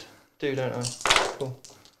CP left? Do, don't I? Cool.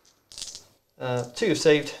 2 have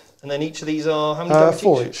saved, and then each of these are how many damage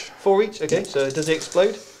 4 each? each. 4 each. Okay. So does he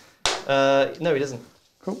explode? No, he doesn't.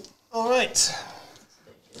 Cool. All right.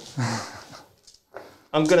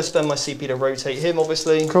 I'm going to spend my CP to rotate him,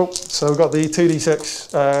 obviously. Cool. So we've got the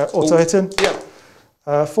 2d6 auto hitting.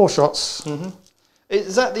 Yeah. 4 shots. Mm-hmm.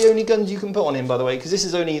 Is that the only guns you can put on him, by the way? Because this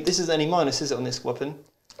is any minus, is it, on this weapon?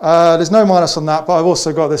 There's no minus on that, but I've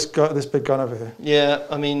also got this big gun over here. Yeah,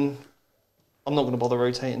 I mean, I'm not going to bother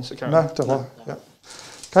rotating, so carry on. No, don't bother. Yeah.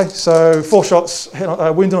 Okay, so 4 shots,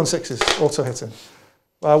 wounded on 6s, auto hitting.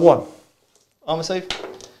 1. Armour save?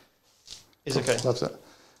 Is okay. That's it.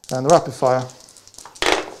 And the rapid fire.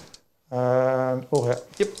 All hit.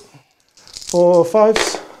 Yep. 4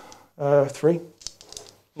 5s, 3.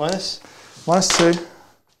 Minus? -2.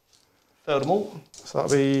 Failed them all. So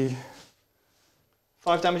that'll be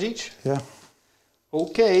 5 damage each? Yeah.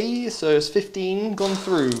 Okay, so it's 15 gone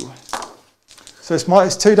through. So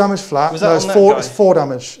it's 2 damage flat. Was that on that guy? It's 4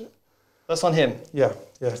 damage. That's on him? Yeah.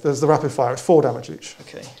 There's the rapid fire. It's 4 damage each.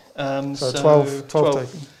 Okay. So 12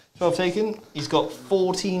 taken. 12 taken. He's got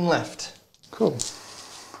 14 left. Cool.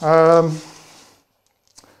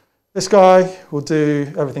 This guy will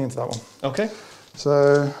do everything into that one. Okay.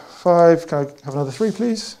 So 5. Can I have another 3,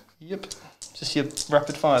 please? Yep. Just your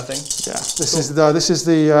rapid fire thing. Yeah. This is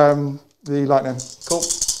the lightning. Cool.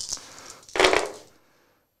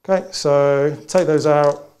 Okay. So take those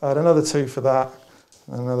out. Add another 2 for that.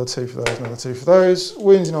 And another 2 for those. Another 2 for those.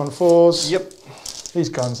 Wounding on 4s. Yep. These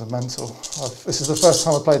guns are mental. This is the first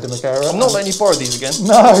time I played them, Magara. I'm not letting you borrow these again.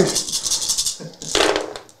 No.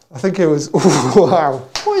 I think it was. Wow.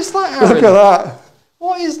 What is that, Aaron? Look at that.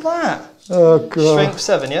 What is that? Oh god. Strength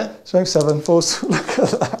 7, yeah? Strength 7, force. Look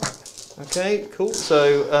at that. Okay, cool.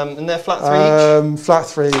 So, and they're flat 3 each? Flat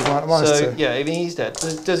 3, minus so, 2. yeah, even he's dead.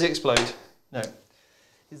 Does he explode? No.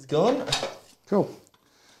 He's gone. Cool.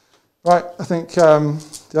 Right, I think the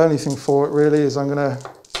only thing for it really is I'm going to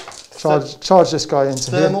charge this guy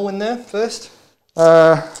into here. Thermal in there first?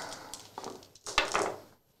 No,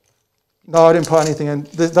 I didn't put anything in.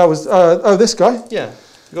 That was, oh, this guy? Yeah.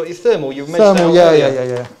 You got your thermal, you've measured Thermal, out.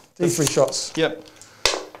 yeah. D3 shots. Yep.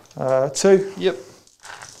 2. Yep.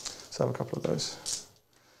 Let's have a couple of those.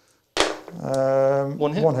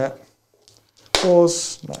 1 hit? 1 hit.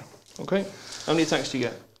 Pause, no. Okay. How many attacks do you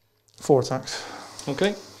get? 4 attacks.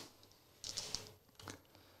 Okay.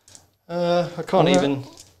 I can't even...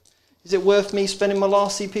 Is it worth me spending my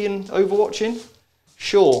last CP in overwatching?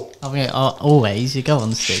 Sure. I mean, always. You go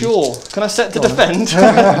on, Steve. Sure. Can I set to defend?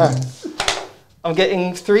 I'm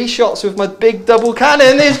getting 3 shots with my big double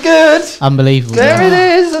cannon. It's good. Unbelievable. There it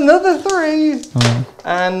is. Another 3. Oh.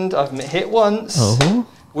 And I've hit once. Oh.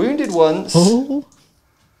 Wounded once. Oh.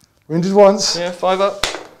 Wounded once. Yeah, 5 up.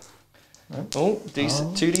 Oh,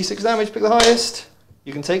 2d6 damage. Pick the highest.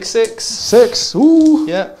 You can take 6. 6. Ooh.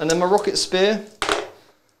 Yeah, and then my rocket spear.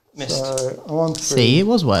 Missed. So I'm on 3. See, it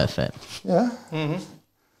was worth it. Yeah.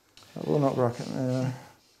 That will not rocket.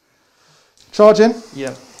 Charging.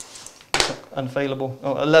 Yeah. Unfailable.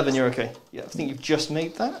 Oh, 11, you're okay. Yeah, I think you've just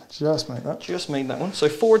made that. Just made that. Just made that one. So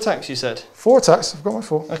 4 attacks, you said? 4 attacks. I've got my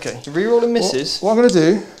 4. Okay. Reroll and misses. What I'm going to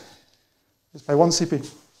do is pay 1 CP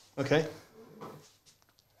Okay.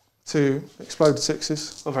 to explode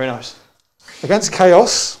 6s. Oh, very nice. Against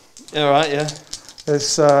Chaos, All right, yeah.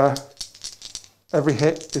 it's every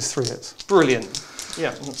hit is 3 hits. Brilliant.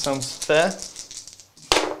 Yeah, that sounds fair.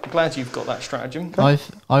 I'm glad you've got that stratagem.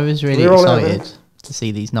 I was really Reroll excited to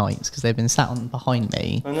see these knights because they've been sat on behind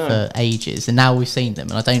me I know. for ages, and now we've seen them,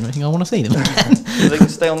 and I don't think I want to see them again. So they can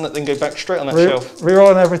stay on that, then go back straight on that shelf.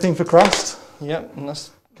 Reroll everything for Crust. Yep, and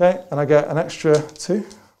that's Okay, and I get an extra 2.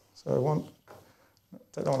 So 1.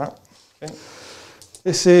 Take that one out. okay.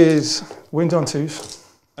 This is wind on 2s.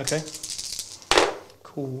 Okay.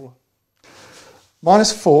 Cool.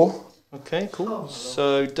 Minus 4. Okay, cool.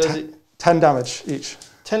 So does it 10 damage each.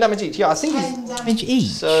 10 damage each? Yeah, I think it's Damage each.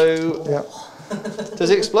 so. Yeah. Does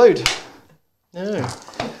it explode? No.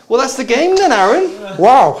 Well, that's the game then, Aaron.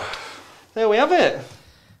 Wow. There we have it.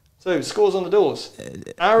 So scores on the doors.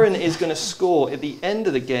 Aaron is going to score at the end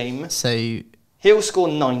of the game. So He'll score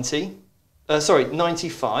 90. Sorry,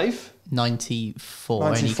 95. 94, 94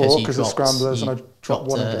 only because because of scramblers, and I dropped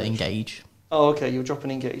 1 engage. engage. Oh, okay. You'll drop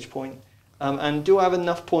an engage point. And do I have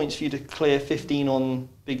enough points for you to clear 15 on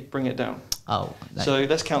bring it down? Oh, no. So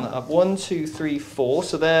let's count that up. 1, 2, 3, 4.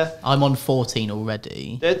 So I'm on 14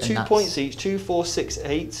 already. they're and 2 that's- points each. 2, 4, 6,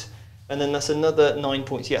 8. And then that's another 9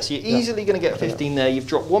 points. Yeah, so you're easily going to get 15 there. You've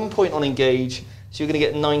dropped 1 point on engage, so you're going to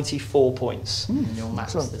get 94 points. And you'll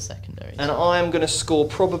max Excellent. the secondary. And I am going to score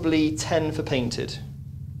probably 10 for painted.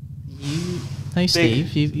 No,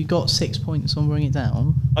 Steve, you got 6 points on Bring It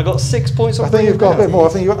Down. I got 6 points on I think Bring you've It got a Down. bit more. I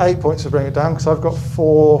think you've got 8 points to bring it down because I've got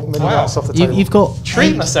 4 minutes off the table. You've got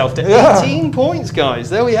Treat 8 myself to Yeah. 18 points, guys.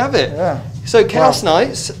 There we have it. Yeah. So Chaos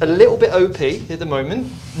Knights, a little bit OP at the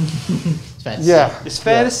moment. Yeah. It's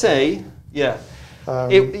fair to say, yeah.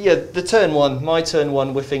 The turn one, my turn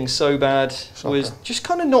one whiffing so bad was just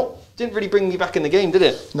kind of didn't really bring me back in the game, did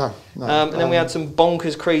it? No. And then we had some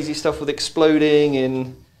bonkers crazy stuff with exploding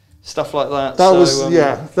and stuff like that.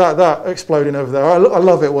 That exploding over there. I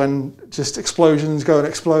love it when just explosions go and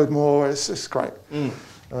explode more. It's great.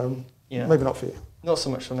 Yeah. Maybe not for you. Not so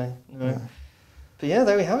much for me. No. Yeah. But yeah,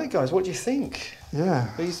 there we have it, guys. What do you think? Yeah.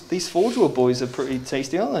 These Forge World boys are pretty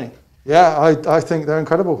tasty, aren't they? Yeah, I think they're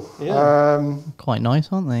incredible. Yeah. quite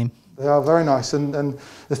nice, aren't they? They are very nice. And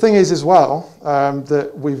the thing is as well,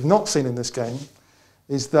 that we've not seen in this game,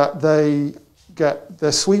 is that they get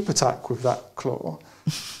their sweep attack with that claw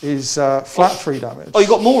is flat 3 damage. Oh, you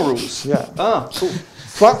got more rules? Yeah. Ah, cool.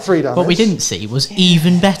 Flat 3 damage. What we didn't see was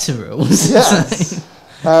even better rules. Yes.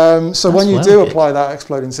 So when you well do good. apply that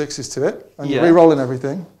exploding 6s to it, and you're Yeah. re-rolling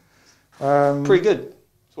everything, Pretty good.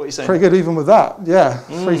 That's what you're saying. pretty good even with that. Yeah,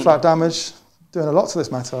 3 flat damage, doing a lot to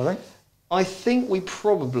this matter, I think. I think we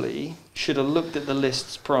probably should have looked at the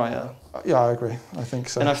lists prior. Yeah, I agree. I think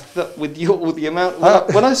so. And I thought with the amount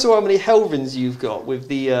when I saw how many Helrins you've got with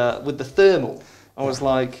the thermal, I was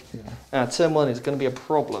like, turn 1 is going to be a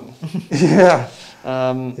problem. Yeah.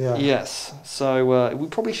 Yes. So we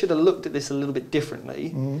probably should have looked at this a little bit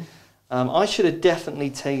differently. I should have definitely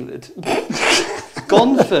tailored.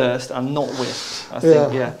 Gone first and not whiffed, I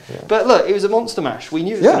think, yeah. But look, it was a monster mash. We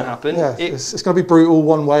knew it was going to happen. Yeah, it's going to be brutal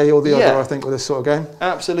one way or the other, I think, with this sort of game.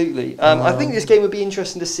 Absolutely. I think this game would be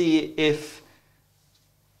interesting to see if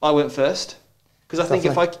I went first because I think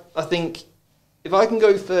if I can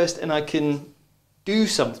go first and I can do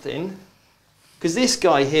something, because this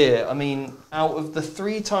guy here, I mean, out of the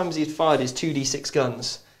 3 times he'd fired his 2d6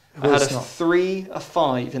 guns, I had a 3, a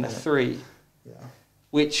 5, and a 3,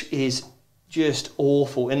 which is just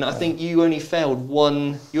awful. And I think you only failed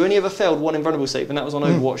one. You only ever failed one invulnerable save, and that was on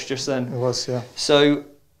Overwatch just then. It was, yeah. So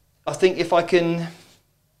I think if I can,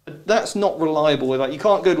 that's not reliable. Like, you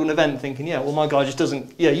can't go to an event thinking, yeah, well, my guy just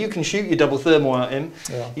doesn't. Yeah, you can shoot your double thermal at him.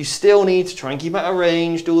 Yeah. You still need to try and keep out of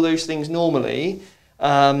range, do all those things normally.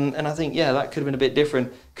 And I think, yeah, that could have been a bit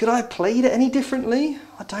different. Could I have played it any differently?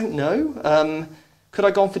 I don't know. Could I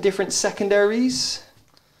have gone for different secondaries?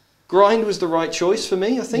 Grind was the right choice for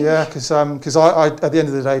me, I think. Yeah, because I at the end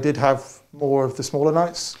of the day did have more of the smaller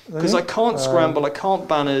knights. Because I can't scramble, I can't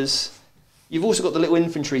banners. You've also got the little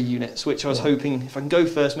infantry units, which I was hoping if I can go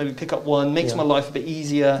first, maybe pick up one, makes my life a bit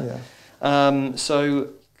easier. Yeah. So,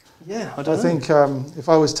 yeah, I don't know. I think if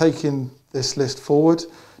I was taking this list forward,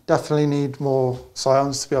 definitely need more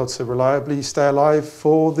scions to be able to reliably stay alive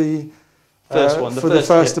for the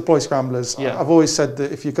first deploy scramblers. Yeah. I've always said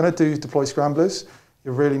that if you're going to do deploy scramblers,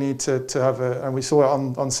 you really need to have and we saw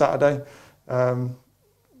it on Saturday.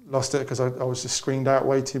 Lost it because I was just screened out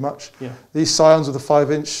way too much. Yeah. These scions with a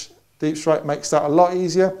 5-inch deep strike makes that a lot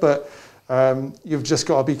easier, but you've just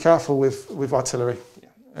got to be careful with artillery.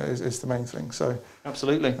 Yeah. Is the main thing. So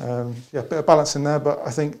absolutely. Yeah, bit of balance in there, but I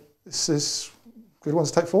think this is a good one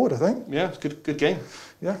to take forward, I think. Yeah, it's good game.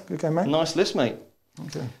 Yeah, good game, mate. Nice list, mate.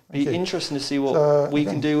 Okay. Be interesting to see what we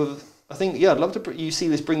can do with. I think, yeah, I'd love to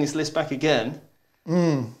bring this list back again.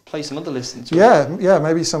 Play some other lists into it. Yeah,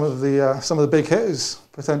 maybe some of the big hitters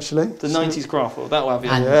potentially. The 90s Craftworld, that'll have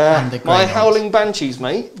you. And my Howling Banshees,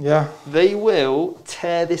 mate. Yeah, they will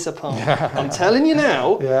tear this apart. Yeah. I'm telling you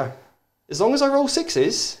now. Yeah, as long as I roll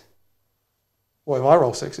 6s. What if I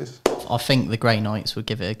roll 6s? I think the Grey Knights would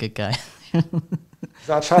give it a good go. Is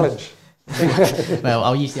that a challenge? Well,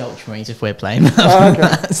 I'll use the Ultramarines if we're playing.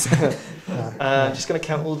 Okay. I'm just going to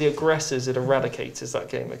count all the aggressors and eradicators that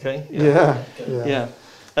game, okay? Yeah.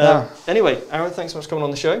 Anyway, Aaron, thanks so much for coming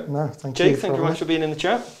on the show. No, thank you. Jake, thank you very much for being in the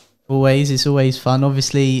chat. It's always fun.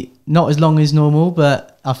 Obviously, not as long as normal,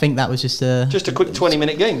 but I think that was just a quick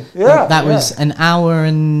 20-minute game. Yeah. That was an hour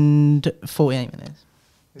and 48 minutes.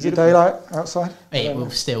 Is it daylight outside? It will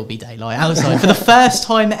still be daylight outside. For the first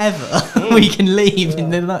time ever, we can leave in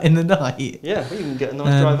the night. Yeah, we can get a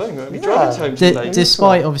nice drive home. We'll be driving home today.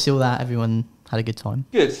 Despite obviously all that, everyone had a good time.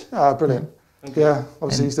 Good. Brilliant. Yeah,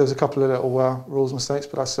 obviously there was a couple of little rules mistakes,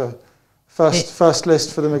 but that's a first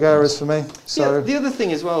list for the Megaras for me. So the other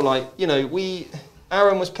thing as well, like, you know,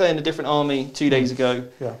 Aaron was playing a different army 2 days ago.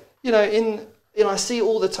 Yeah. You know, I see it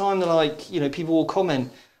all the time. They're like, you know, people will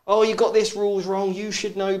comment, "Oh, you got this rules wrong, you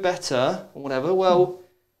should know better," or whatever. Well,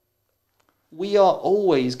 we are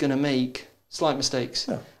always going to make slight mistakes.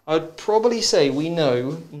 Yeah. I'd probably say we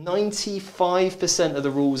know 95% of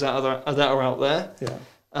the rules that are out there. Yeah.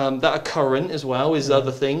 That are current as well is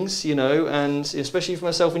other things, you know, and especially for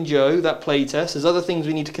myself and Joe, that playtest, there's other things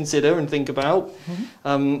we need to consider and think about.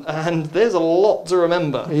 Mm-hmm. And there's a lot to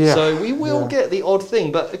remember. Yeah. So we will get the odd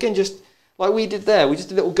thing, but again, just like we did there, we just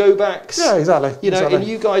did little go backs. Yeah, exactly. You know, and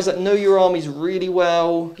you guys that know your armies really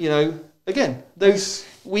well, you know, again, I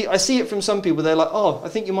see it from some people, they're like, "Oh, I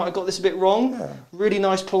think you might have got this a bit wrong." Yeah. Really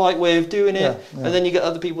nice, polite way of doing it. Yeah. And then you get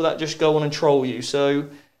other people that just go on and troll you. So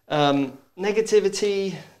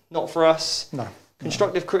negativity, not for us. No.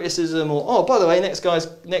 Constructive criticism, or, "Oh, by the way,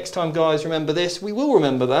 next time, guys, remember this." We will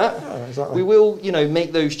remember that. Yeah, exactly. We will, you know,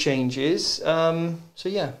 make those changes. So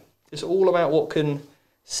yeah, it's all about what can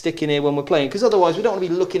stick in here when we're playing, because otherwise we don't want to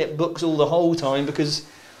be looking at books all the whole time, because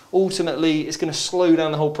ultimately it's going to slow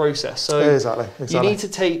down the whole process. So exactly. You need to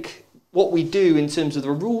take what we do in terms of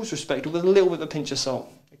the rules respective with a little bit of a pinch of salt.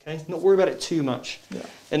 Okay, not worry about it too much. Yeah.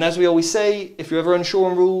 And as we always say, if you're ever unsure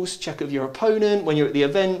on rules, check with your opponent. When you're at the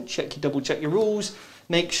event, double check your rules.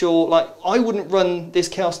 Make sure, like, I wouldn't run this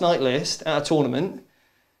Chaos Knight list at a tournament.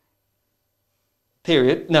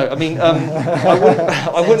 Period. No, I mean, I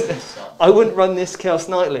wouldn't run this Chaos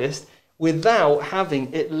Knight list without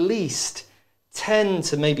having at least 10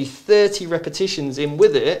 to maybe 30 repetitions in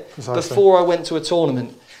with it before I went to a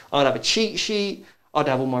tournament. I'd have a cheat sheet. I'd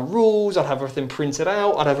have all my rules, I'd have everything printed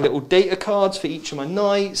out, I'd have little data cards for each of my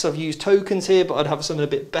knights. I've used tokens here, but I'd have something a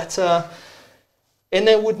bit better. And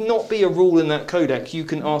there would not be a rule in that codex, you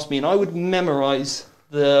can ask me, and I would memorise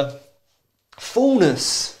the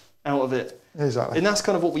fullness out of it. Exactly. And that's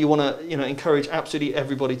kind of what we want to, encourage absolutely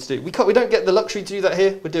everybody to do. We don't get the luxury to do that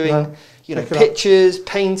here. We're doing, pictures,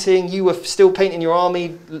 painting. You were still painting your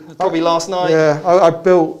army probably last night. Yeah, I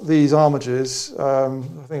built these armigers.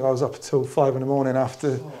 I think I was up until 5 in the morning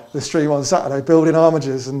after the stream on Saturday building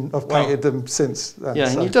armigers, and I've painted them since then. Yeah,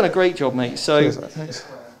 and you've done a great job, mate. So, cheers, thanks.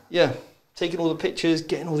 Yeah, taking all the pictures,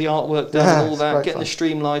 getting all the artwork done, and all that, getting the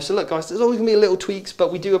stream live. So look, guys, there's always going to be little tweaks,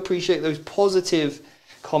 but we do appreciate those positive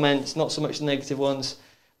comments, not so much the negative ones.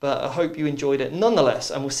 But I hope you enjoyed it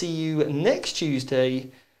nonetheless, and we'll see you next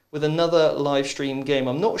Tuesday with another live stream game.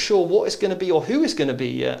 I'm not sure what it's going to be or who it's going to be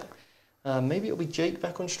yet. Maybe it'll be Jake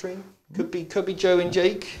back on stream. Could be Joe and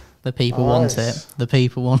Jake. The people want it. The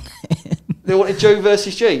people want it. They wanted Joe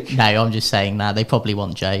versus Jake. No, I'm just saying that they probably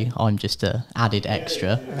want Joe. I'm just a added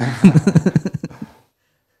extra.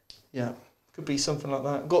 Yeah, could be something like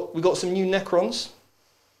that. We got some new Necrons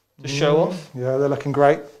to show off. Yeah, they're looking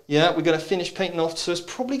great. Yeah, we're going to finish painting off, so it's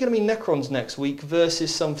probably going to be Necrons next week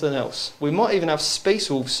versus something else. We might even have Space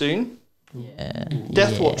Wolves soon. Yeah.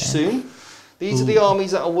 Deathwatch soon. These are the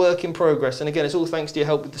armies that are work in progress. And again, it's all thanks to your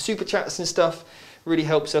help with the super chats and stuff. Really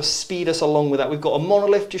helps us speed us along with that. We've got a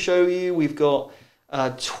monolith to show you. We've got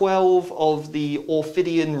 12 of the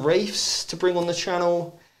Orphidian Wraiths to bring on the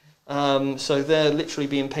channel. So they're literally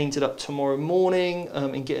being painted up tomorrow morning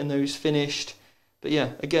and getting those finished. But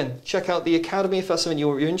yeah, again, check out the Academy if that's something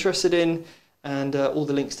you're interested in, and all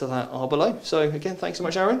the links to that are below. So again, thanks so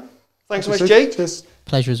much, Aaron. Thanks so much, Jake. Cheers.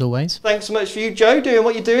 Pleasure as always. Thanks so much for you, Joe, doing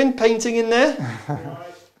what you're doing, painting in there.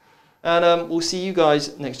 And we'll see you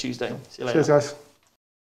guys next Tuesday. See you later. Cheers, guys.